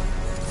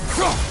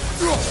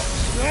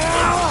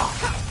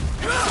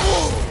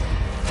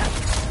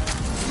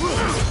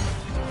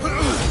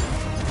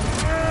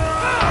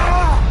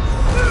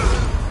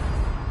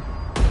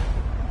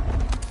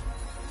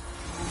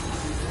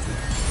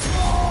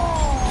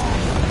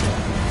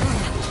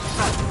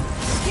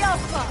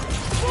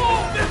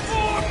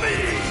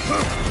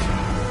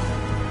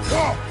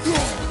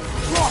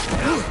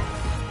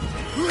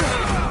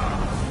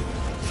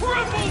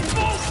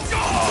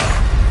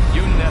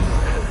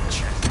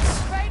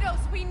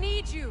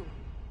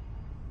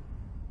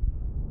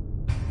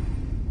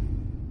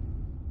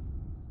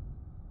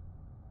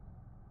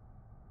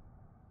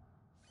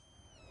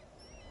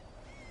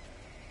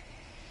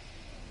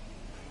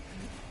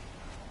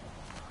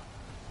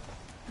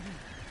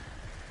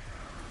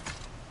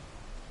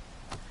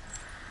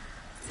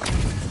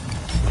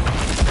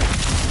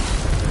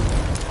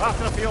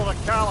 feel the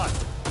callus.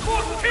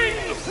 For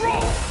King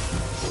Thrall!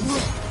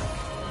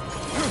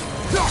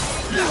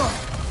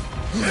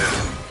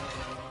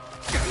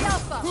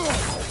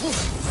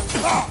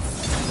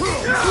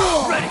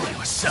 Ready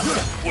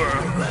yourself,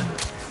 worm!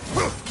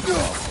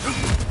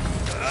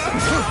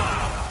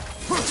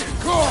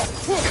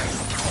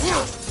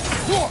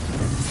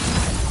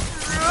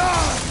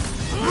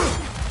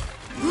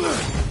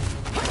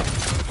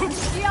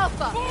 The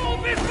Alpha! Fall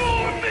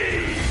before me!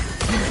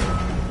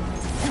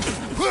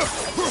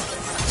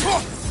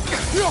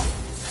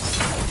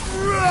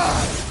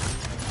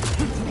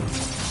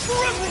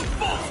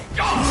 Triple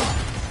God!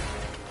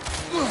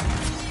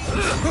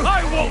 I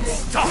won't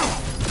stop!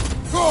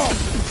 Fall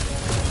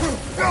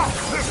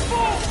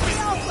before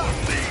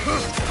me!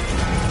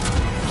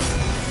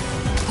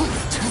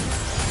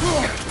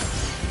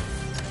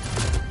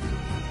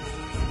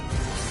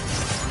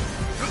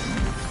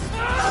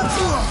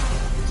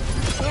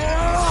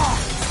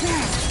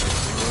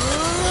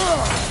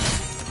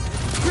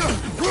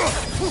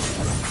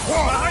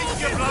 Behind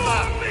you,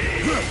 brother!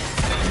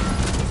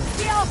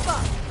 The Alpha!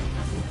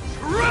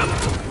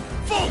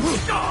 Triple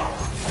God!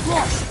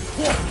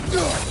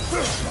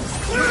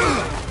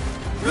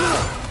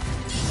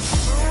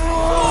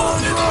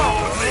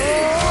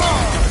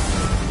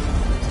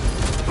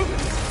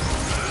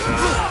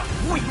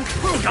 Weak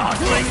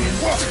godling!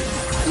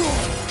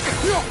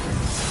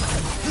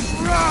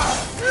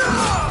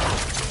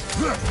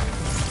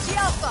 The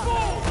Alpha!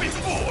 Fall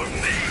before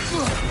me!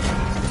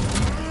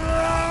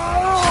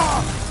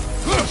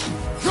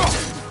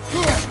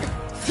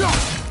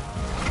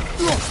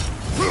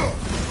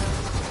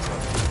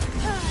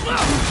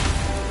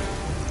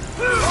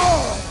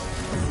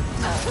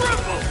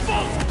 Triple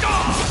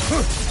God!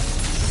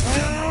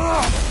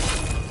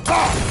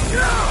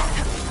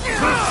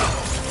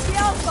 The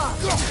Alpha!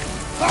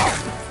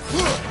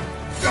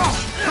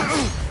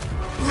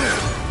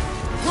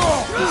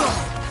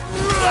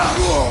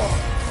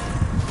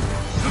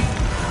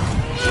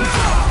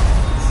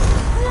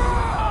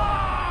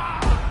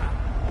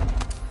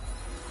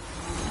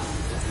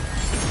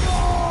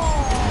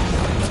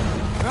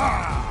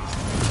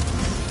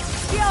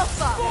 The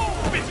Alpha!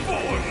 Fall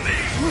before me!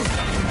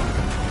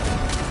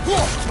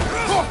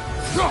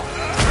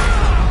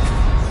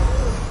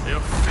 Their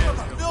failure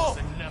was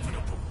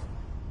inevitable.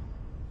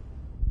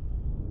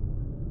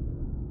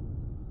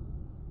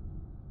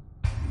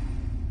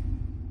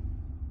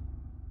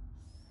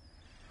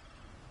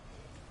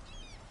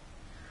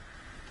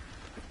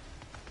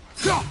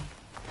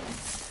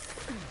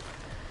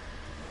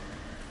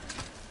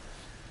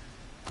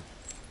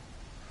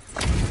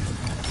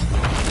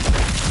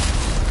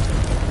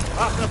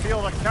 Have to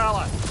feel the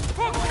callus.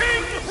 For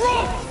King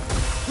Thrall!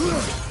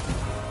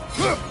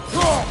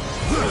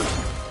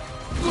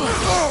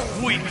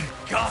 Weak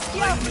godling! The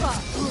Alpha!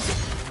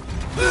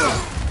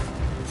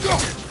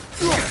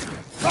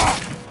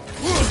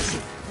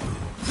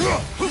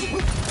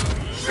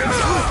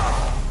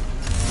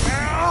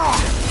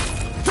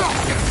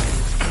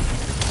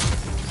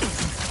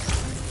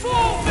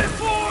 Fall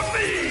before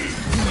me!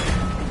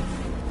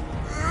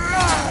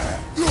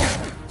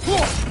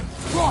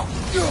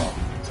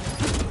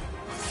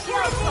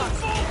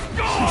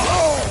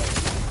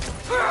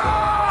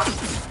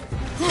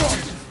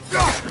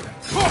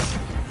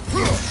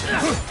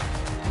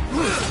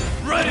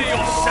 Ready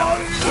yourself,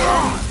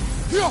 worm!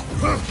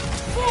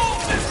 Fall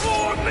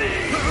before me!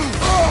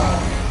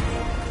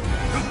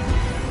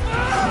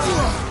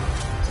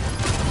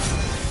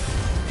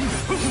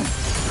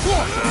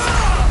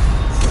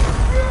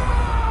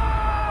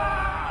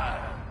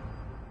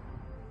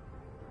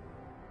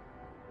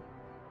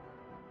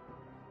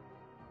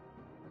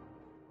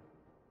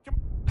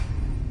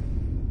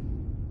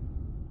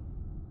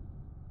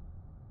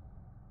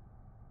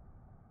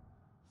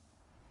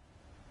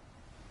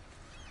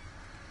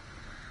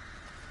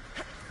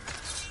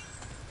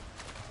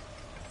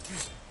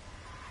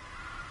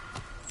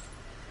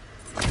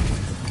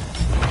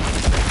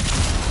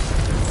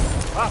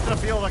 Have to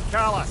feel the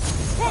callus.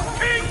 For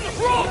King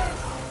Thrall!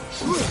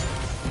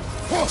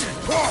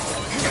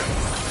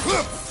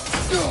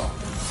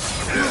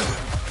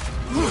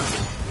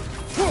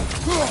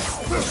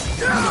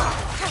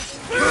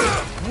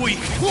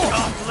 Weak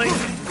godling!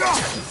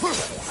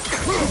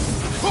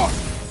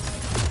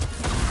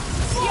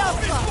 The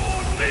Alpha!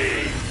 For me!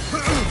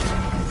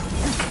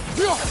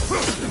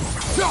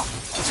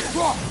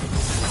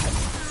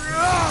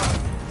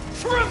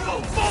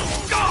 Triple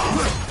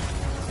God!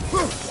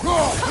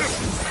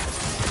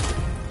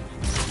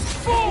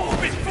 Fall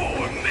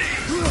before me!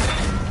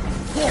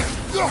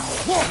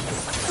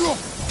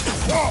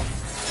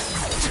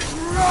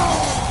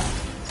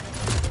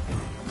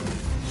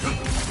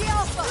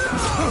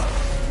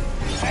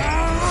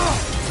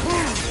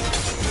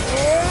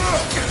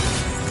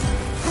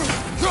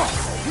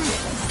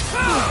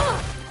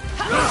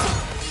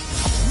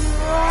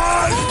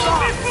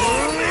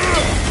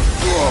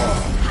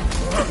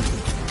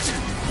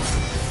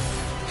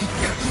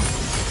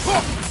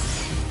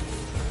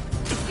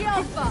 The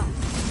Alpha!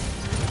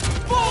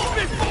 Fall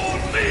before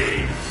me!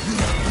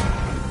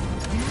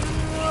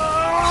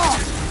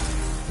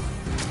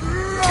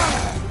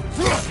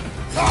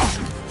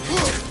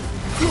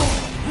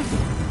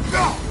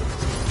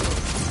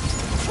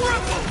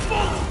 Triple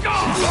full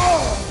guard!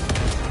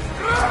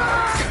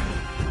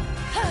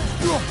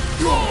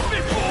 Fall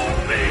before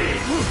me!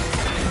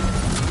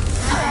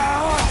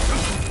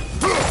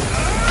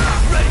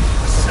 Ready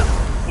for some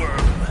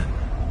worm.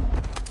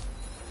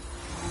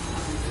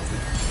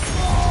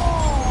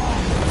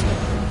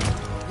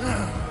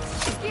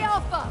 The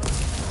Alpha!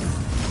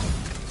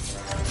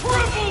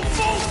 Triple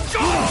full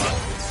guard!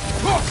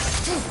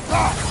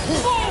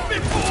 Fall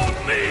before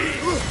me!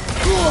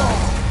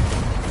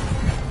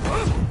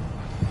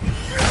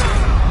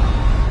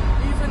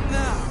 Even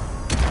now.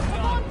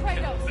 Come on,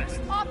 Kratos!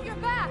 Off your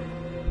back!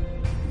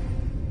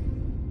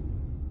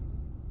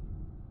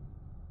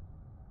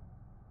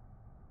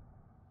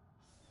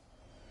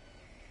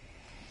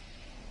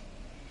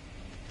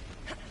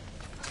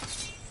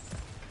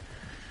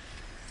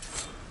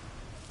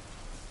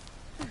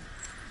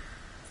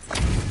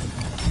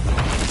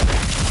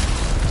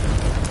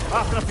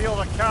 After the field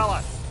of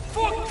Callus.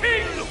 For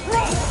King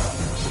Rome!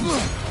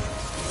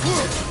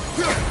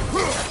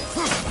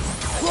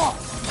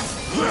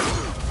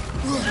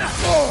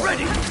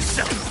 Ready for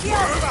some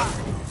worm!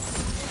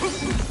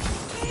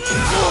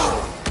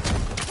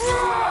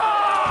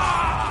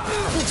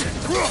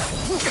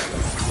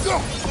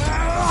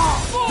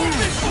 Fall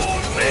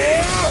before me!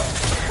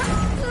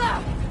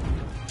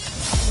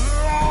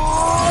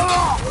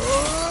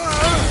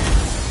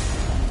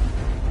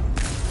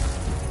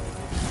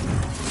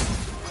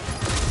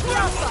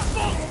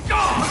 Triple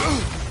guard!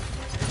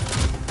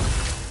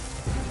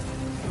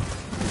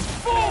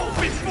 Fall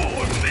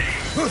before me!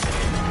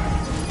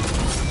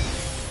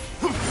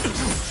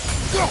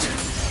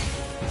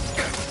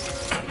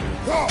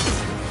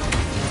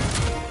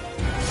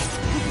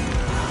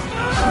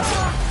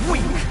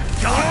 Weak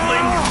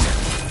godling!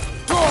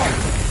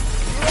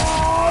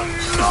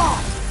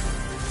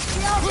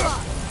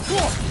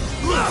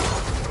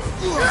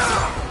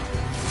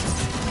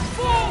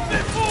 Fall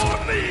before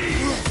me!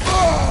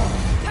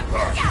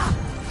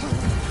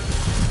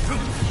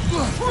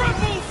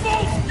 Triple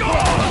full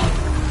guard!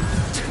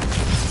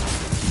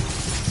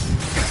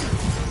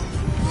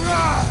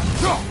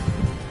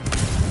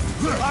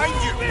 Behind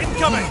you!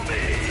 Incoming!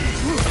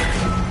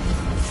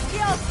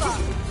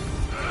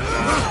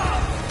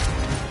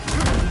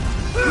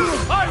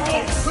 I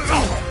won't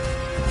stop!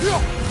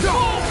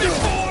 Fall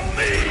before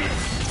me!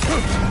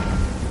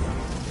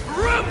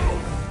 Rebel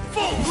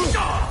full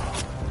guard!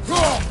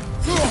 Fall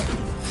before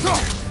me!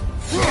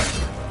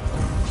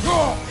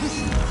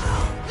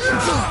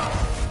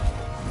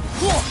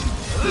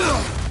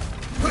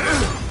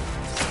 Rebel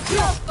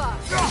full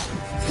guard!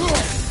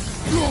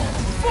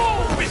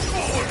 Fall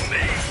before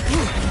me!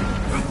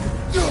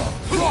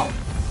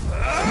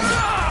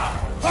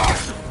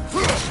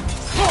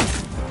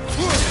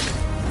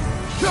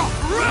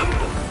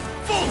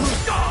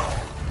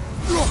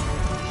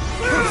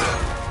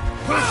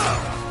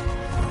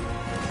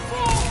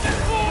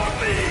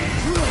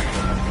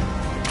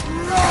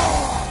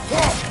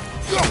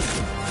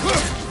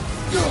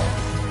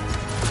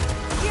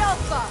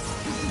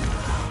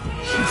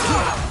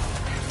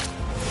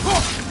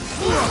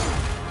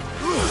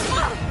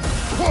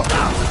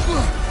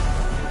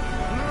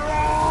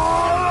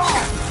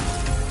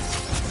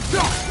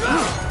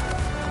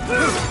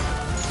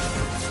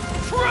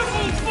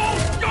 Triple full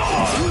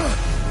guard!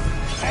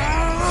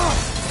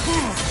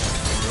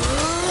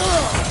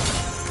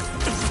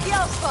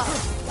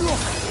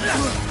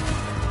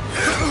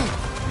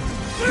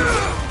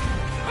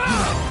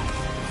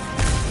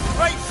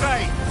 Right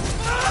side!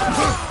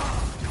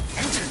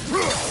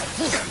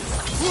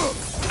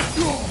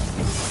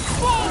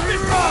 Fall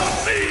before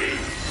me!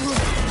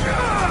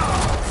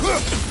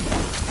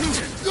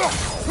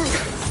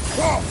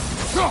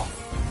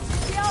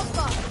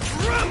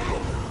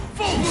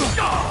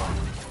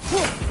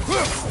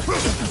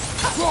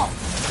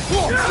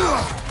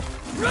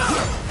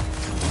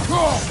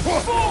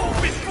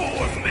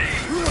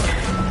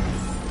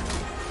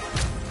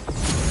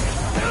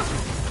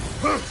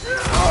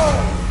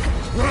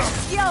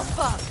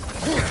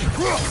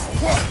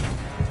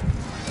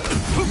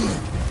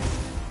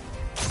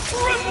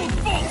 Rebel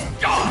full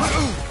guard! Fall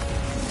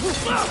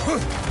before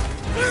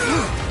me!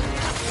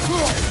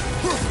 Triple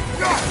full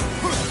guard!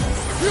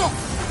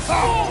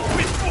 Fall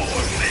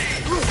before me!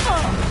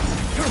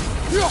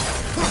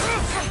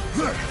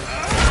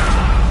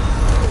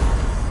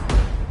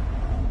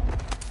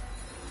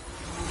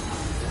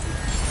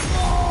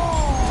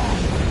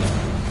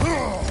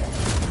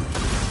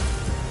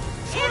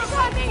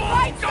 Incoming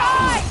right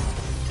side!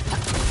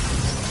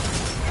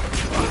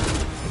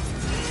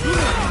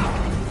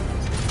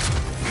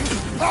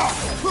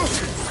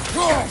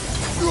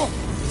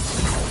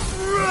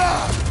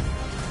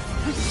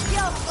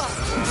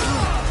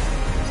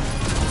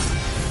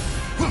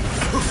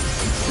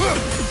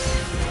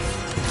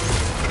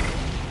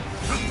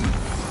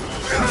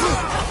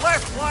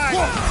 Left flank!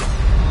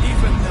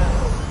 Even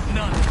though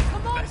none.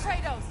 Come on,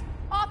 Kratos!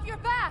 Off your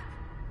back!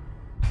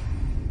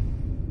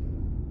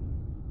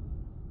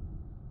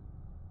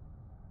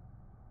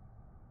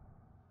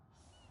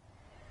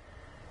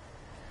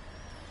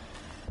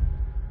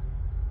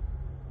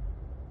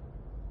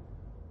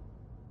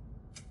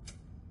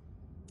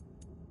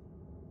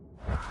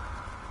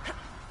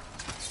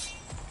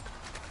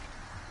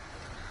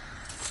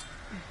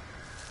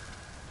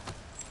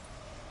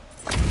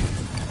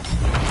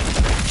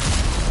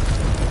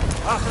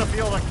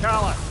 field of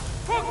Calla.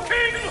 For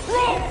King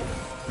Thru!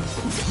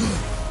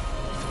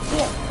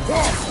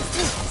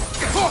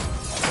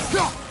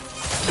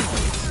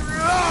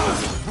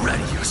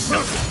 Ready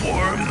yourself,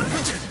 worm!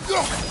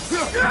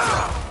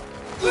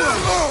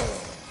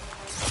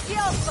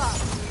 Yelpa!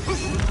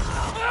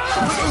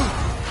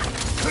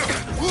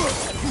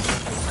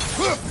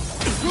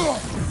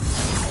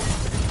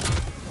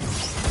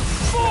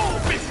 Fall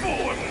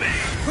before me!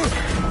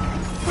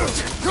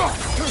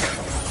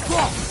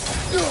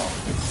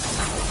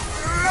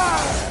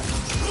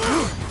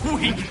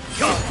 Weak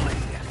goblin!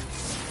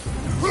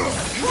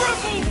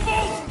 Triple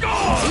false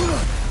god!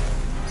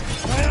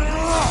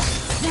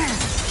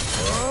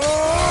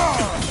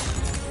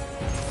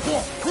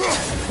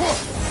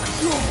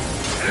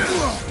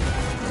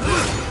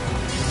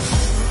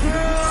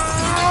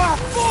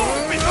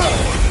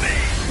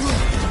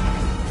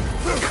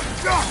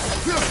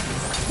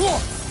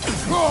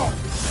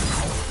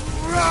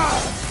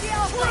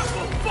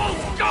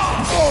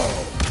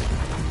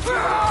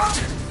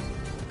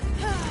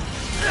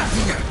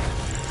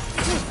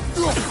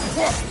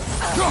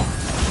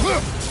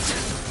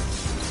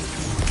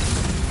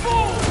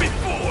 Fall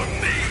before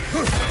me!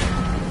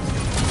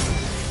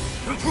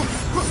 Triple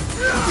false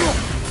god!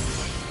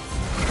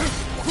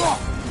 Fall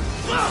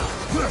before me!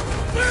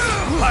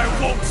 I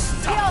won't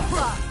stop!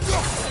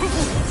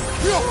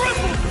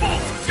 Triple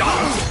false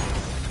god!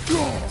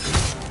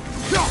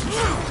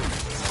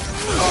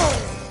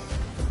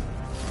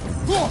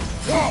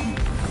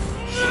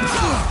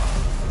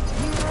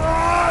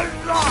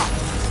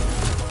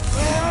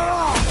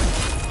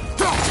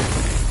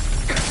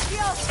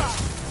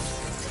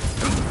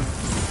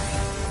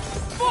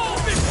 Fall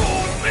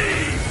before me!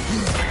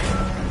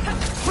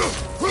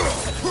 Triple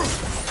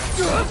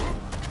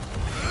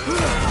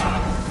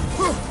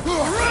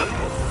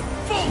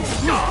false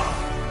god!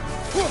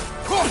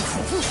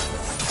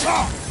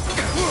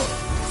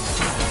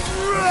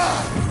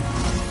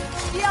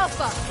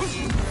 Yelpa!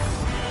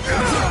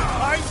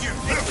 Behind you!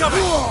 It's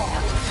coming!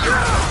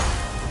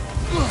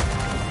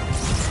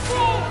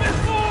 Fall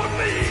before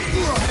me!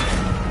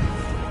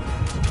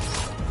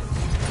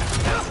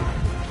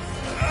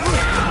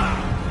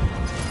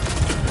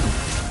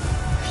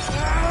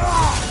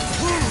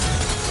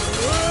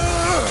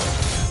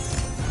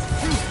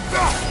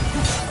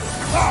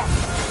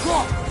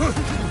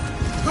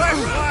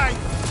 Right!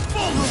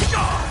 Full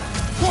shot!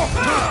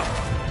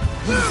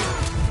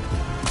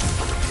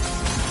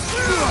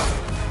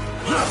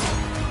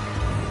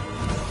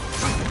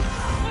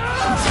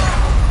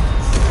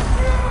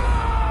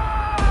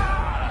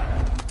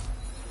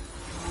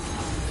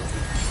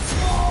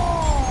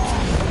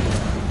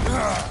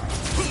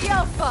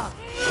 Yelpa!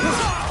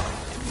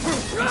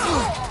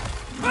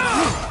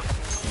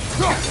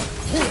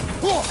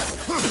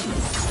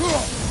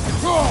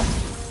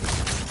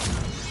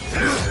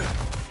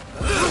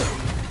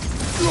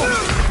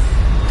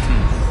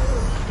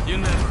 You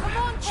never. Come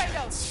on,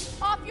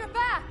 Kratos! Off your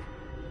back!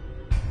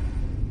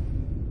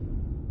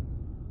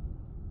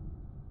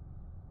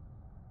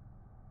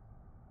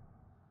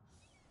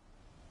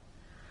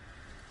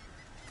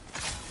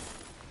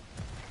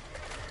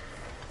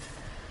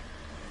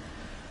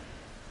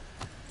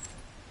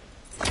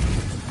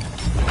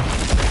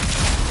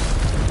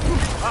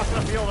 Off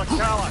the field of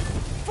Calla.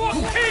 For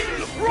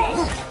King Thru!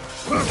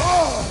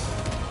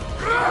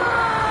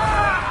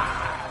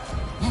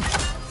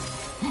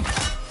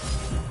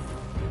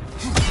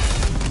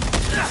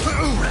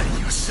 Ready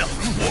yourself,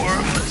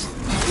 worm!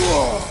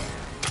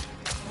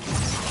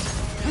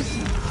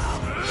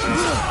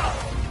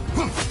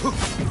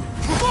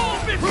 Fall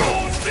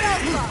before me!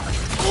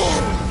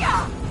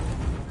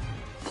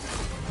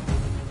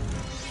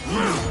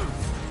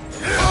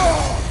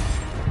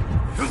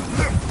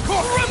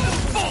 Triple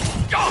false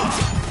god!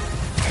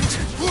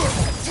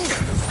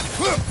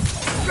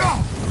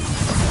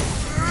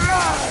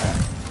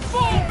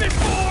 Fall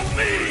before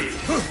me!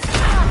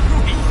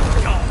 Weak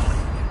goblin!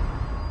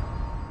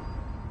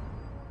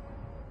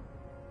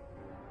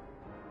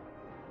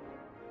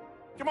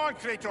 Come on,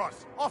 Kratos.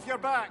 Off your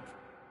back.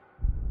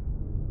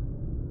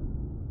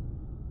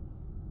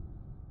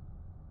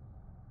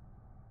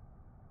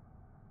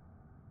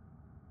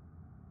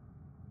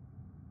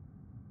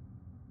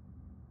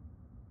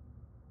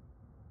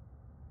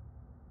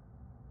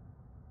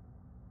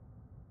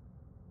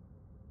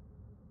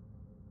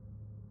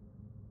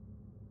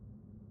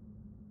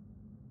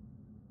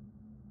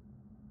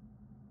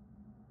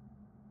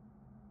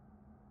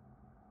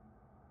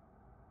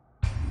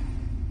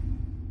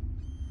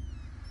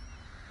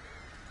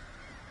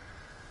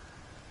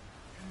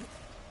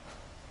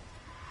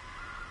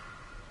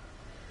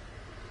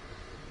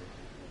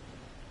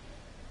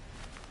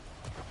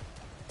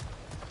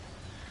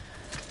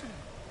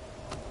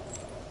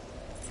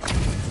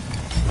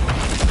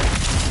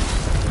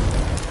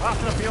 Off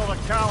the field of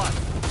Calla.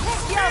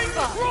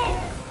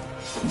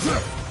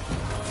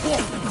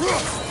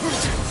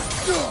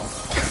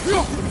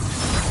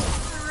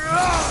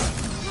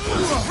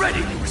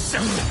 Ready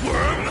yourself,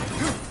 worm!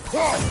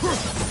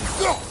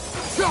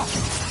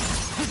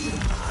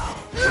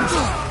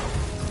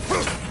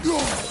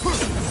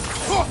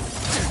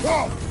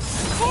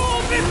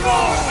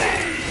 before me!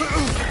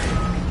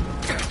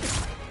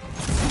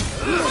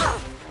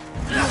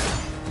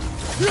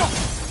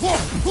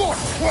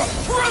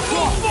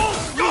 Triple full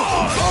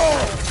guard!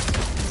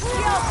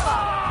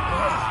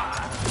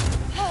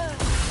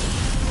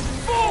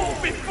 Fall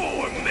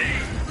before me!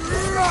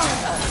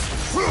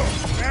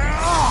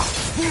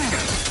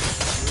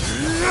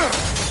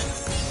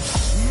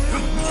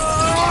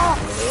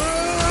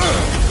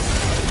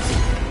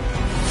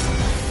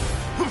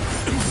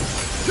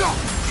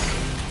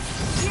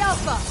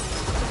 Alpha!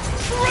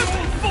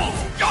 Triple full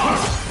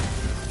guard!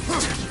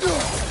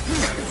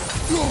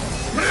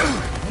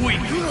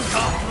 Weak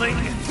coupling!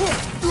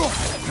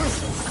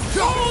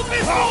 Fall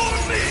before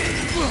me!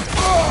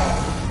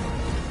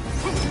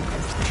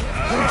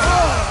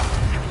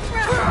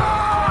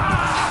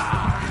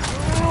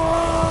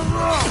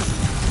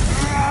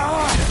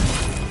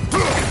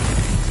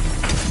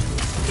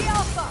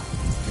 Alpha!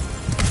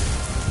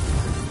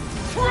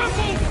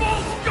 Triple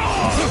full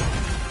guard!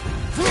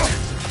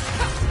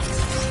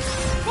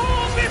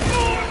 Fall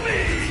before me!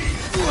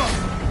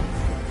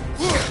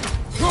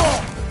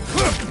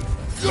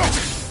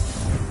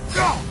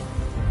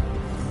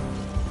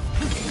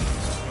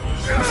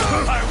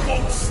 I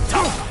won't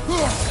stop!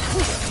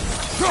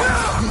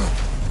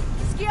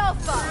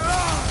 Alpha!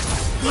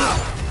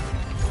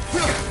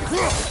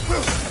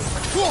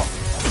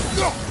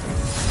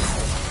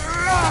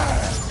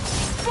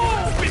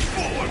 Fall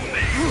before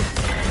me!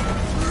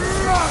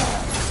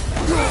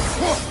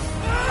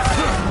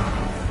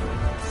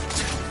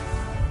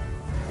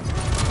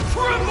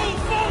 Triple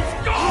full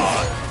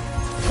guard!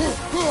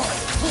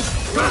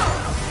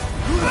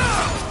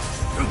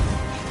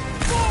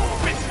 Fall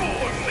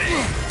before me!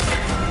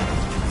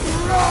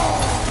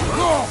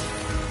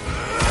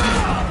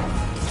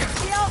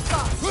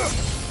 Alpha!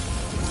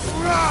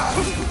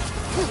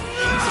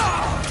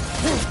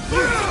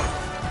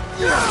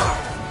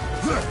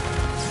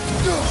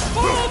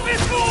 Fall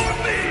before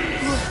me!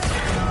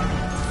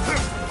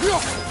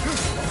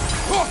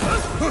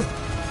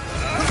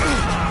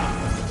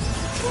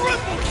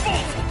 Triple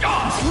full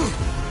guard!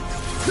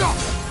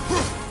 Alpha!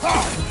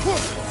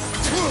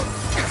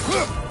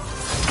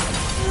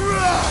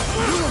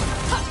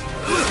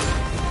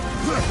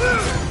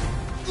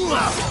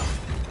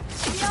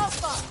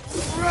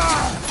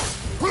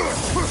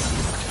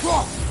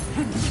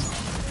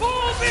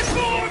 Fall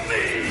before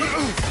me!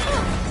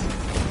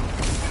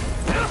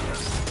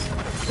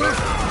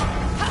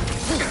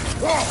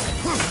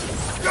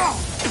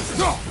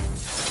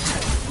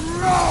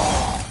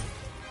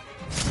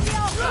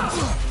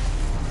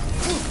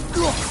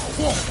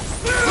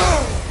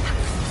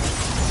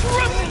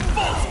 Triple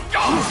full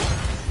guard!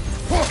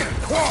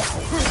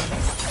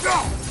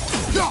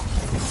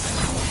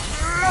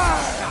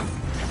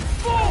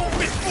 Fall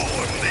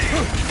before me!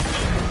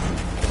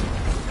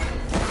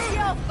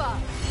 Alpha!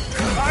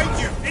 Behind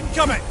you!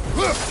 Incoming!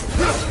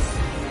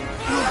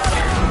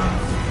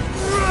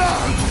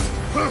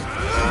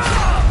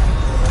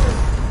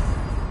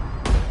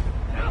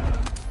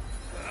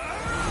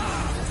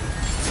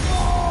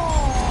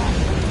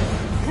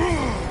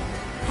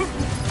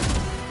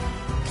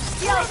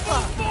 Alpha!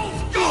 Full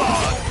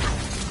guard!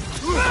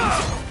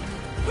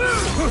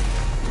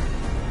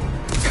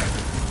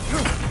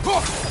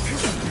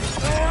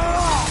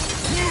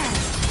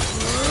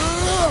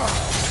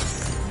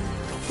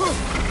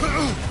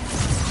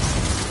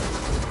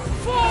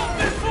 Fall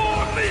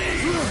before me!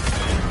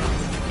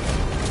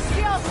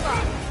 Alpha!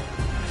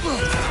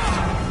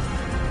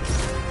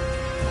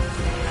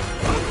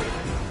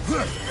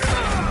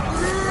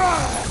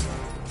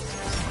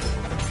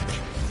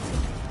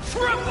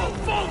 Triple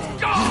full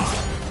guard!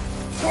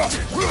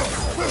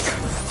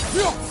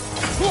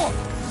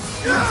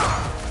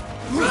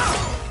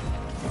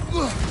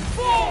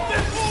 Fall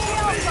before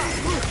me!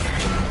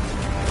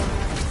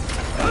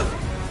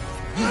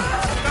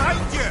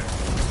 Behind you!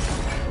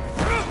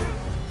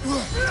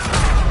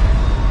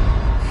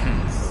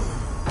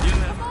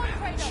 Come on,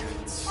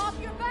 Kratos! Off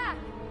your back!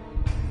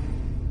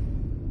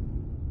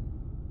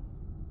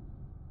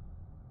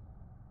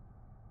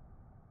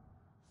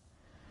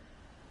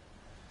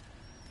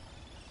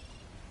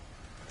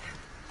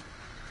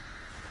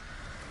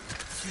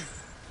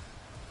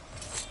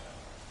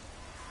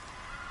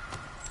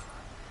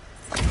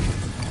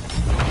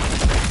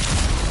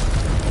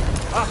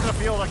 I can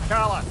feel the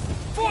color.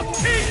 For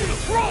King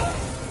Thru!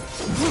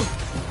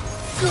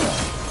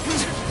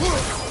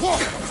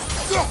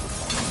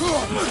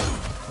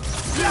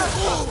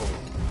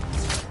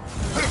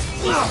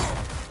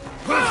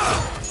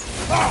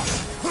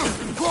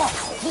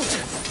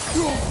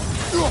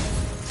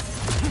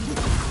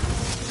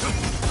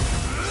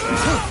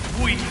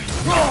 Weak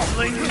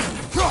goblin!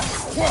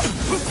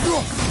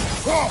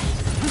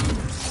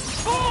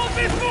 Fall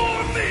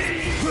before me!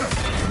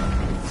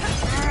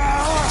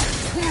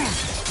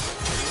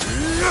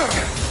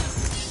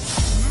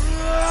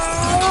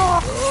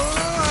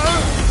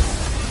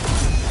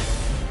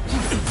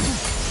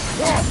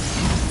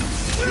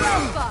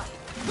 Alpha!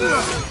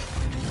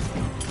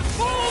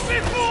 Fall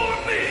before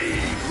me!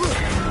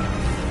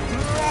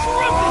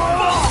 Triple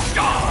full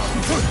guard!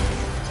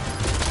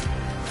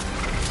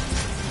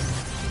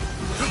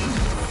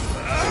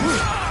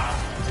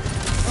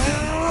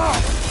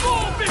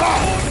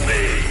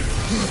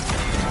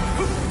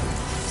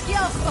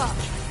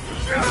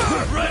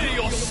 Alpha! Ready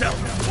yourself,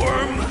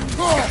 worm!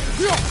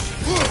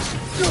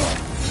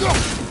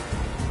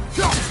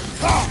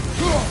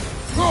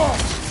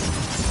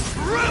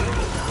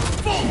 Rebel!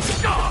 Full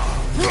stop!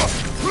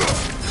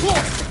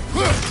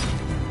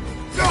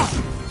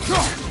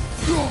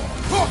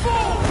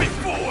 Fall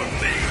before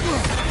me!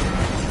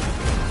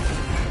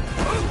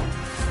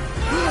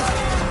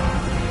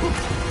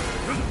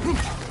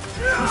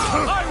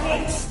 I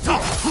won't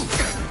stop!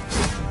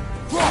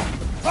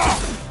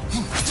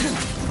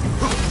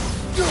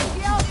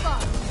 The Alpha!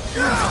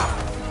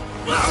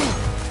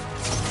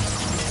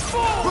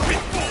 Fall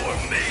before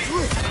me!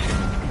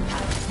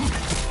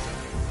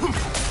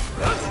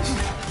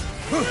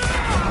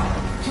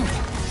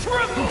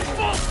 Triple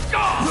full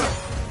stop!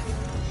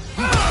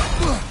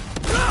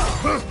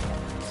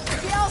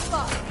 The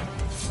Alpha!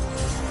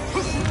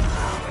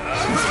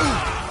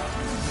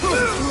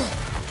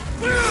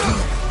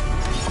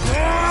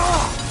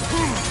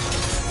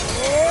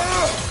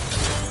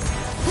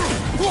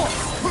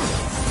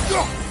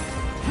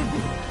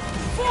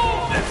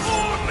 Fall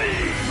before me!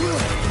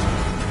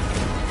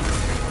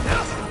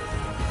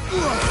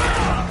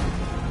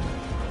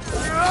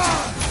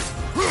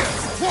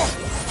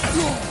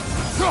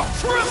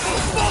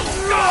 Triple full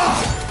stop!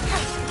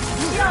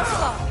 The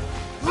Alpha!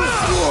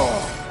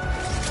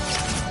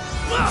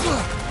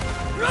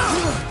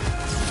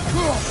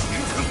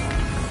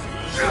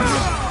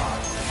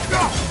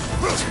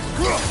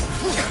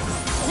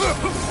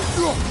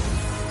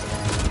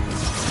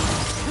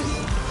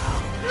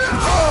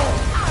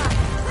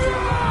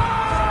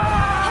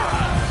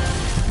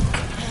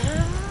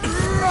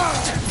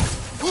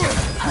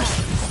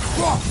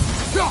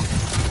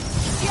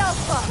 The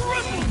Alpha!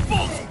 Triple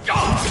full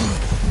stop!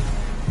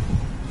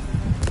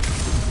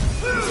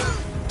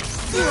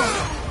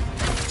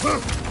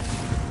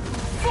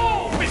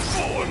 Fall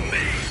before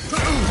me!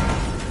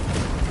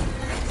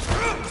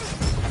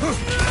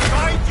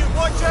 Behind you,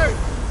 watch out!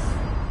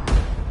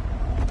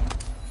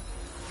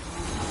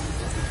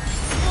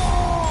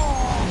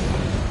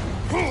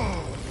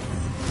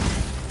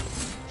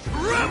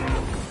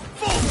 Rebel!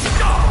 Full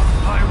stop!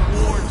 I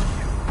warned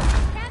you!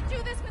 Can't do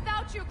this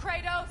without you,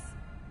 Kratos!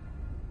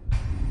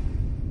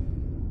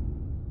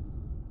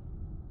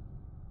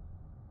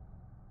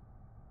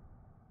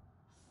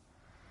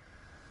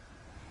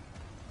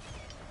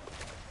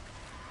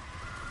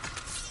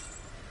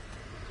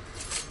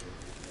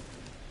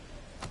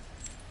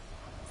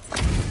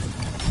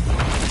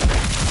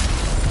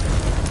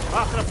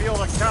 After the field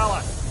of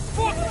Cala.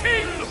 For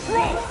King the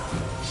Throne!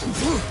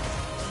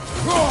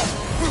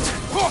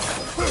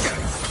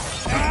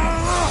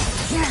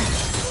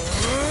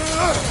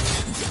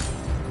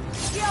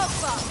 The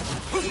Alpha!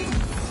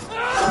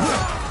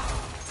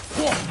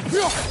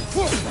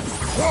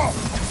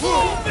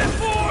 Fall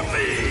before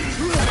me!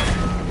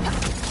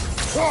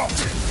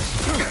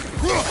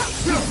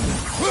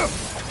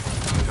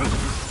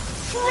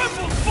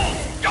 Triple full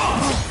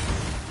stop!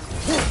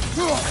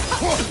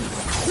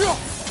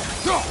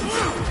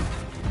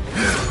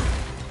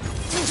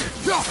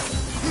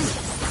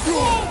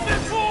 Fall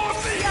before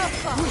me! The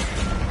Alpha!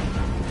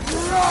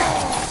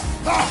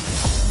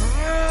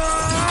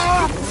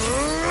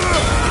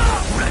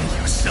 Ready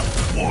yourself,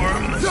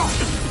 worm!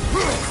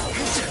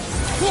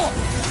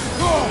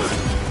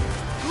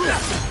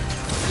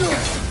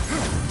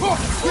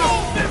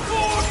 Fall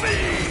before me!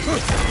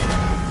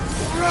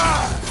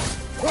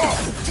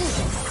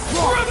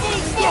 Triple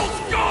full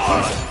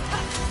stop!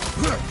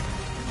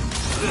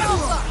 The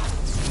Alpha!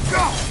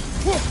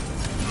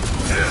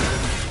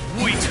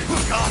 Weak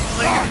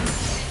godling!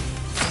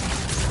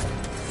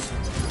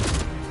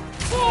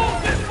 Fall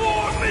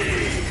before me!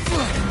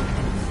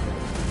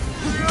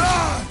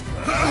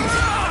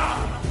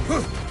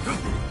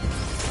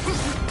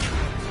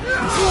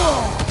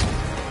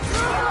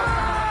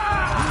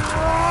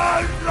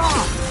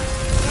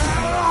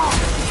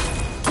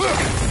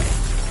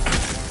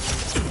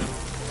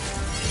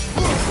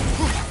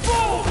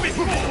 Fall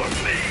before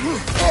me!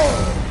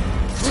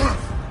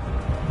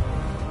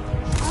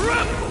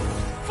 Rebel!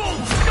 Full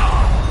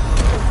stop!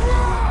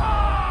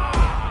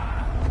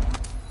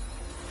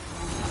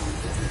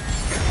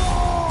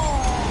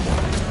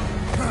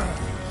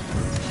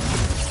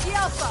 The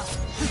Alpha!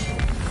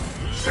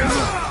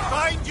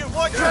 Behind you,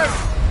 watch out!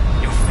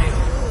 Your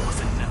failure was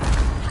enough.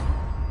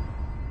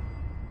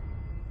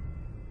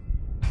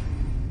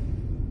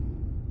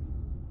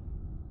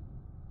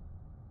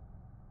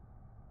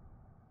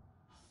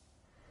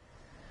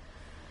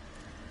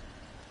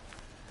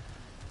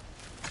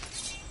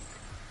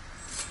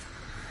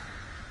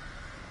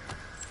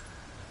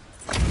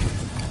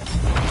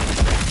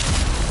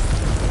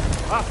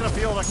 After the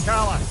field of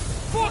Cala.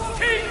 For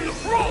King the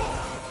Throne!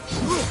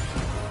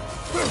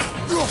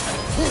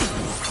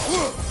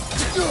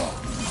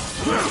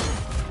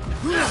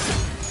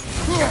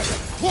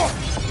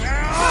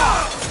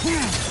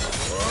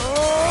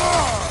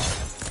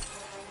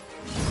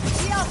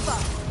 The Alpha!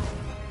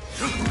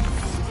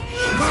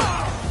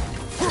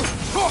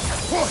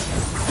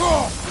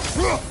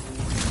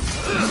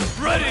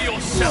 Ready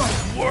yourself,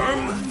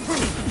 worm!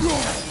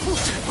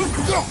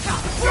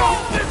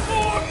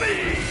 before me!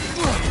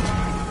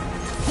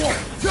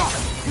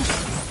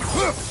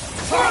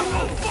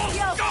 Triple full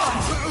god!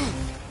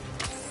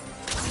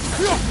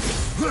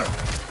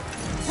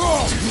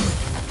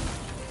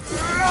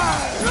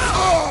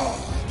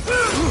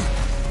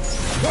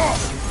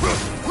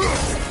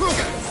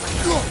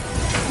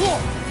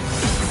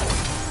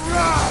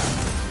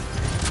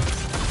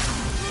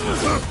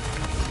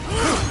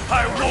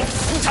 I won't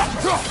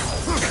stop!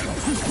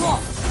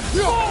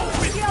 Fall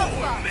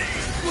before me!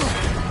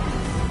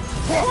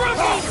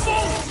 Triple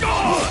full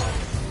god!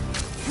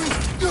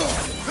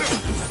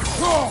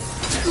 Fall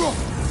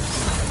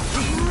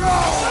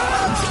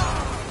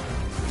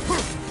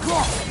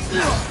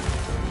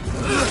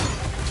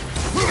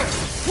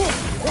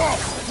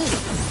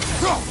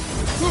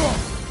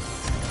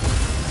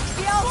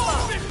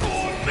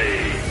before me!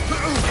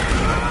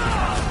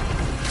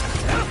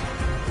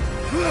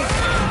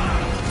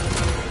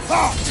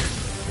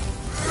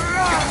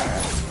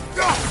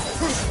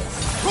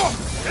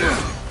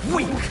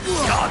 Weak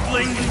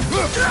godling!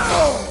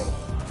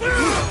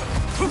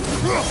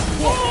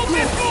 Fall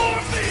before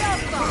me!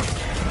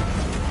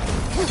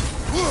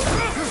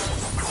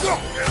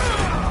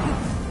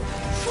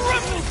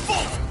 Triple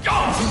full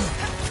god!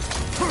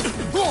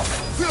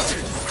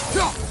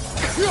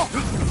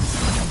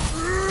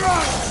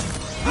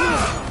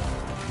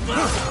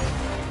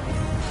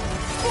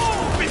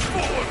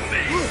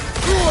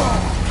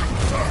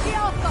 Fall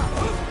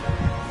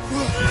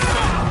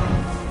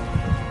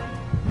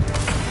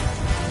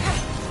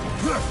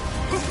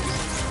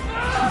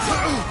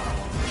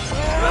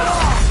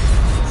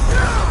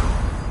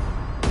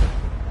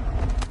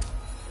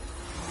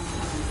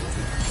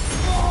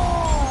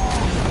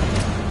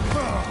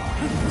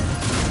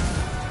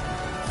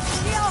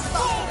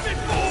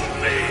before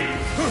me!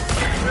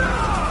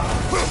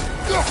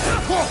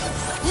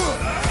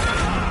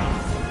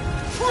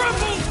 Triple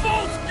false god! Triple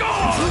false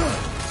god!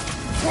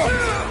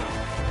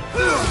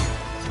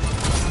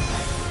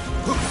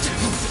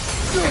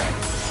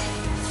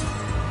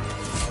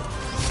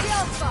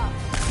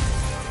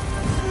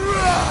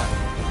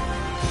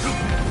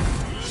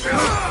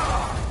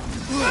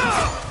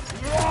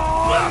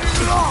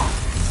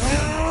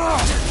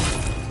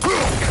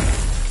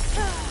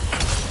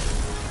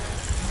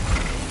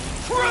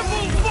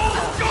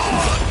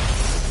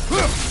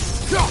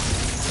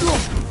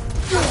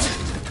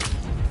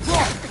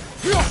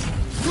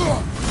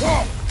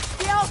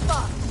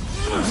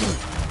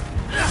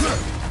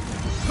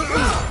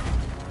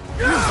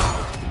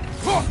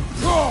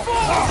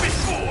 Fall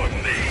before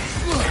me!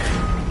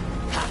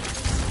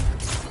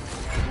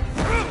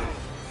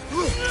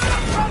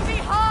 From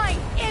behind!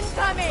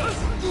 Incoming!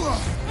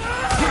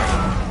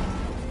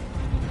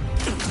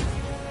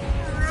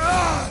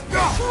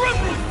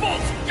 Triple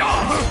false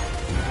god!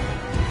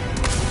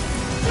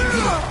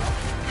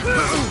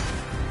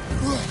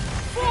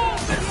 Fall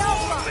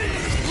before me!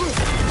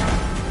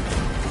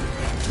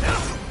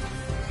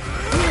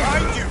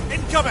 Behind you!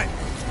 Incoming!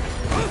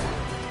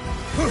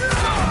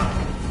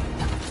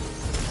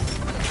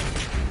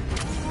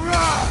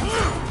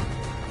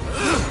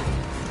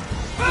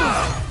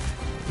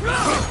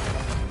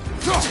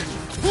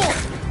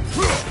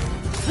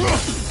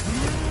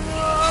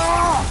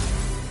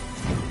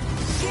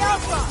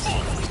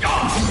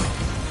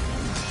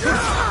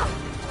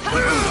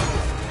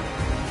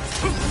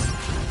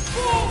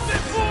 Fall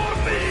before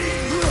me!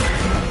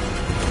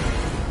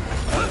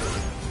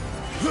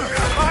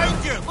 Behind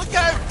you! Look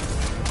out!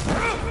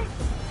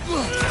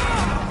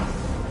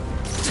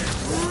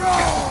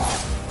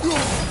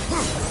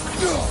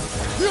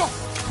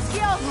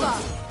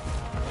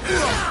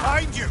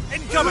 Behind you!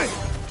 Incoming!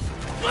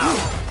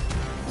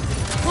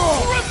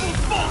 Triple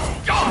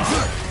false god!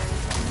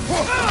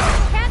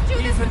 Can't do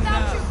this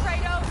without you,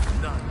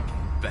 Kratos! None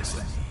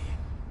better.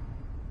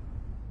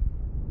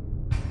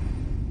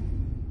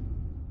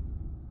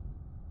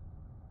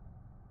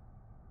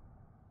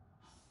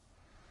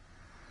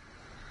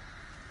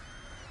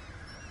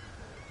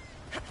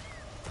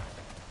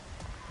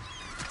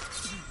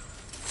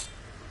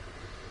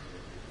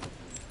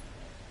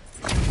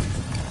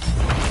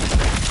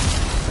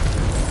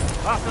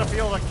 Pass the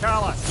field of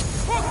Callus.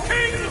 For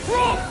King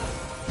Rook!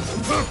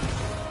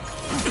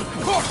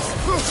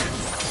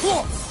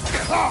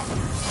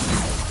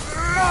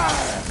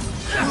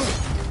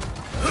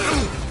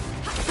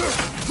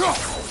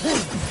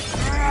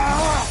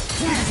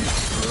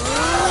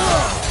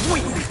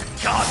 Weak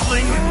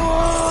godling!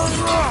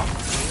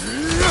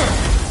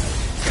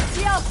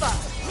 The Alpha!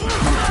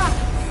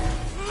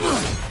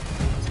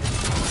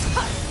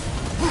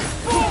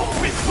 Fall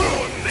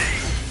before me!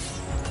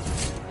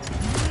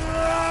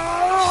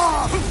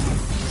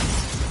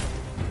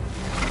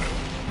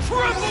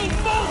 Triple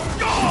false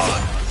god!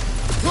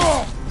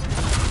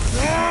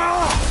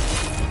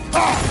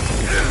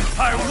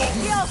 I won't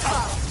The Alpha!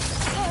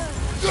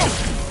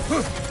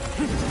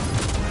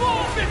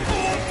 fall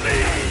before me!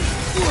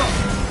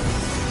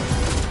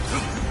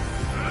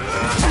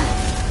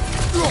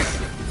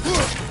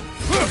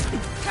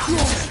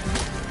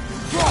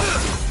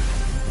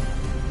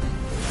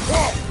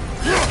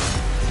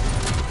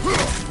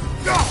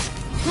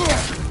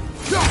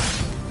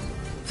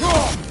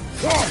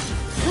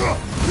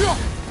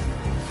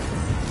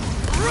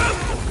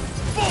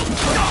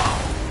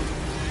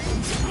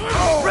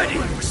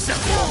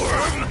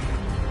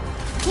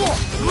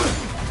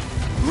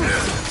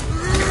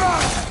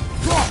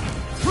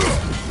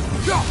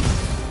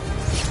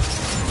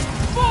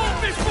 Fall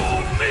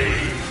before me!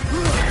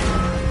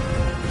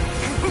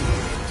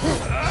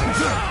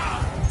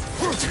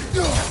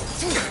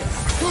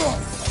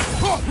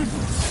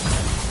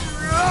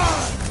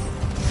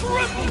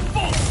 Triple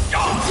full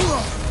stop! Triple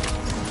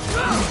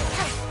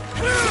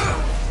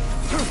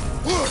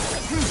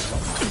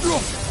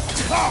full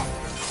stop!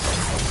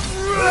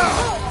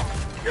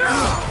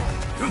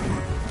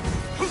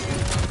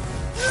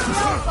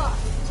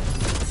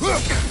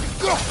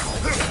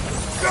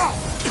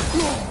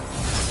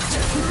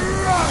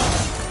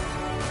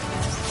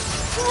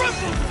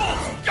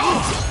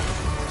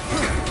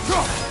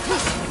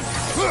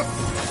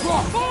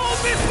 Fall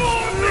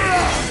before me!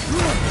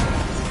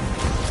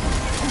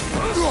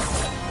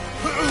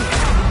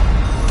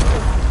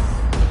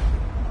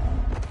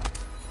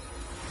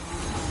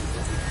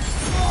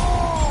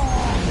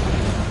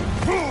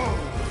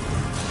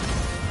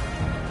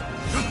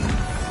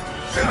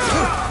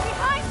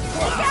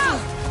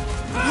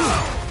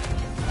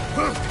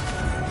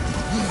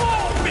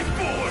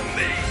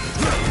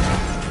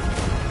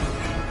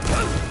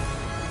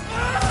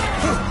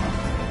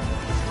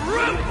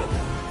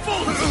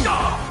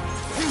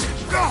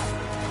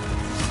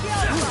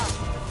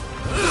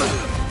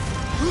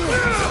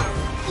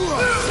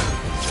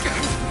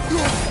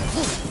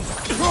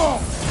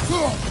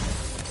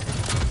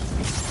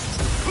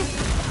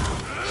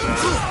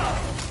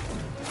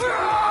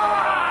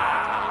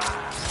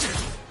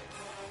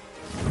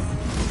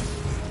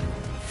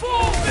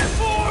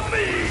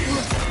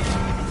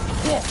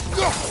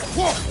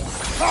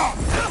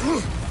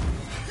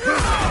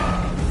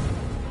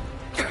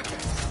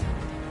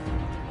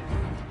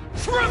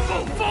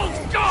 Triple full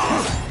stop!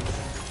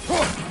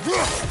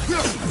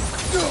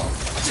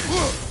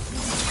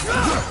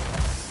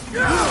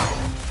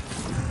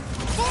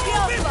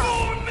 Fall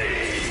before me!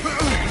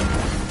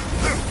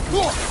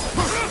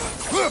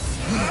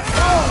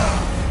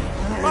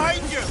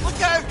 Behind you!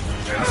 Look out!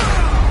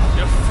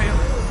 Your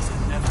failure is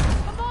inevitable.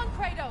 Come on,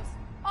 Kratos!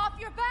 Off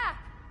your back!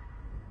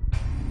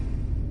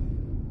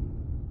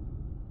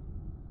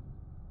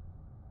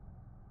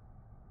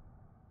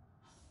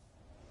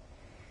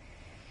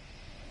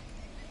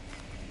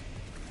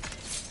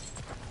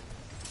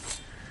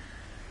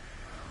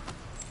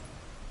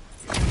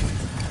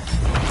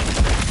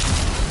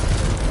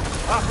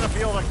 Off the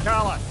field of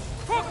Callus.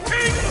 For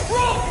King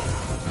Rome!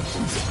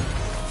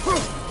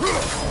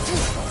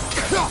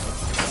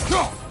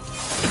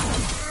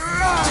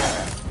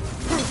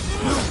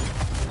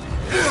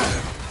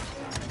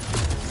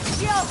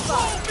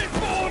 Fall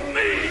before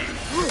me!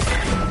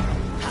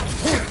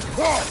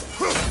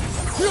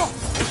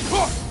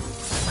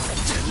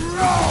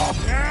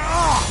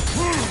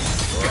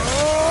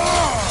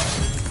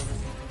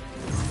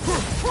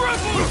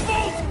 Triple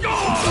full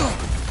stop!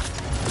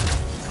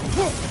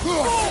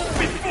 Fall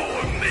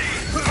before me!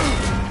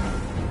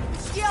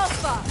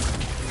 Yelpa!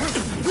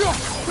 We got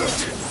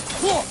triple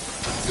full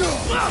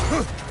stop!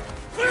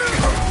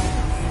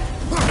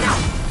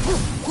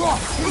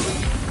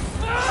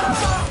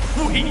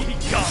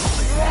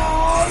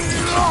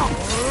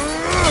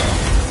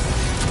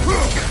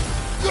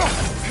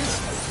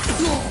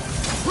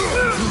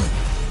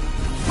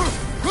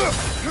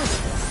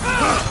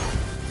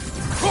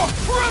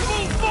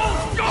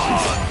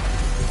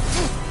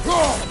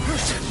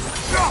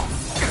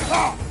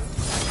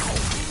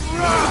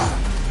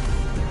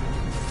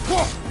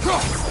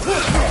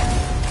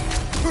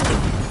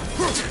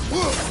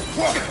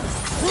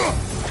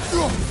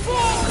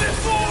 Fall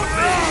before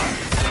me!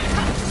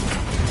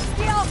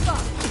 Yelpa!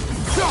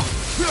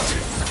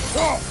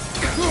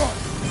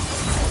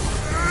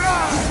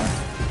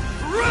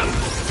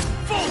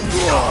 Full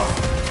stop!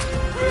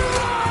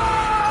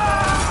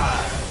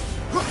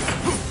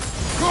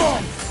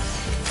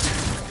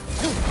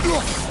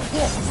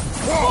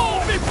 Fall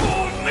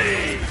before me!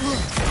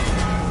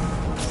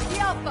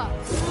 Yelpa!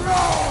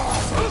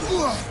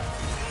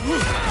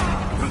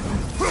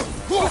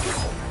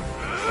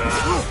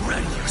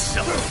 Ready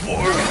yourself,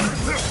 warrior!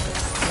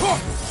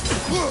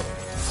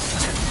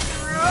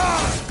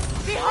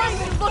 Behind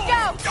you! Look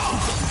out!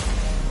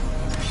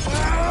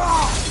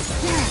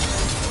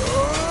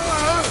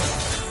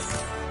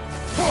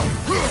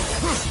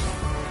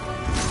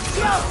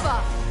 Yelpa!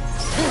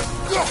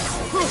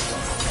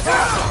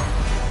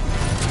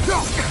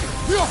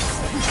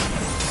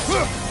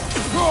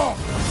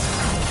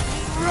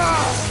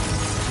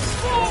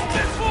 Fall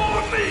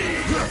before me!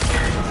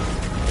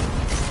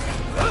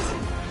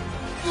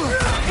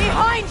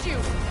 Behind you!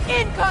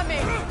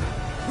 Incoming!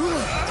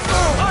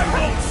 I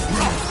won't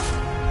stop!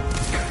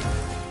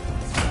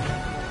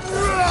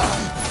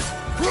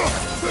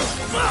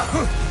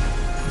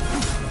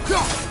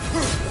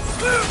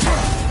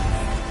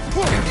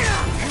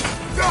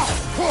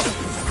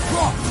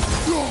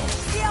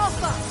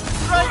 Yelpa!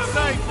 Right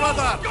side,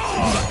 brother!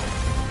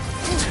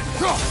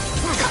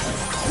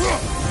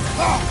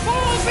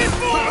 Fall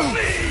before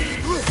me!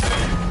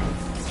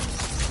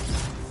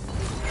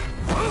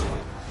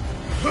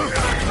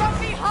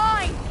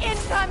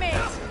 Incoming!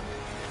 Tell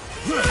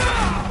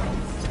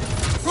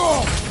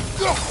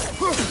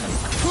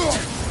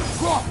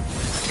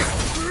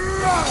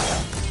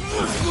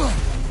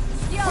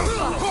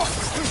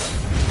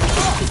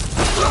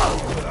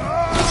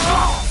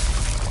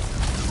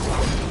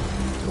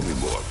me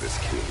more of this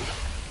king.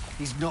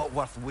 He's not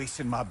worth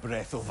wasting my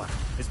breath over.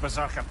 His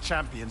Berserker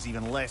champion's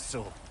even less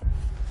so.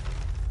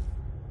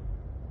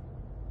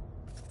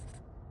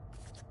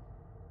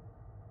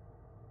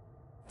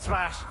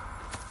 Thrash.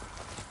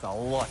 A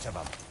lot of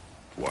them.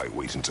 Why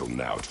wait until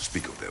now to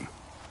speak of them?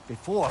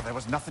 Before, there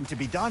was nothing to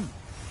be done.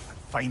 And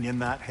finding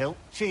that help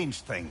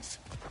changed things.